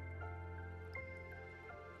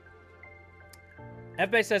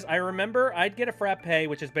 FBay says, I remember I'd get a frappe,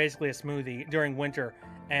 which is basically a smoothie, during winter,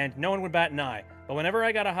 and no one would bat an eye. But whenever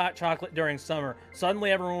I got a hot chocolate during summer,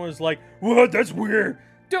 suddenly everyone was like, what? That's weird.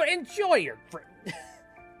 Dude, enjoy your...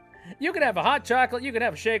 You can have a hot chocolate, you can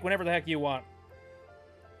have a shake whenever the heck you want.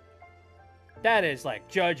 That is, like,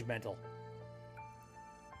 judgmental.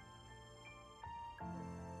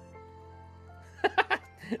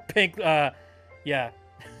 Pink, yeah.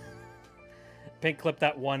 Pink clipped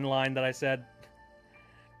that one line that I said.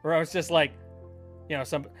 Where I was just like, you know,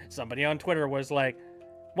 somebody on Twitter was like,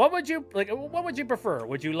 what would you prefer?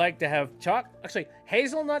 Would you like to have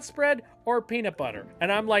hazelnut spread or peanut butter?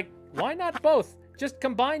 And I'm like, why not both? Just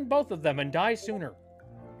combine both of them and die sooner.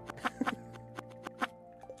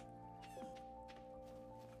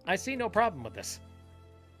 I see no problem with this.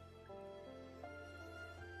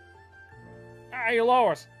 Hey,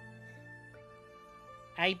 Lois.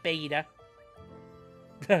 Hey, Beta.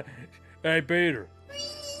 Hey, Beta.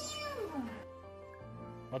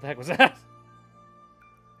 What the heck was that?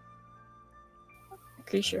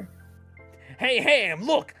 Okay, sure. Hey, Ham,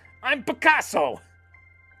 look! I'm Picasso!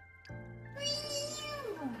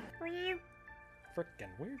 Frickin'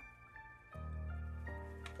 weird.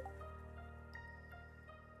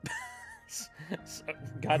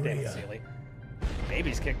 Goddamn, silly.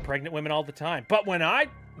 Babies kick pregnant women all the time. But when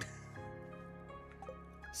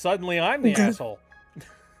suddenly I'm the asshole.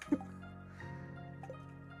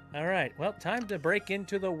 Alright, well, time to break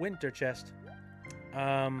into the winter chest.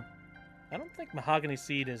 I don't think mahogany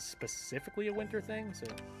seed is specifically a winter thing, so...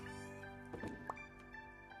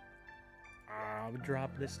 I'll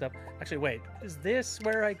drop this stuff. Actually, wait, is this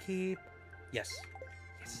where I keep... Yes.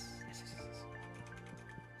 Yes.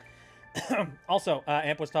 Also,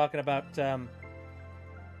 Amp was talking about,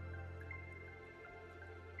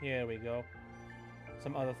 here we go.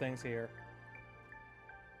 Some other things here.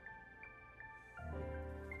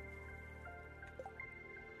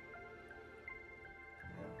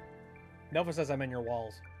 Nova says I'm in your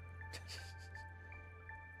walls.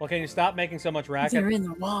 Well, can you stop making so much racket? They're in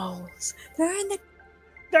the walls.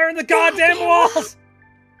 They're in the goddamn walls!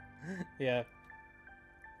 Yeah.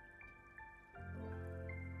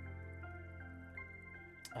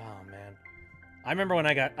 Oh, man. I remember when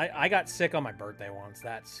I got sick on my birthday once.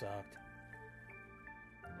 That sucked.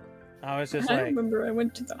 I was just I remember I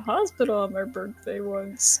went to the hospital on my birthday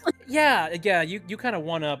once. Yeah, you kind of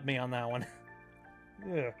one-upped me on that one.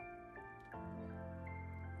 Yeah.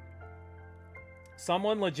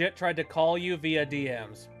 Someone legit tried to call you via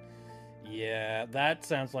DMs. Yeah, that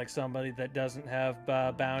sounds like somebody that doesn't have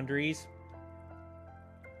boundaries.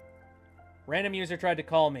 Random user tried to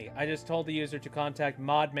call me. I just told the user to contact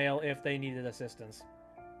ModMail if they needed assistance.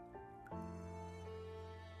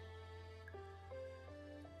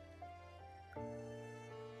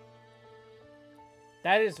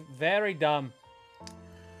 That is very dumb.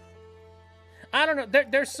 I don't know.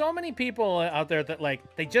 There's so many people out there that,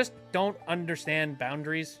 like, they just don't understand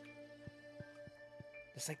boundaries.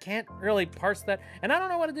 Just, I can't really parse that. And I don't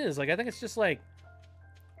know what it is. Like, I think it's just, like,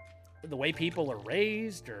 the way people are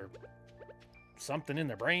raised or something in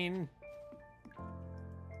their brain.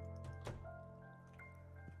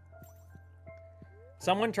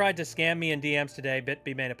 Someone tried to scam me in DMs today.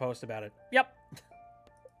 BitB made a post about it. Yep.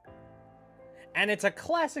 And it's a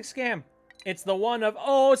classic scam. It's the one of,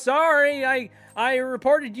 oh, sorry, I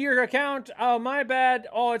reported your account. Oh, my bad.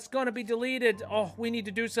 Oh, it's going to be deleted. Oh, we need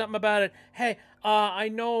to do something about it. Hey, I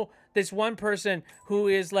know this one person who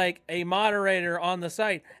is like a moderator on the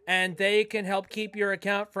site, and they can help keep your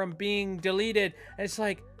account from being deleted. And it's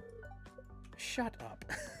like, shut up.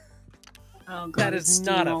 Oh, God, That is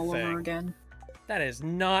not a all thing. over again. That is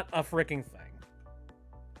not a freaking thing.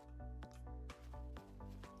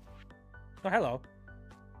 Oh, hello.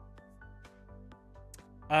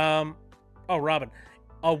 Oh, Robin.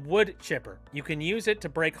 A wood chipper. You can use it to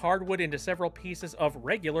break hardwood into several pieces of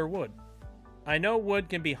regular wood. I know wood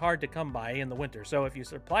can be hard to come by in the winter, so if your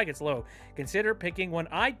supply gets low, consider picking one.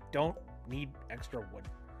 I don't need extra wood.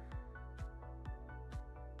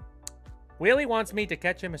 Wheelie wants me to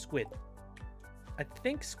catch him a squid. I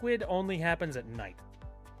think squid only happens at night.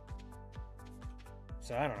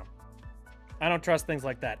 So I don't know. I don't trust things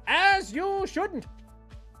like that. As you shouldn't.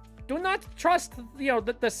 Do not trust,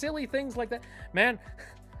 the silly things like that. Man,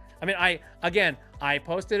 I mean, I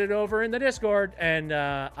posted it over in the Discord, and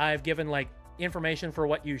I've given, like, information for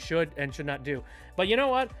what you should and should not do. But you know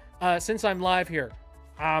what? Since I'm live here,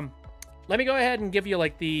 let me go ahead and give you,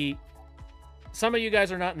 like, some of you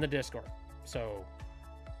guys are not in the Discord. So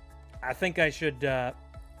I think I should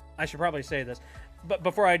probably say this. But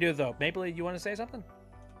before I do, though, Maple, you want to say something?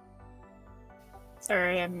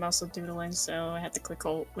 Sorry, I'm also doodling, so I had to click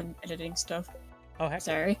Alt when editing stuff. Oh, heck.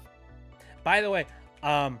 Sorry. By the way,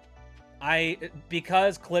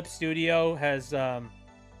 because Clip Studio has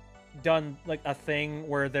done like a thing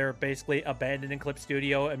where they're basically abandoning Clip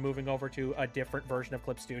Studio and moving over to a different version of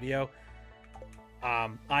Clip Studio.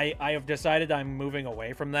 I have decided I'm moving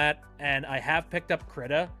away from that, and I have picked up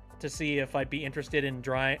Krita to see if I'd be interested in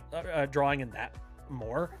drawing in that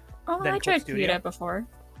more. Oh, than I Clip tried to do Studio. that before.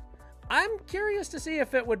 I'm curious to see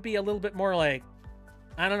if it would be a little bit more like,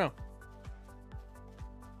 I don't know.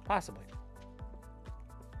 Possibly.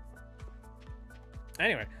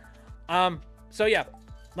 Anyway, so yeah,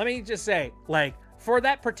 let me just say, like, for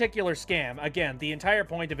that particular scam, again, the entire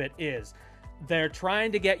point of it is they're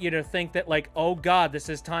trying to get you to think that, like, oh God, this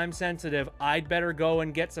is time sensitive, I'd better go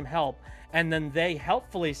and get some help. And then they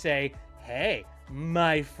helpfully say, hey,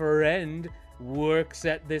 my friend works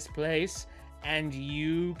at this place, and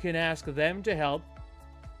you can ask them to help,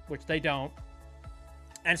 which they don't.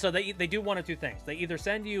 And so they do one of two things. They either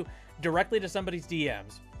send you directly to somebody's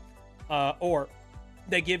DMs, or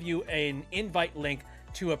they give you an invite link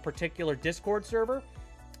to a particular Discord server,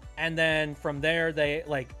 and then from there they,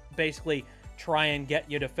 like, basically try and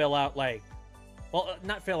get you to fill out, like, well,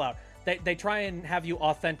 not fill out. They try and have you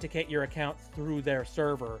authenticate your account through their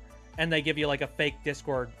server, and they give you, like, a fake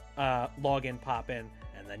Discord login pop-in.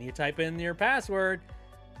 And then you type in your password,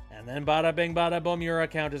 and then bada bing, bada boom, your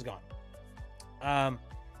account is gone.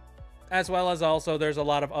 As well as also, there's a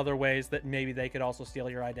lot of other ways that maybe they could also steal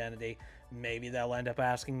your identity. Maybe they'll end up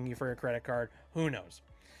asking you for your credit card. Who knows?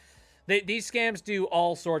 These scams do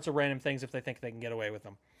all sorts of random things if they think they can get away with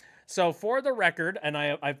them. So for the record, and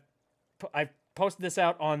I've posted this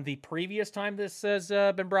out on the previous time this has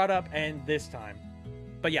been brought up, and this time.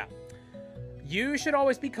 But yeah. You should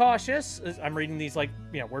always be cautious. I'm reading these, like,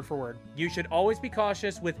 word for word. You should always be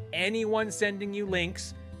cautious with anyone sending you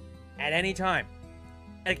links at any time.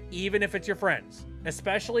 Like, even if it's your friends.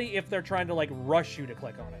 Especially if they're trying to, like, rush you to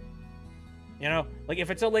click on it. Like, if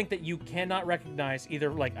it's a link that you cannot recognize,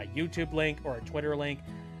 either, like, a YouTube link or a Twitter link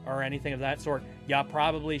or anything of that sort, you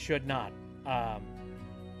probably should not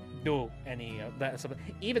do any of that stuff.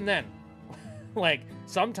 Even then, like,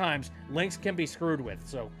 sometimes links can be screwed with,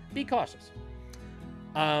 so be cautious.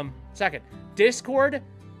 Second, Discord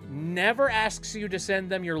never asks you to send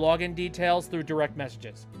them your login details through direct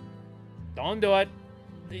messages. Don't do it.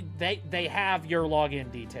 They have your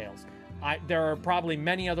login details. There are probably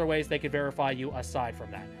many other ways they could verify you aside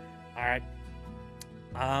from that. All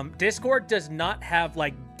right. Discord does not have,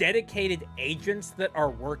 like, dedicated agents that are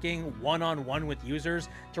working one-on-one with users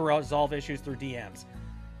to resolve issues through DMs.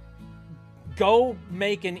 Go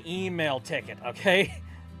make an email ticket, okay?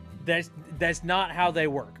 That's not how they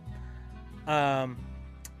work.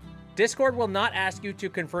 Discord will not ask you to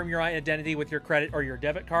confirm your identity with your credit or your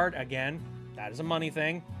debit card. Again, that is a money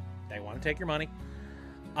thing. They want to take your money.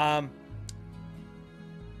 And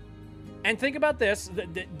think about this.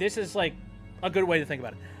 This is, like, a good way to think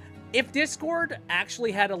about it. If Discord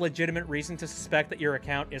actually had a legitimate reason to suspect that your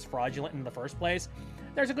account is fraudulent in the first place,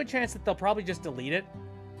 there's a good chance that they'll probably just delete it.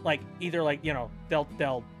 Like, either, like,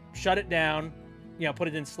 they'll shut it down, put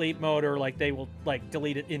it in sleep mode, or, like, they will, like,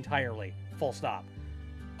 delete it entirely, full stop.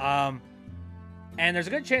 And there's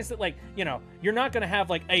a good chance that, like, you're not going to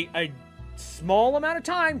have, like, a small amount of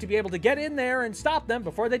time to be able to get in there and stop them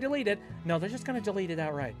before they delete it. No, they're just going to delete it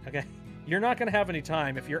outright, okay? You're not going to have any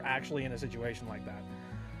time if you're actually in a situation like that.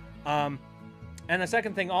 And the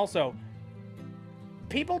second thing also,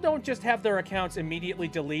 people don't just have their accounts immediately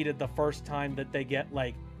deleted the first time that they get,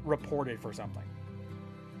 like, reported for something.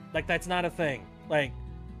 Like, that's not a thing. Like,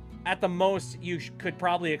 at the most, you could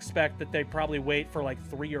probably expect that they probably wait for, like,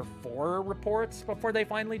 3 or 4 reports before they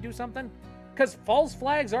finally do something. Because false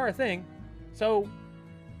flags are a thing. So,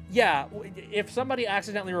 yeah, if somebody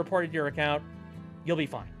accidentally reported your account, you'll be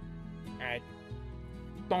fine. All right?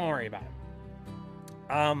 Don't worry about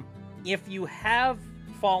it. If you have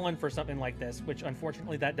fallen for something like this, which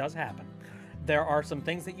unfortunately that does happen, there are some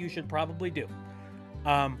things that you should probably do.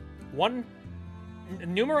 One,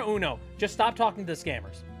 numero uno, just stop talking to the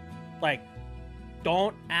scammers. Like,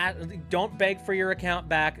 don't beg for your account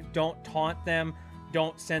back. Don't taunt them.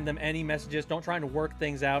 Don't send them any messages. Don't try to work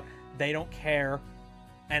things out. They don't care,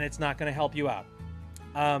 and it's not going to help you out.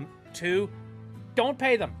 2, don't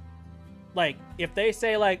pay them. Like, if they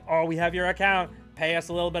say, like, oh, we have your account, pay us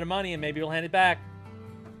a little bit of money and maybe we'll hand it back.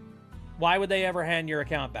 Why would they ever hand your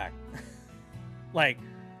account back? Like,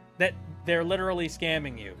 that they're literally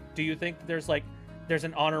scamming you. Do you think there's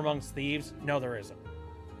an honor amongst thieves? No, there isn't.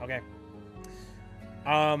 Okay.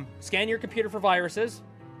 Scan your computer for viruses,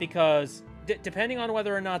 because depending on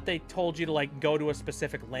whether or not they told you to, like, go to a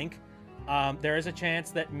specific link, there is a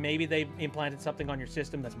chance that maybe they implanted something on your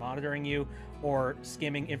system that's monitoring you or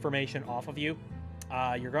skimming information off of you.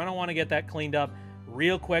 You're going to want to get that cleaned up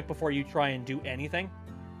real quick before you try and do anything.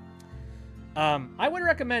 I would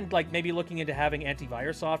recommend, like, maybe looking into having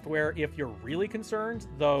antivirus software if you're really concerned,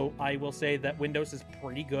 though I will say that Windows is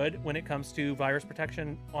pretty good when it comes to virus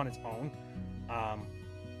protection on its own.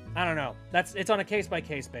 I don't know. It's on a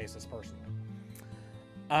case-by-case basis, personally.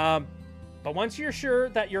 But once you're sure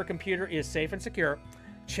that your computer is safe and secure,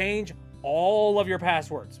 change all of your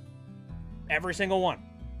passwords. Every single one.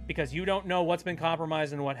 Because you don't know what's been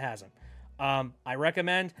compromised and what hasn't. I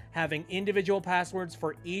recommend having individual passwords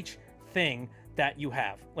for each thing that you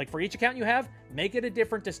have. Like, for each account you have, make it a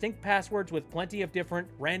different distinct passwords with plenty of different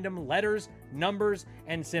random letters, numbers,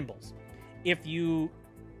 and symbols. If you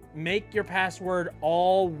make your password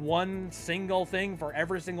all one single thing for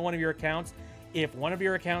every single one of your accounts, if one of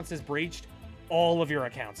your accounts is breached, all of your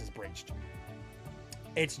accounts is breached.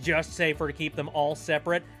 It's just safer to keep them all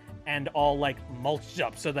separate and all, like, mulched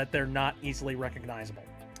up so that they're not easily recognizable.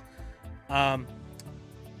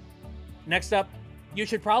 Next up, you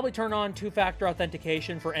should probably turn on two-factor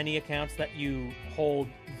authentication for any accounts that you hold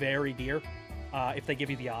very dear, if they give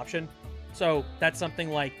you the option. So that's something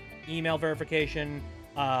like email verification,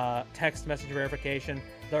 text message verification.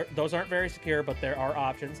 Those aren't very secure, but there are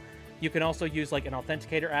options. You can also use, like, an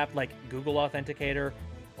authenticator app like Google Authenticator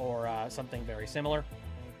or something very similar.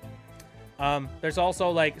 There's also,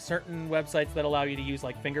 like, certain websites that allow you to use,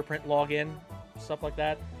 like, fingerprint login, stuff like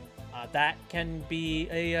that. That can be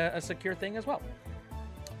a secure thing as well.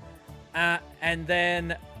 And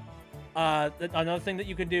then another thing that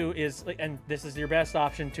you can do is, and this is your best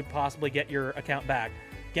option to possibly get your account back,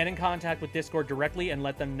 get in contact with Discord directly and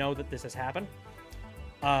let them know that this has happened.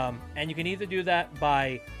 And you can either do that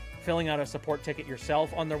by filling out a support ticket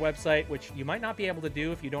yourself on their website, which you might not be able to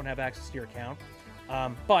do if you don't have access to your account.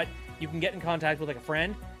 But you can get in contact with, like, a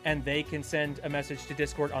friend, and they can send a message to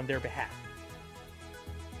Discord on their behalf.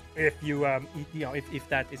 If you, if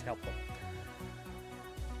that is helpful.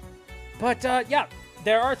 But, yeah,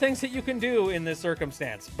 there are things that you can do in this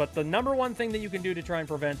circumstance. But the number one thing that you can do to try and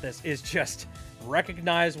prevent this is just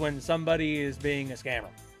recognize when somebody is being a scammer.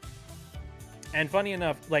 And funny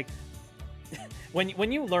enough, like,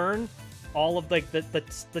 when you learn all of, like,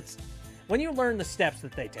 when you learn the steps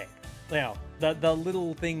that they take, you know, the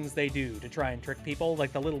little things they do to try and trick people,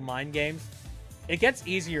 like the little mind games, it gets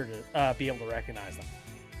easier to be able to recognize them.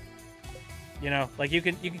 You know, like, you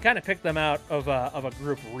can kind of pick them out of a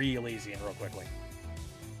group real easy and real quickly.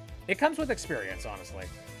 It comes with experience, honestly.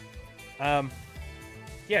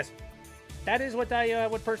 Yes, that is what I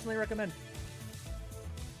would personally recommend.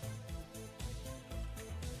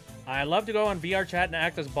 I love to go on VR chat and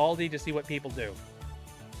act as Baldy to see what people do.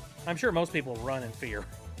 I'm sure most people run in fear.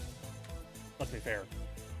 Let's be fair.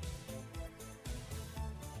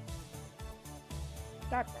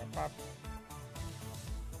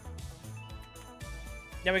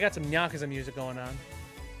 Yeah, we got some Yakuza music going on.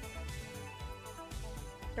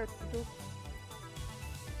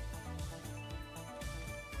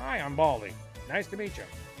 Hi, I'm Baldy. Nice to meet you.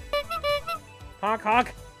 Honk,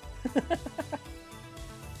 honk.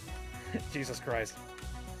 Jesus Christ.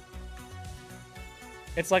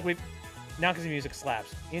 It's like Yakuza music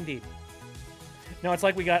slaps. Indeed. No, it's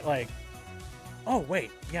like we got like... Oh,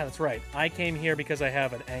 wait. Yeah, that's right. I came here because I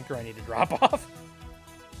have an anchor I need to drop off.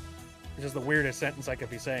 Which is the weirdest sentence I could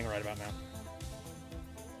be saying right about now.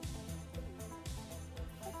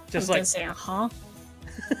 Just like... Say, huh?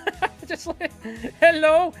 Just like,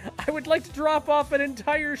 hello, I would like to drop off an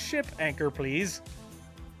entire ship anchor, please.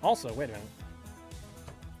 Also, wait a minute.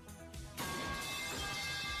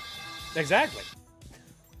 Exactly.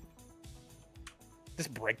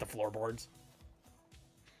 Just break the floorboards.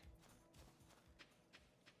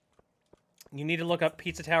 You need to look up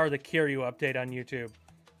Pizza Tower the Kiryu update on YouTube.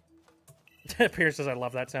 Pierce says, I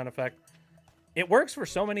love that sound effect. It works for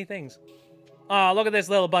so many things. Oh, look at this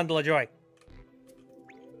little bundle of joy.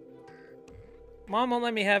 Mom won't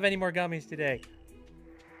let me have any more gummies today.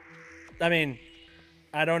 I mean,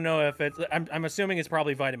 I don't know if it's... I'm assuming it's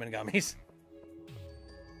probably vitamin gummies.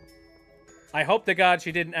 I hope to God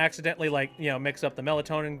she didn't accidentally, like, you know, mix up the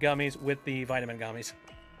melatonin gummies with the vitamin gummies.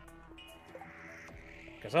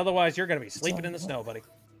 Because otherwise you're going to be sleeping in the snow, buddy.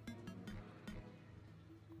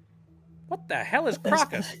 What the hell is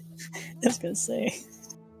Crocus? I was going to say.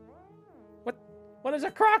 What is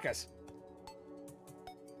a Crocus?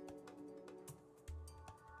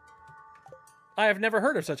 I have never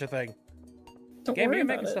heard of such a thing. Don't Game, worry you're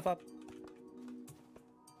about making it. stuff up.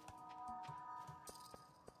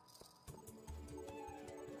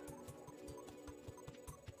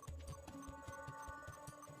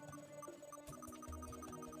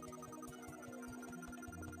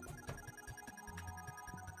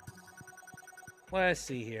 Let's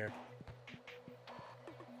see here.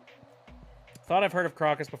 Thought I've heard of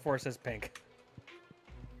Crocus before, says Pink.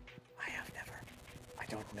 I have never. I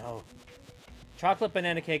don't know. Chocolate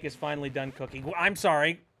banana cake is finally done cooking. Well, I'm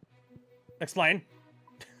sorry. Explain.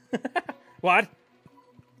 What?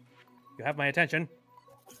 You have my attention.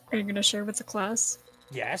 Are you going to share with the class?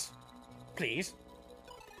 Yes. Please.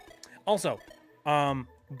 Also,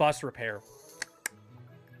 bus repair.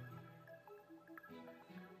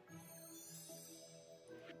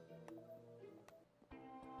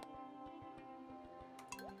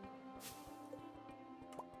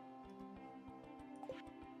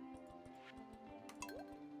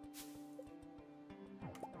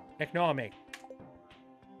 Ignore me.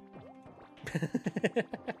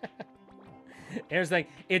 Here's the thing.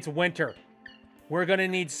 It's winter. We're gonna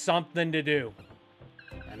need something to do.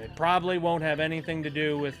 And it probably won't have anything to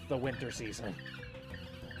do with the winter season.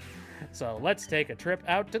 So let's take a trip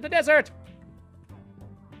out to the desert!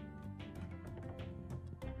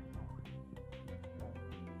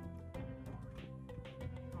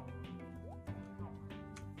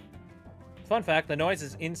 Fun fact, the noise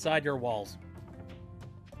is inside your walls.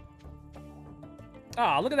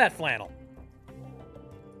 Ah, look at that flannel.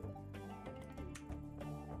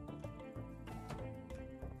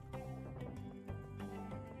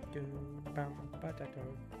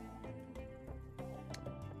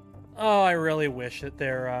 Oh, I really wish that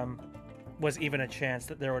there was even a chance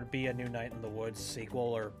that there would be a new Night in the Woods sequel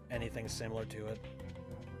or anything similar to it.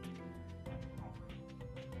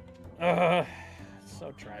 It's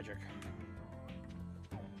so tragic.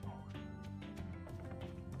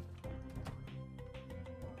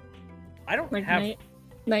 I don't Like have...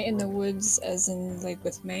 Night in the Woods, as in, like,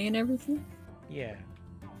 with May and everything? Yeah.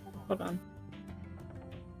 Hold on.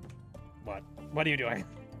 What? What are you doing?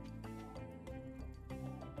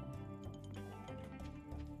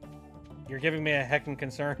 You're giving me a heckin'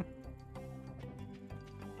 concern.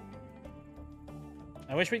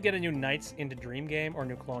 I wish we'd get a new Nights into Dream game or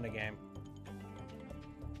new Clona game.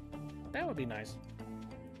 That would be nice.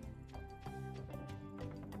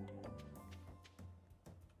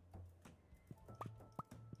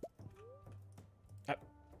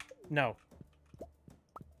 No.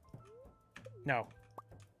 No.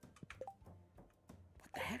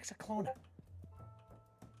 What the heck's a Clona?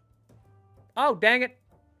 Oh, dang it!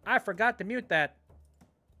 I forgot to mute that.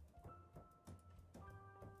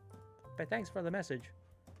 But thanks for the message.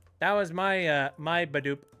 That was my my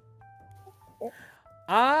Badoop.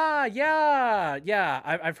 Ah, yeah, yeah.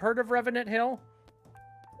 I've heard of Revenant Hill,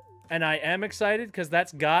 and I am excited because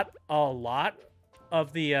that's got a lot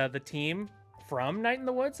of the team from Night in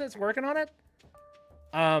the Woods that's working on it.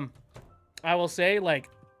 I will say, like,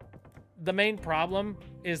 the main problem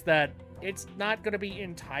is that it's not going to be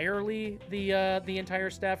entirely the entire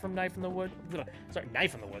staff from Knife in the Woods. Sorry,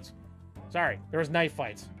 Knife in the Woods. Sorry, there was knife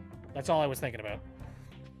fights. That's all I was thinking about.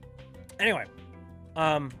 Anyway,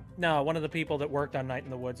 no, one of the people that worked on Night in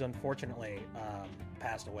the Woods, unfortunately,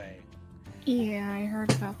 passed away. Yeah, I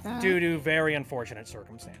heard about that. Due to very unfortunate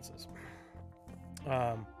circumstances.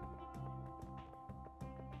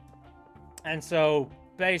 And so,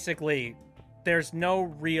 basically, there's no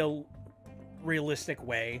realistic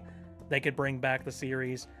way they could bring back the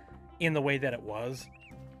series in the way that it was.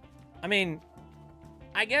 I mean,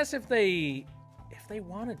 I guess if they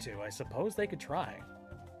wanted to, I suppose they could try.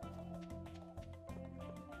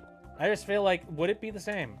 I just feel like, would it be the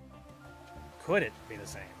same? Could it be the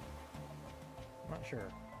same? I'm not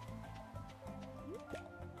sure.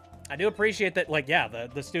 I do appreciate that, like, yeah,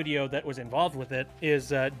 the studio that was involved with it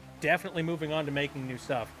is definitely moving on to making new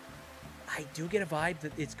stuff. I do get a vibe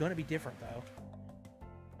that it's going to be different, though.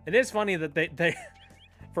 It is funny that they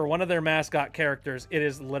for one of their mascot characters, it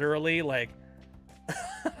is literally, like,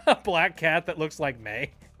 a black cat that looks like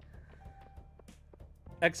May.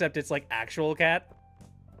 Except it's, like, actual cat.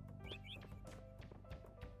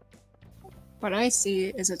 What I see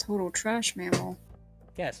is a total trash mammal.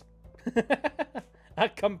 Yes. A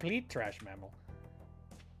complete trash mammal.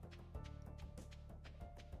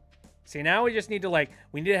 See, now we just need to, like,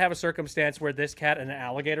 we need to have a circumstance where this cat and an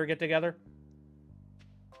alligator get together.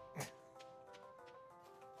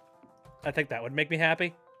 I think that would make me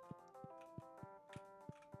happy.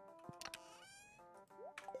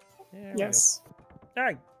 Yes. All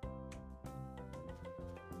right.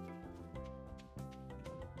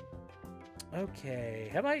 Okay.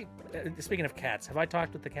 Have I... speaking of cats, have I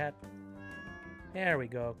talked with the cat? There we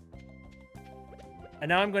go. And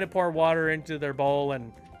now I'm going to pour water into their bowl,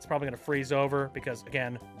 and it's probably going to freeze over because,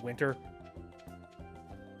 again, winter.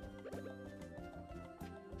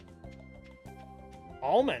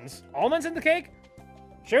 Almonds? Almonds in the cake?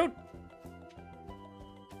 Shoot!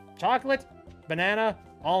 Chocolate, banana,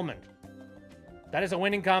 almond. That is a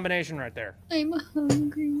winning combination right there. I'm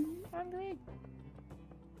hungry. Hungry?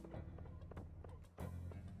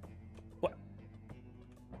 What?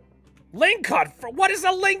 Lingcod? What is a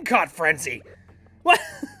Lingcod frenzy? What?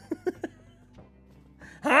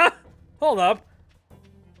 Huh? Hold up.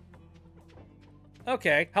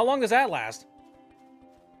 Okay, how long does that last?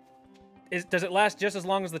 Does it last just as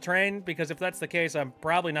long as the train? Because if that's the case, I'm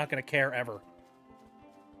probably not going to care ever.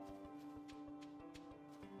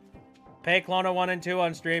 Pay Clona 1 and 2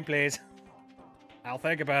 on stream, please. I'll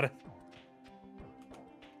think about it.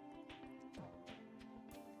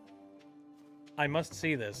 I must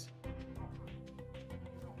see this.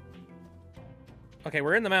 Okay,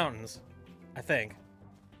 we're in the mountains. I think.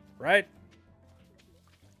 Right?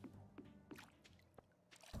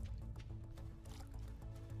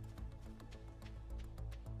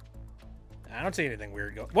 I don't see anything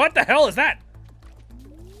weird going. What the hell is that?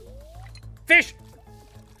 Fish!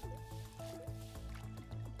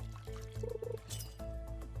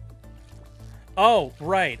 Oh,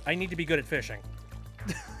 right. I need to be good at fishing.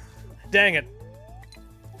 Dang it.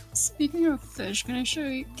 Speaking of fish, can I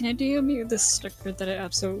DM you this sticker that I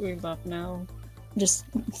absolutely love now? Just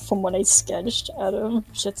from what I sketched out of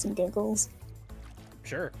shits and giggles.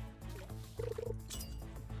 Sure.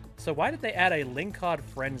 So why did they add a Lingcod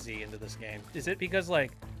Frenzy into this game? Is it because,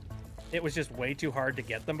 like, it was just way too hard to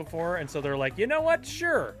get them before, and so they're like, you know what?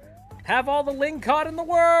 Sure. Have all the Lingcod in the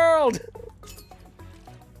world!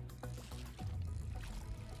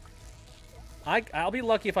 I'll be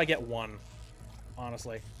lucky if I get one,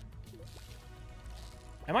 honestly.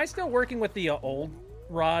 Am I still working with the old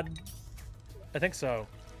rod? I think so.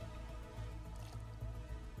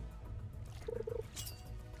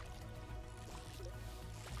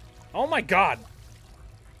 Oh my god!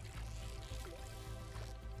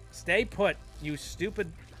 Stay put, you stupid...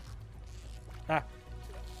 Ah.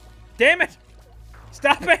 Damn it!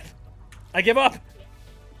 Stop it! I give up!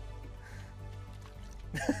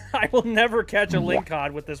 I will never catch a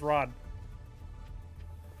Lingcod with this rod.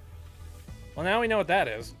 Well, now we know what that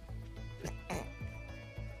is.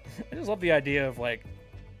 I just love the idea of, like,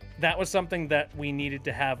 that was something that we needed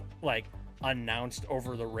to have, like, announced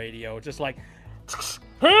over the radio. Just like,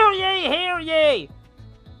 hear ye, hear ye!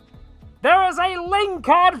 There is a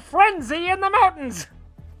Lingcod frenzy in the mountains!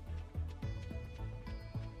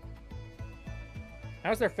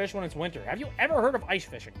 How's there fish when it's winter? Have you ever heard of ice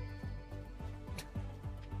fishing?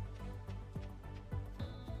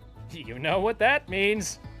 You know what that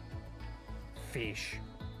means. Fish.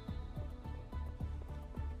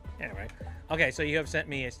 Anyway. Okay, so you have sent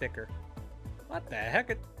me a sticker. What the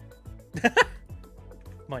heck?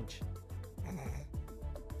 Munch.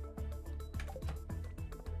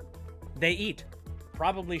 They eat.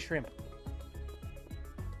 Probably shrimp.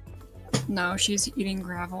 No, she's eating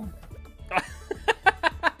gravel.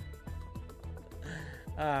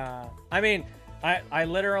 I mean, I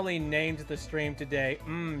literally named the stream today,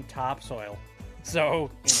 topsoil.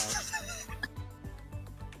 So, you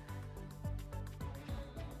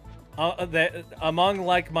know. Among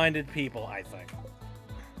like-minded people, I think.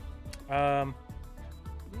 Yeah,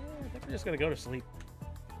 I think we're just gonna go to sleep.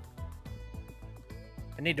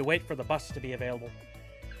 I need to wait for the bus to be available.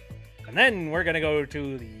 And then we're gonna go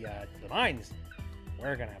to the mines.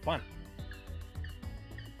 We're gonna have fun.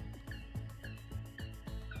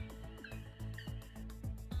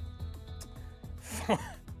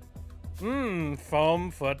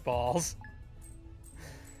 Foam footballs.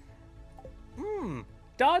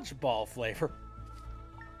 Dodgeball flavor.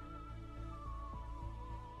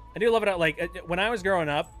 I do love it. Like, when I was growing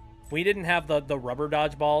up, we didn't have the rubber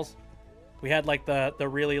dodgeballs. We had, like, the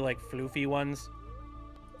really, like, floofy ones.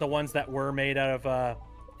 The ones that were made out of,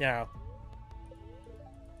 you know,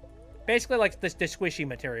 basically, like, the squishy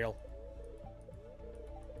material.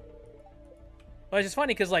 Which is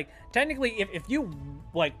funny, because, like, technically, if you,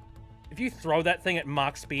 like, if you throw that thing at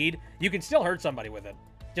Mach speed, you can still hurt somebody with it.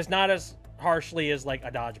 Just not as harshly as, like,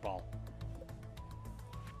 a dodgeball.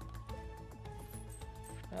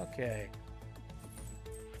 Okay.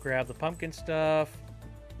 Grab the pumpkin stuff.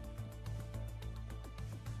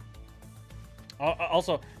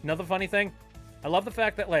 Also, another funny thing. I love the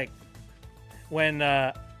fact that, like, when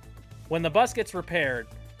the bus gets repaired,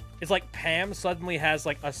 it's like Pam suddenly has,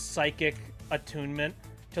 like, a psychic attunement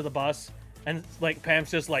to the bus. And, like, Pam's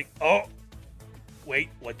just like, oh, wait,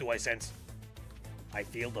 what do I sense? I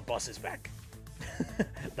feel the bus is back.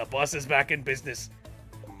 The bus is back in business.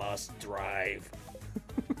 Must drive.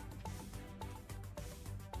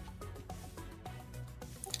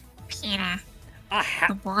 Peter, The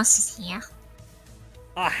the boss is here.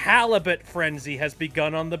 A halibut frenzy has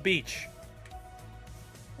begun on the beach.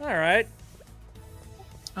 Alright.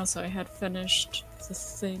 Also, I had finished the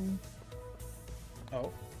thing.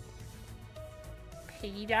 Oh.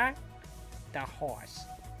 Peter the horse.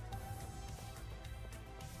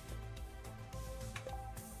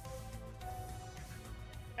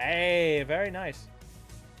 Hey, very nice.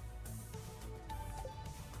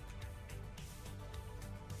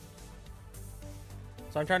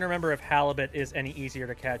 So I'm trying to remember if halibut is any easier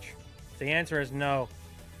to catch. The answer is no.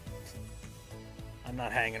 I'm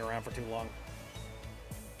not hanging around for too long.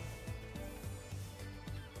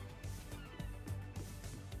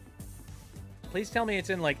 Please tell me it's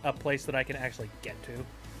in, like, a place that I can actually get to.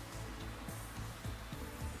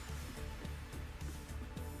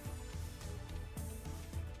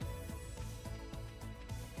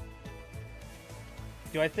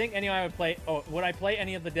 Do I think anyone I would play... Oh, would I play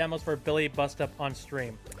any of the demos for Billy Bust Up on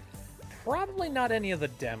stream? Probably not any of the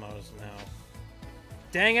demos, no.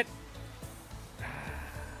 Dang it.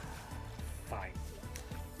 Fine.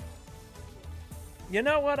 You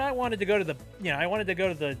know what? I wanted to go to the... You know, I wanted to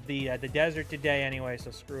go to the desert today anyway,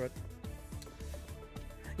 so screw it.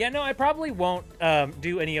 Yeah, no, I probably won't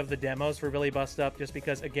do any of the demos for Billy Bust Up, just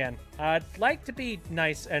because, again, I'd like to be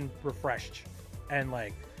nice and refreshed. And,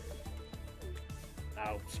 like...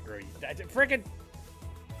 Oh, screw you. Frickin'...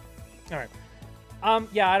 Alright.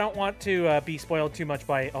 Yeah, I don't want to be spoiled too much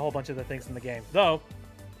by a whole bunch of the things in the game. Though,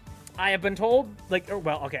 I have been told, like,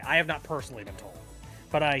 well, okay, I have not personally been told,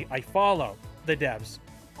 but I follow the devs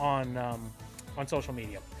on social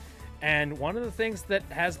media. And one of the things that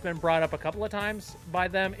has been brought up a couple of times by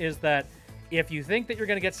them is that if you think that you're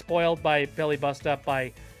going to get spoiled by Billy Bust Up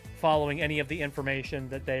by following any of the information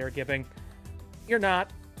that they are giving, you're not.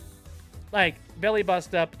 Like, Billy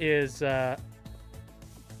Bust Up is,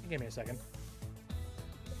 give me a second.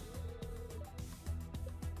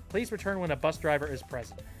 Please return when a bus driver is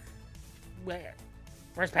present. Where?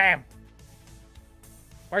 Where's Pam?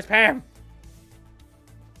 Where's Pam?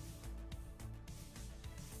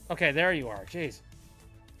 Okay, there you are. Jeez.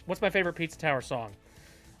 What's my favorite Pizza Tower song?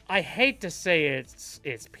 I hate to say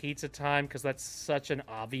it's Pizza Time, because that's such an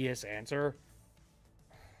obvious answer.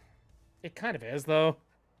 It kind of is, though.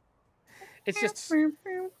 It's just...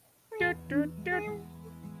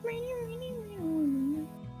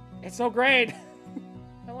 It's so great!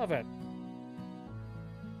 I love it.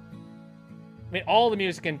 I mean, all the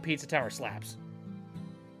music in Pizza Tower slaps.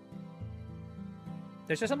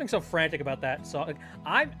 There's just something so frantic about that song.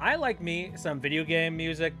 I like me some video game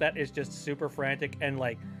music that is just super frantic and,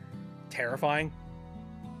 like, terrifying.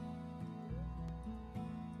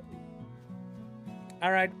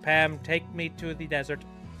 Alright, Pam, take me to the desert.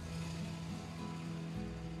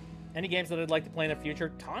 Any games that I'd like to play in the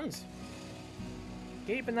future? Tons.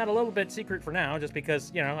 Keeping that a little bit secret for now, just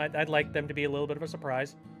because, you know, I'd like them to be a little bit of a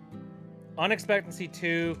surprise. Unexpectancy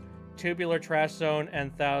 2, Tubular Trash Zone, and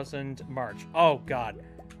 1000 March. Oh, God.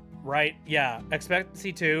 Right, yeah.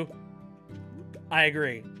 Expectancy 2, I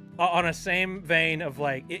agree. On a same vein of,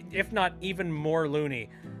 like, if not even more loony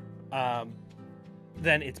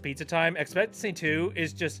than It's Pizza Time, Expectancy 2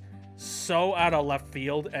 is just so out of left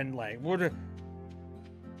field and like what?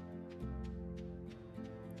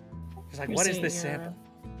 It's like, what is this sample?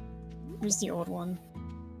 Here's the old one.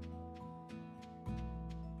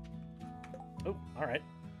 Oh, all right.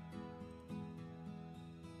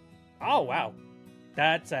 Oh wow,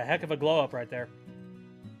 that's a heck of a glow up right there.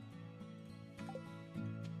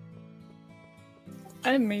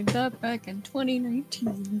 I made that back in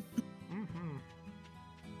 2019. Mm-hmm.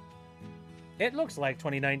 It looks like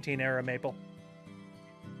 2019 era maple.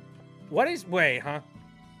 What is... Wait, huh?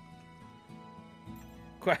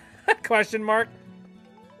 Question mark?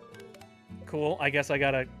 Cool. I guess I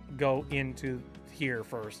gotta go into here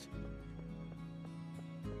first.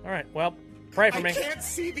 Alright, well, pray for me. I can't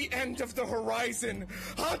see the end of the horizon.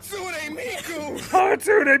 Hatsune Miku!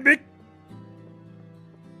 Hatsune Miku!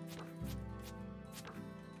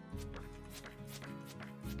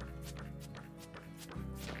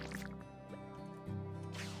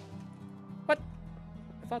 What?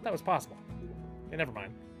 I thought that was possible. Okay, never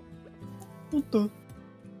mind. What the?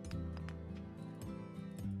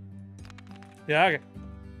 Yeah, okay.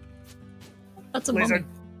 That's a Lizard.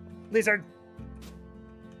 mummy. Lizard.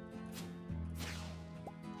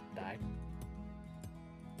 Die.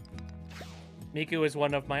 Miku is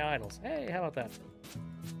one of my idols. Hey, how about that?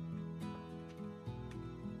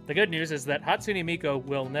 The good news is that Hatsune Miku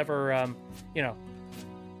will never,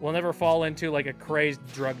 will never fall into like a crazed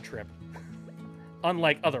drug trip.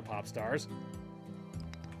 Unlike other pop stars.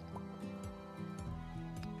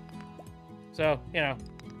 So,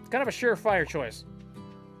 it's kind of a surefire choice.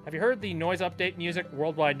 Have you heard the noise update music?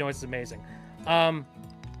 Worldwide noise is amazing.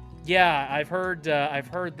 Yeah, I've heard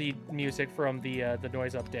the music from the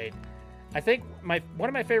noise update. I think one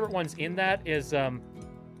of my favorite ones in that is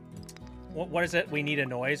what is it? We Need a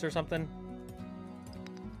Noise or something.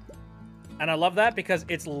 And I love that because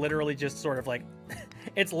it's literally just sort of like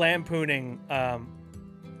it's lampooning I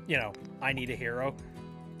Need a Hero.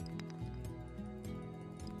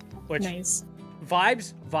 Which Nice.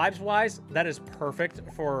 vibes wise, that is perfect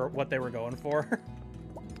for what they were going for.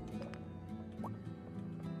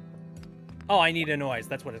 Oh, I Need a Noise,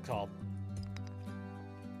 that's what it's called.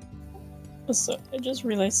 So, I just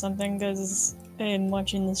realized something, because I'm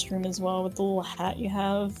watching the stream as well with the little hat you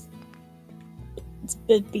have. It's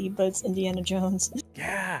Bidby, but it's Indiana Jones.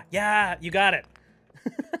 Yeah, you got it.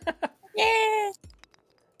 Yeah!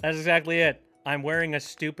 That's exactly it. I'm wearing a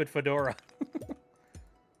stupid fedora.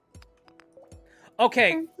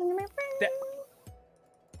 Okay.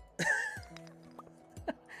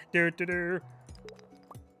 The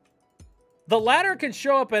ladder can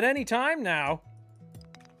show up at any time now.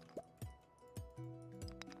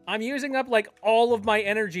 I'm using up like all of my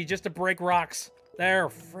energy just to break rocks. There,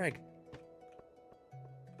 frig.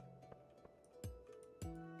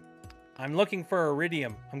 I'm looking for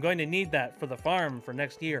iridium. I'm going to need that for the farm for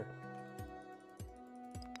next year.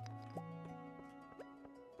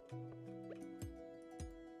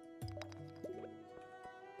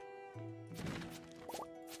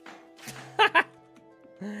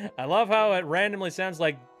 I love how it randomly sounds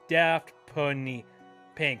like Daft Pony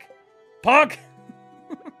Pink. Punk!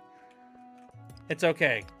 It's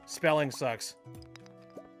okay. Spelling sucks.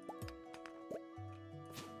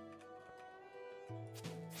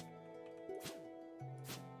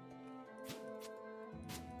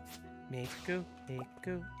 Miku,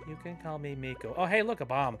 Miku, you can call me Miku. Oh, hey, look, a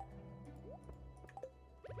bomb.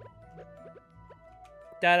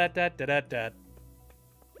 Da-da-da-da-da-da.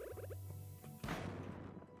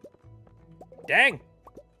 Dang!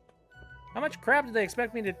 How much crap did they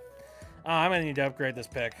expect me to... Oh, I'm gonna need to upgrade this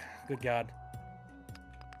pick. Good God.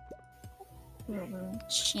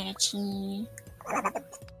 Chachi.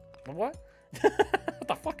 What? What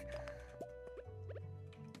the fuck?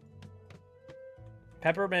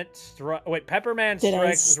 Peppermint Strike... Wait, Pepperman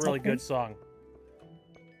Strikes is a really good song.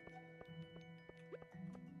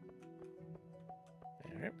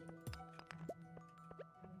 Alright.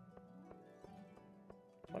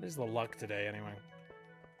 What is the luck today, anyway?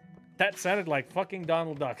 That sounded like fucking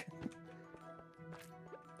Donald Duck.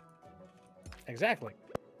 Exactly.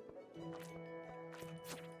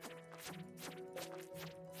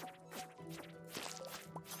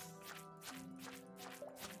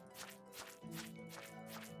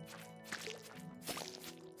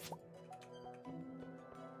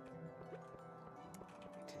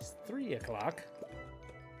 It is 3 o'clock.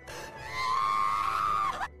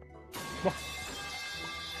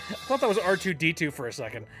 I thought that was R2-D2 for a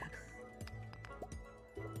second.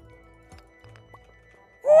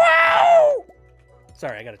 Wow!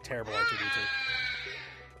 Sorry, I got a terrible R2-D2.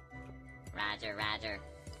 Roger, Roger.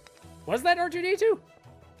 Was that R2-D2?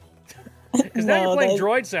 Because now you're No, playing that-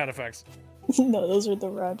 droid sound effects. No, those are the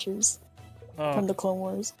Rogers Oh. from the Clone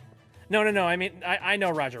Wars. No. I mean, I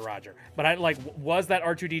know Roger. But I like, was that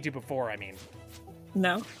R2-D2 before? I mean,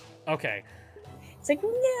 No. okay. It's like,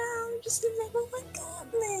 no, just a little one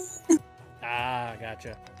goblin. Ah,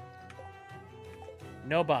 gotcha.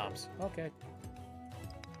 No bombs. Okay.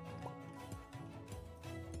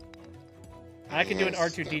 I can do an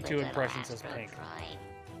R2-D2 impression, says Pink.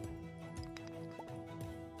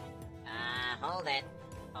 Hold it.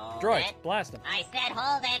 Hold Droids, it. blast them. I said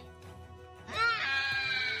hold it.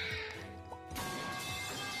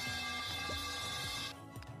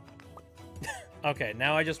 Okay,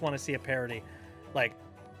 now I just want to see a parody. Like,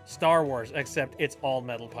 Star Wars, except it's all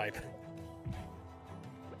metal pipe.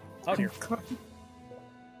 Oh dear.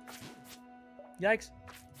 Yikes.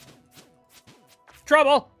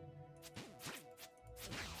 Trouble!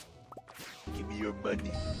 Give me your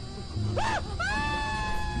money.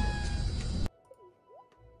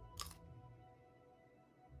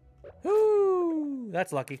 Whoo!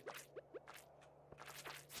 That's lucky.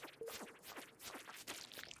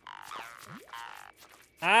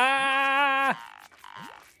 Ah!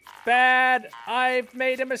 Bad! I've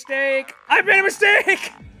made a mistake! I've made a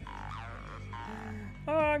mistake!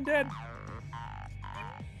 Oh, I'm dead.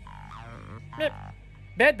 Yep.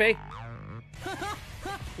 Bad bay.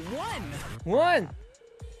 One!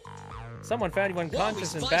 Someone found you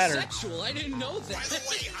unconscious and battered. Bisexual, I didn't know that. By the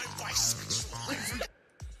way, I'm bisexual.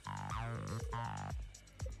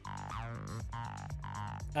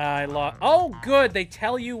 I lost. Oh, good. They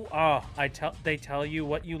tell you. Oh, they tell you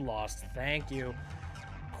what you lost. Thank you.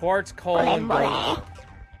 Quartz, coal, and gold.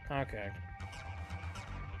 Okay.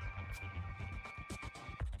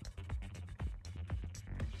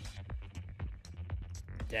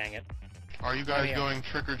 Dang it. Are you guys going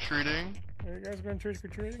trick-or-treating? Are you guys going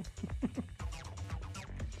trick-or-treating?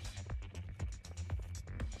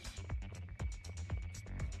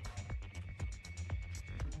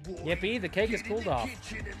 Yippee, the cake is cooled off.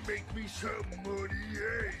 Kitchen and make me some money,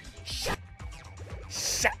 eh? Shut.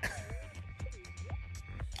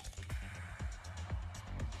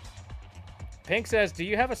 Pink says, do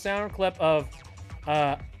you have a sound clip of,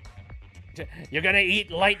 you're gonna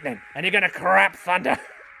eat lightning, and you're gonna crap thunder?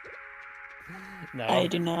 No. I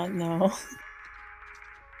do not know.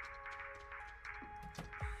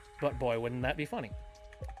 But boy, wouldn't that be funny?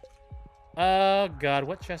 Oh god,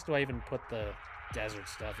 what chest do I even put the desert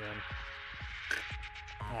stuff in?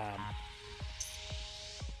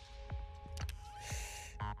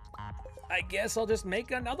 I guess I'll just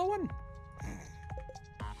make another one.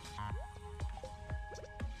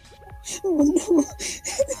 Oh,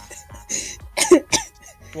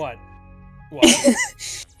 What? What?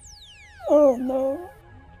 Oh no.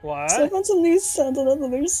 What? So I found something sent on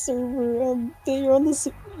another server. You're on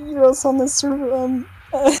the you're also on the server.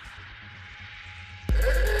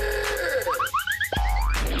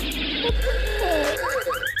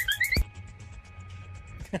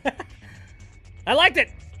 I liked it.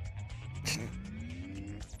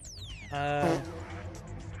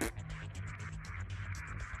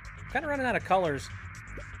 Kind of running out of colors.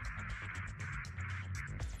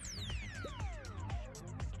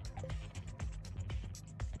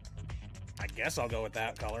 I guess I'll go with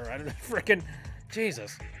that color. I don't know. Frickin'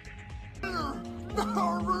 Jesus. Some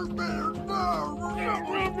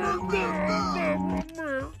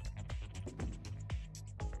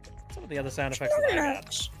of the other sound effects that I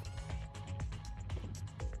got.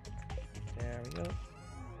 There we go.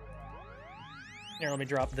 Here, let me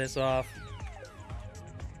drop this off.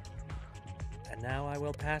 And now I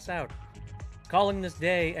will pass out, calling this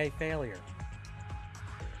day a failure.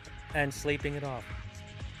 And sleeping it off.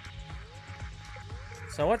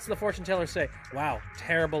 So what's the fortune teller say? Wow,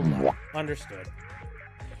 terrible luck. Understood.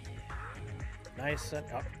 Nice and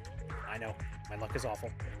oh, I know. My luck is awful.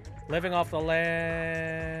 Living off the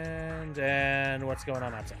land and what's going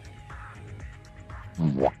on outside?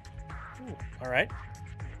 Ooh, all right.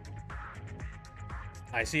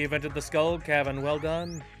 I see you've entered the skull cavern. Well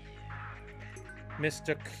done,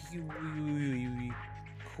 Mr.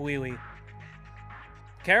 Kiwi.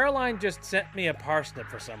 Caroline just sent me a parsnip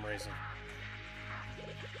for some reason.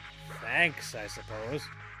 Thanks, I suppose.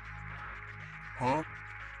 Huh?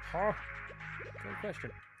 Huh? Good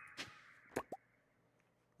question.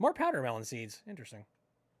 More powder melon seeds. Interesting.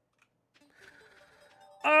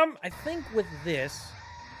 I think with this...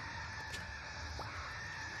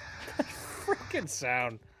 Freaking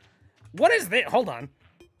sound. What is this? Hold on.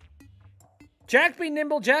 Jack be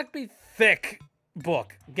nimble, Jack be thick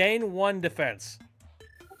book. Gain 1 defense.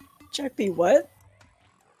 Jack B. What?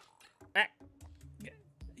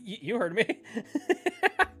 You heard me.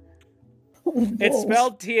 It's Whoa.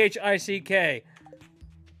 spelled Thick,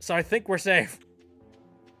 so I think we're safe.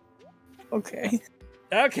 Okay.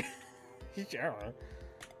 Okay. Sure.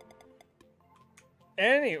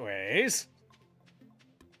 Anyways,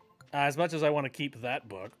 as much as I want to keep that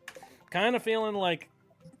book, kind of feeling like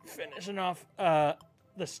finishing off the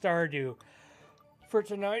Stardew for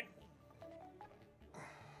tonight.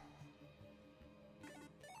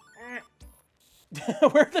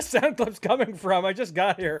 Where the sound clip's coming from? I just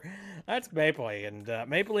got here. That's Mapley, and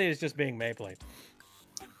Mapley is just being Mapley.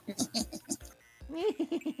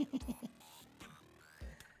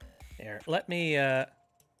 Here, let me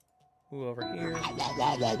move over here.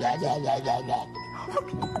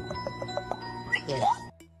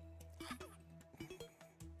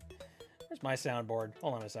 Where's my soundboard?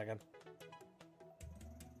 Hold on a second.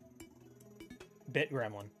 Bit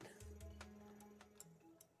Gremlin.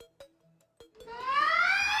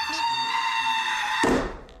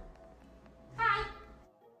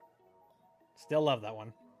 Still love that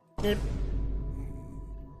one. Meep,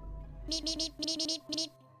 meep, meep, meep, meep, meep.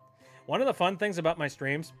 One of the fun things about my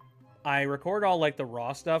streams, I record all like the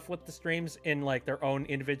raw stuff with the streams in like their own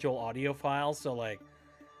individual audio files. So like,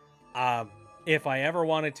 if I ever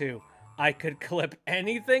wanted to, I could clip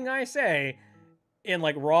anything I say in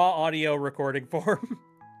like raw audio recording form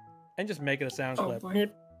and just make it a sound clip. Boy.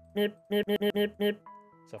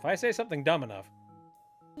 So if I say something dumb enough,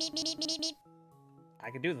 Meep, meep, meep, meep, meep. I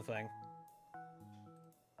can do the thing.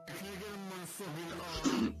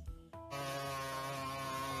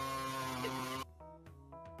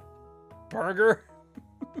 Burger?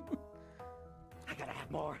 I gotta have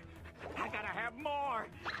more. I gotta have more.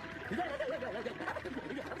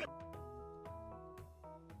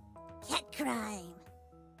 Cat crime.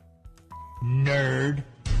 Nerd.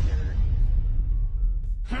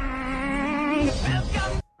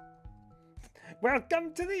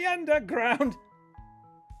 Welcome to the underground!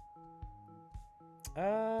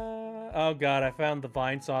 Oh god, I found the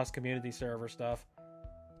Vinesauce community server stuff.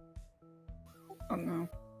 Oh no.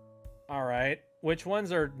 Alright, which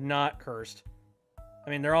ones are not cursed? I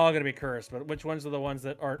mean, they're all gonna be cursed, but which ones are the ones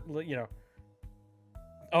that aren't, you know...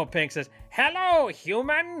 Oh, Pink says, "Hello,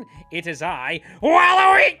 human! It is I,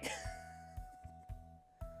 Wallowy!"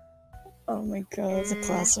 Oh my god, it's a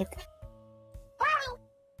classic.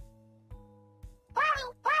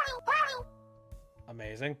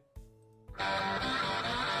 Amazing.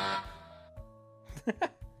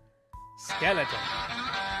 Skeleton.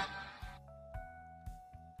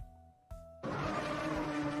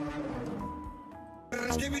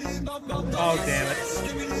 Oh, damn it.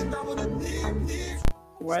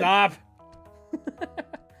 What? Stop!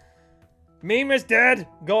 Meme is dead!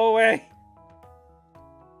 Go away!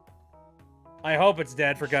 I hope it's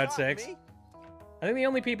dead, for God's sakes. I think the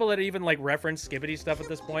only people that even, like, reference Skibidi stuff at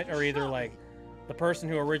this point are either, like, the person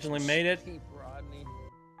who originally made it,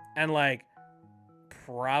 and, like,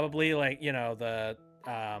 probably, like, you know, the,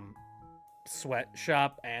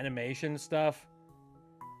 sweatshop animation stuff.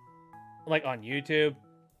 Like, on YouTube.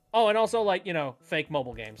 Oh, and also, like, you know, fake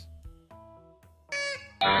mobile games.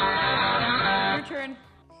 Your turn.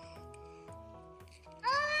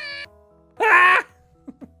 Ah!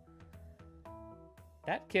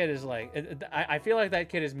 That kid is like... I feel like that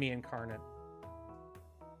kid is me incarnate.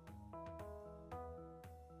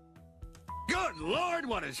 Good Lord,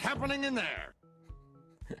 what is happening in there?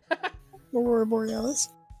 Aurora Borealis.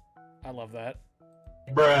 I love that.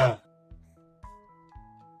 Bruh.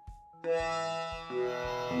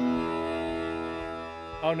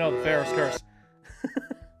 Oh no, the Pharaoh's Curse.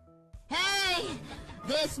 Hey!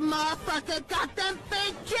 This motherfucker got them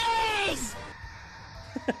big keys!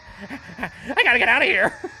 I gotta get out of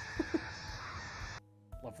here!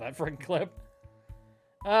 Love that friggin' clip.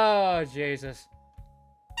 Oh, Jesus.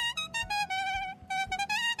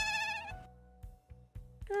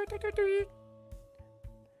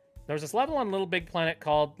 There's this level on Little Big Planet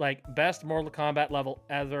called, like, Best Mortal Kombat Level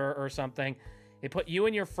Ever or something. They put you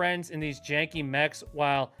and your friends in these janky mechs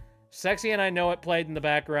while Sexy and I Know It played in the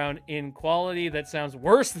background in quality that sounds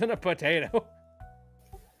worse than a potato.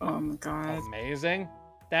 Oh my god. Amazing.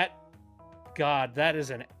 That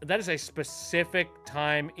is a specific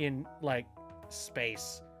time in, like,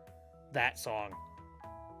 space. That song.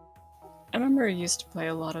 I remember I used to play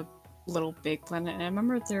a lot of Little Big Planet, and I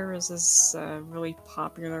remember there was this really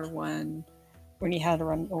popular one when you had to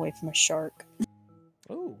run away from a shark.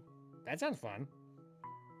 Ooh, that sounds fun.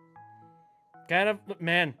 Kind of,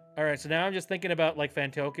 man. All right, so now I'm just thinking about, like,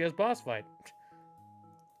 Fantokio's boss fight.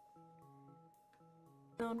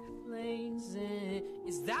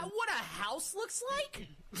 Is that what a house looks like?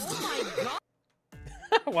 Oh my god!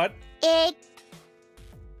 What? It.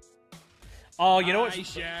 Oh, you know what?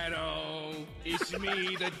 Shadow, it's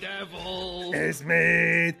me, the devil. It's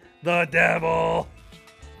me, the devil.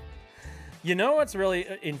 You know what's really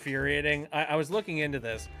infuriating? I was looking into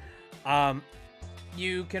this.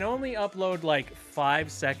 You can only upload like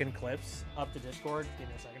 5-second clips up to Discord. Give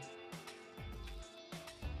me a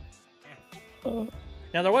second.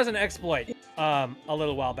 Now there was an exploit a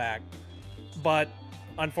little while back, but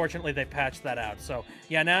unfortunately they patched that out. So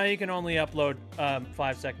yeah, now you can only upload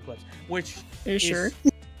 5-second clips. Which Are you sure?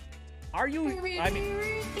 Are you? I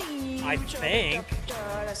mean, I think.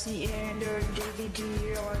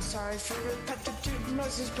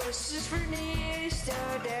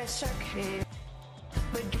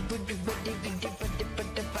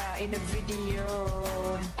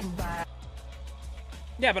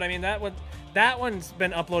 Yeah, but I mean that one's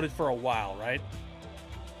been uploaded for a while, right?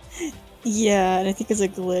 Yeah, and I think it's a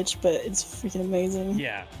glitch, but it's freaking amazing.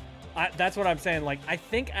 Yeah, that's what I'm saying. Like, I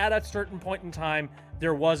think at a certain point in time,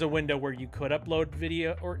 there was a window where you could upload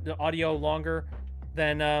video or the audio longer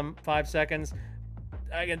than 5 seconds.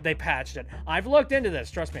 They patched it. I've looked into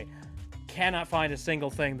this. Trust me. Cannot find a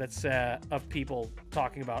single thing that's of people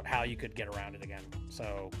talking about how you could get around it again.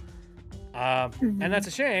 So, and that's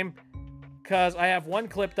a shame, because I have one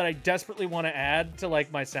clip that I desperately want to add to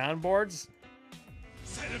like my soundboards.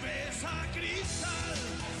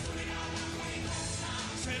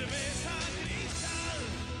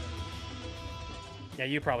 Yeah,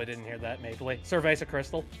 you probably didn't hear that, Mapley. Cerveza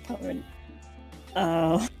Crystal.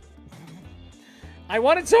 Oh. I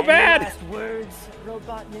want it so bad! Last words,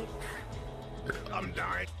 Robotnik? I'm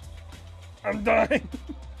dying. I'm dying.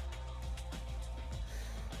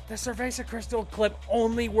 The Cerveza Crystal clip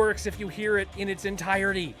only works if you hear it in its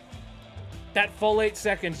entirety. That full 8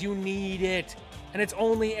 seconds, you need it. And it's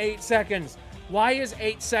only 8 seconds. Why is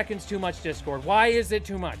 8 seconds too much, Discord? Why is it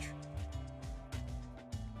too much?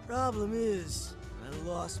 Problem is, I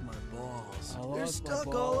lost my balls. They're stuck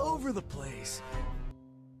all over the place.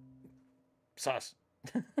 Sus.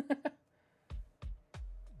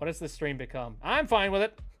 What has this stream become? I'm fine with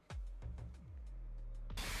it.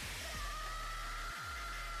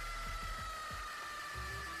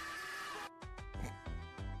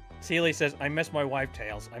 Sealy says, I miss my wife,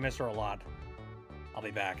 Tails. I miss her a lot. I'll be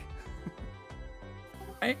back.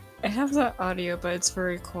 I have that audio, but it's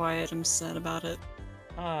very quiet. I'm sad about it.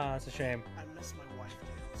 Ah, it's a shame. I miss my wife,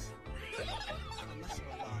 Tails. I miss her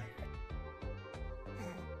a lot.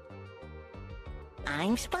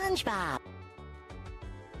 I'm SpongeBob.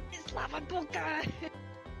 It's Lava Boca.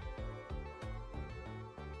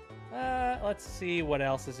 Let's see what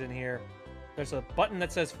else is in here. There's a button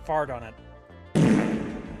that says fart on it.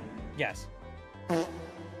 Yes.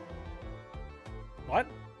 What?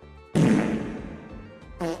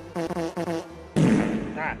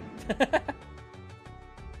 Ah.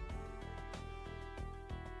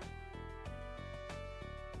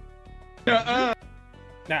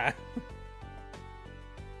 Nah.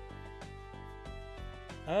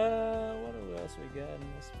 What else we got in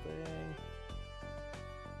this thing?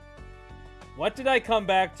 What did I come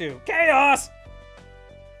back to? Chaos!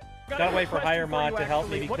 Gotta wait for Higher Mod to help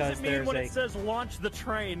me because what does it mean there's when it says launch the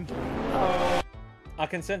train? a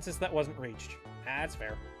consensus that wasn't reached. That's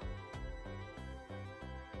fair.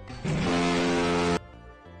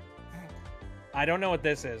 I don't know what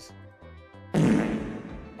this is.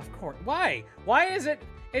 Of course. Why? Why is it?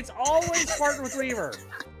 It's always partnered with Reaver.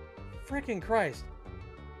 Freaking Christ.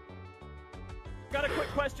 Got a quick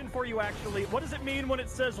question for you, actually. What does it mean when it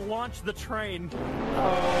says launch the train?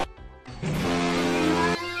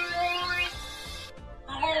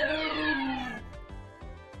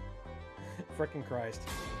 Frickin' Christ.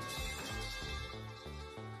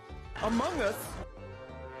 Among Us?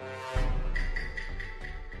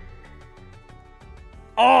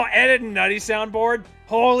 Oh, edit nutty soundboard?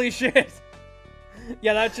 Holy shit!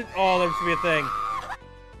 Yeah, that should... Oh, there should be a thing.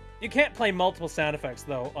 You can't play multiple sound effects,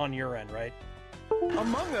 though, on your end, right?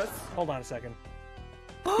 Among Us? Hold on a second.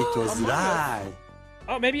 It was live.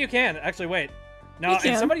 Oh, maybe you can. Actually, wait. No,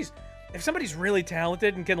 if somebody's really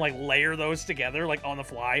talented and can, like, layer those together, like, on the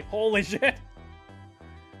fly, holy shit!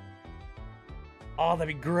 Oh,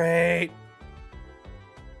 that'd be great!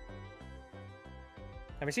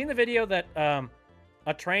 Have you seen the video that,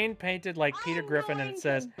 a train painted like Peter Griffin and it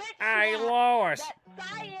says, "Hey, Lois!"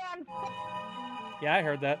 Yeah, I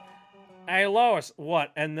heard that. "Hey, Lois!"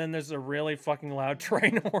 What? And then there's a really fucking loud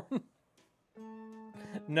train horn.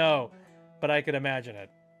 No, but I could imagine it.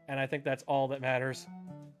 And I think that's all that matters.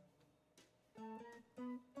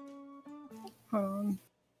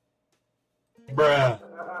 Bruh.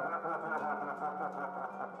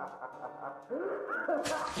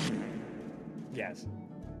 Yes.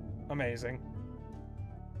 Amazing.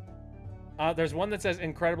 There's one that says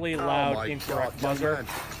incredibly loud, incorrect buzzer.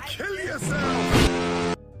 Kill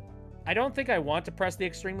yourself! I don't think I want to press the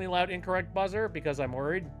extremely loud, incorrect buzzer because I'm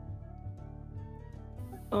worried.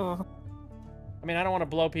 Oh. I mean, I don't want to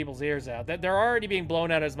blow people's ears out. They're already being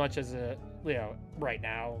blown out as much as, you know, right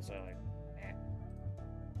now, so, like,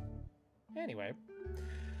 Anyway.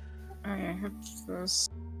 I have this.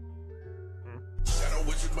 Shadow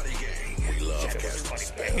Wizard Money Gang. We love casting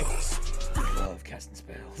spells. I love casting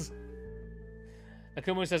spells.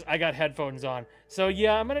 Akumu says, I got headphones on. So,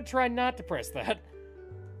 yeah, I'm going to try not to press that.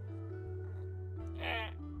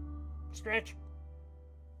 Stretch.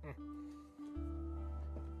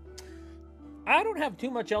 I don't have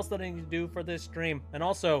too much else that I need to do for this stream. And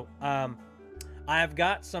also, I've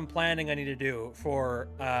got some planning I need to do for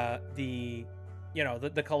the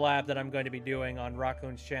collab that I'm going to be doing on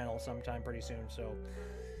Raccoon's channel sometime pretty soon. So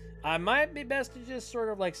I might be best to just sort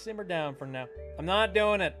of like simmer down for now. I'm not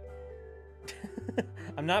doing it.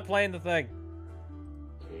 I'm not playing the thing.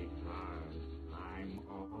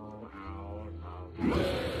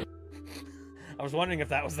 I was wondering if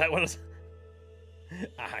that was what was.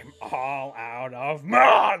 I'm all out of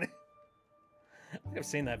money. I think I've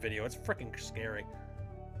seen that video. It's freaking scary.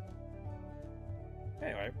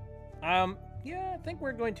 Anyway, yeah, I think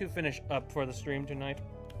we're going to finish up for the stream tonight,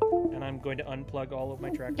 and I'm going to unplug all of my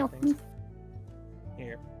tracker things.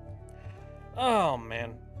 Here. Oh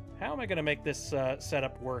man, how am I going to make this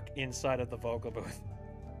setup work inside of the vocal booth?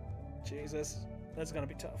 Jesus, that's going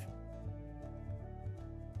to be tough.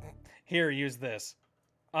 Here, use this.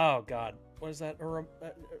 Oh god, what is that a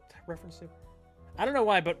reference to? I don't know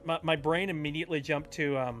why, but my brain immediately jumped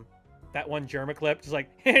to that one Germa clip. Just like,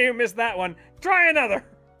 hey, you missed that one. Try another.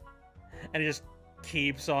 And he just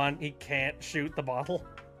keeps on. He can't shoot the bottle.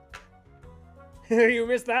 You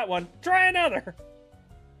missed that one. Try another.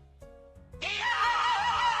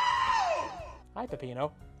 Hi,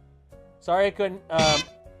 Peppino. Sorry I couldn't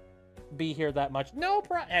be here that much. No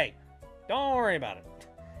problem. Hey, don't worry about it.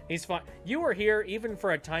 He's fine. You were here even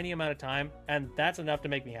for a tiny amount of time, and that's enough to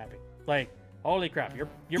make me happy. Like, holy crap, you're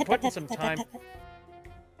putting some time.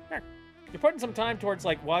 You're putting some time towards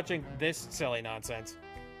like watching this silly nonsense.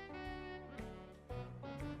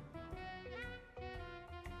 I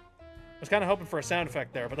was kind of hoping for a sound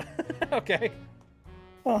effect there, but okay.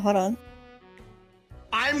 Oh, hold on.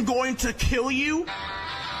 I'm going to kill you.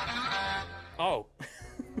 Oh.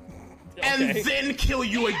 Okay. And then kill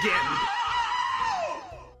you again.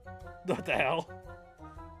 What the hell?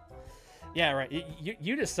 Yeah, right.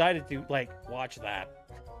 You decided to, like, watch that.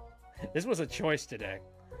 This was a choice today.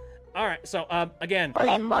 Alright, so, again.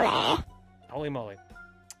 Holy moly. Holy moly.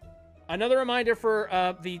 Another reminder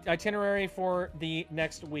for the itinerary for the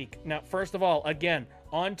next week. Now, first of all, again,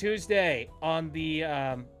 on Tuesday, on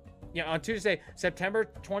Tuesday, September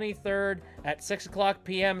 23rd at 6 o'clock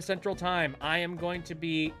p.m. Central Time, I am going to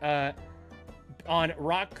be on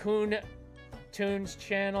Raccoon Tunes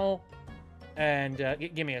channel. And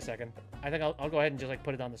give me a second. I think I'll go ahead and just like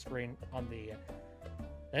put it on the screen on the.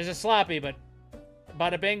 There's a sloppy, but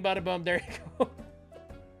bada bing, bada boom. There you go.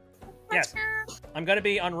 Yes, I'm gonna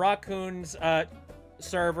be on Raccoon's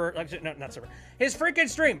server. No, not server. His freaking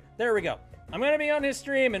stream. There we go. I'm gonna be on his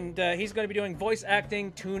stream, and he's gonna be doing voice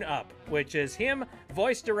acting tune up, which is him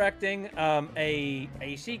voice directing a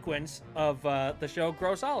sequence of the show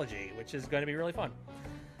Grossology, which is gonna be really fun.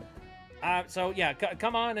 So yeah,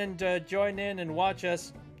 come on and join in and watch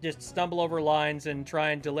us just stumble over lines and try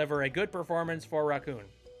and deliver a good performance for Raccoon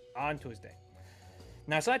on Tuesday.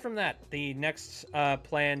 Now, aside from that, the next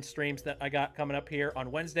planned streams that I got coming up here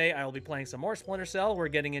on Wednesday, I will be playing some more Splinter Cell. We're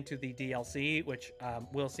getting into the DLC, which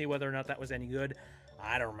we'll see whether or not that was any good.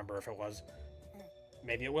 I don't remember if it was.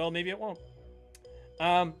 Maybe it will, maybe it won't.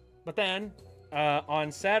 But then,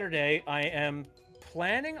 on Saturday, I am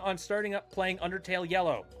planning on starting up playing Undertale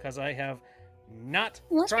Yellow, because I have not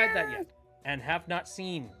tried that yet and have not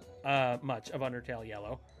seen much of Undertale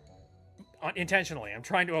Yellow. Intentionally, I'm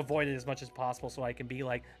trying to avoid it as much as possible so I can be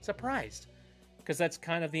like surprised, because that's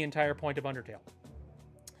kind of the entire point of Undertale.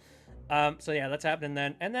 So yeah, that's happening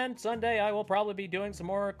then. And then Sunday I will probably be doing some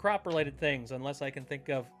more crop related things, unless I can think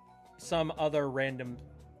of some other random,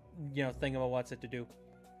 thingamawhat's it to do.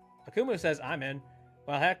 Akumu says I'm in.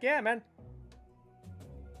 Well, heck yeah, man.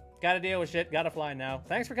 Gotta deal with shit. Gotta fly now.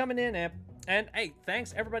 Thanks for coming in, Amp. And hey,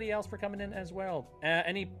 thanks everybody else for coming in as well.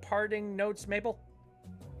 Any parting notes, Maple?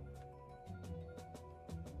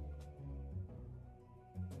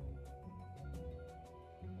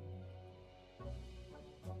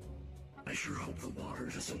 I sure hope the water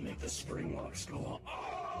doesn't make the spring locks go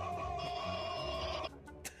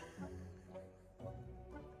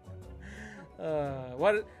up.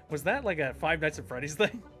 What was that, like a Five Nights at Freddy's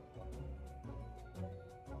thing?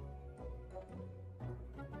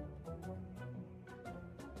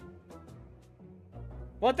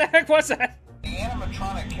 What the heck was that? The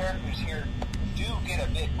animatronic characters here do get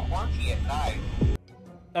a bit quirky at night.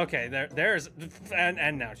 Okay, there's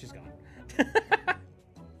and now she's gone.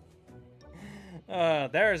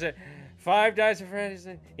 There's it. 5 Nights at Freddy's,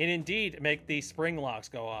 and indeed make the spring locks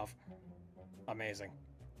go off. Amazing.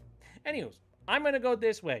 Anyways, I'm gonna go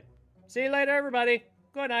this way. See you later, everybody.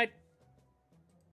 Good night.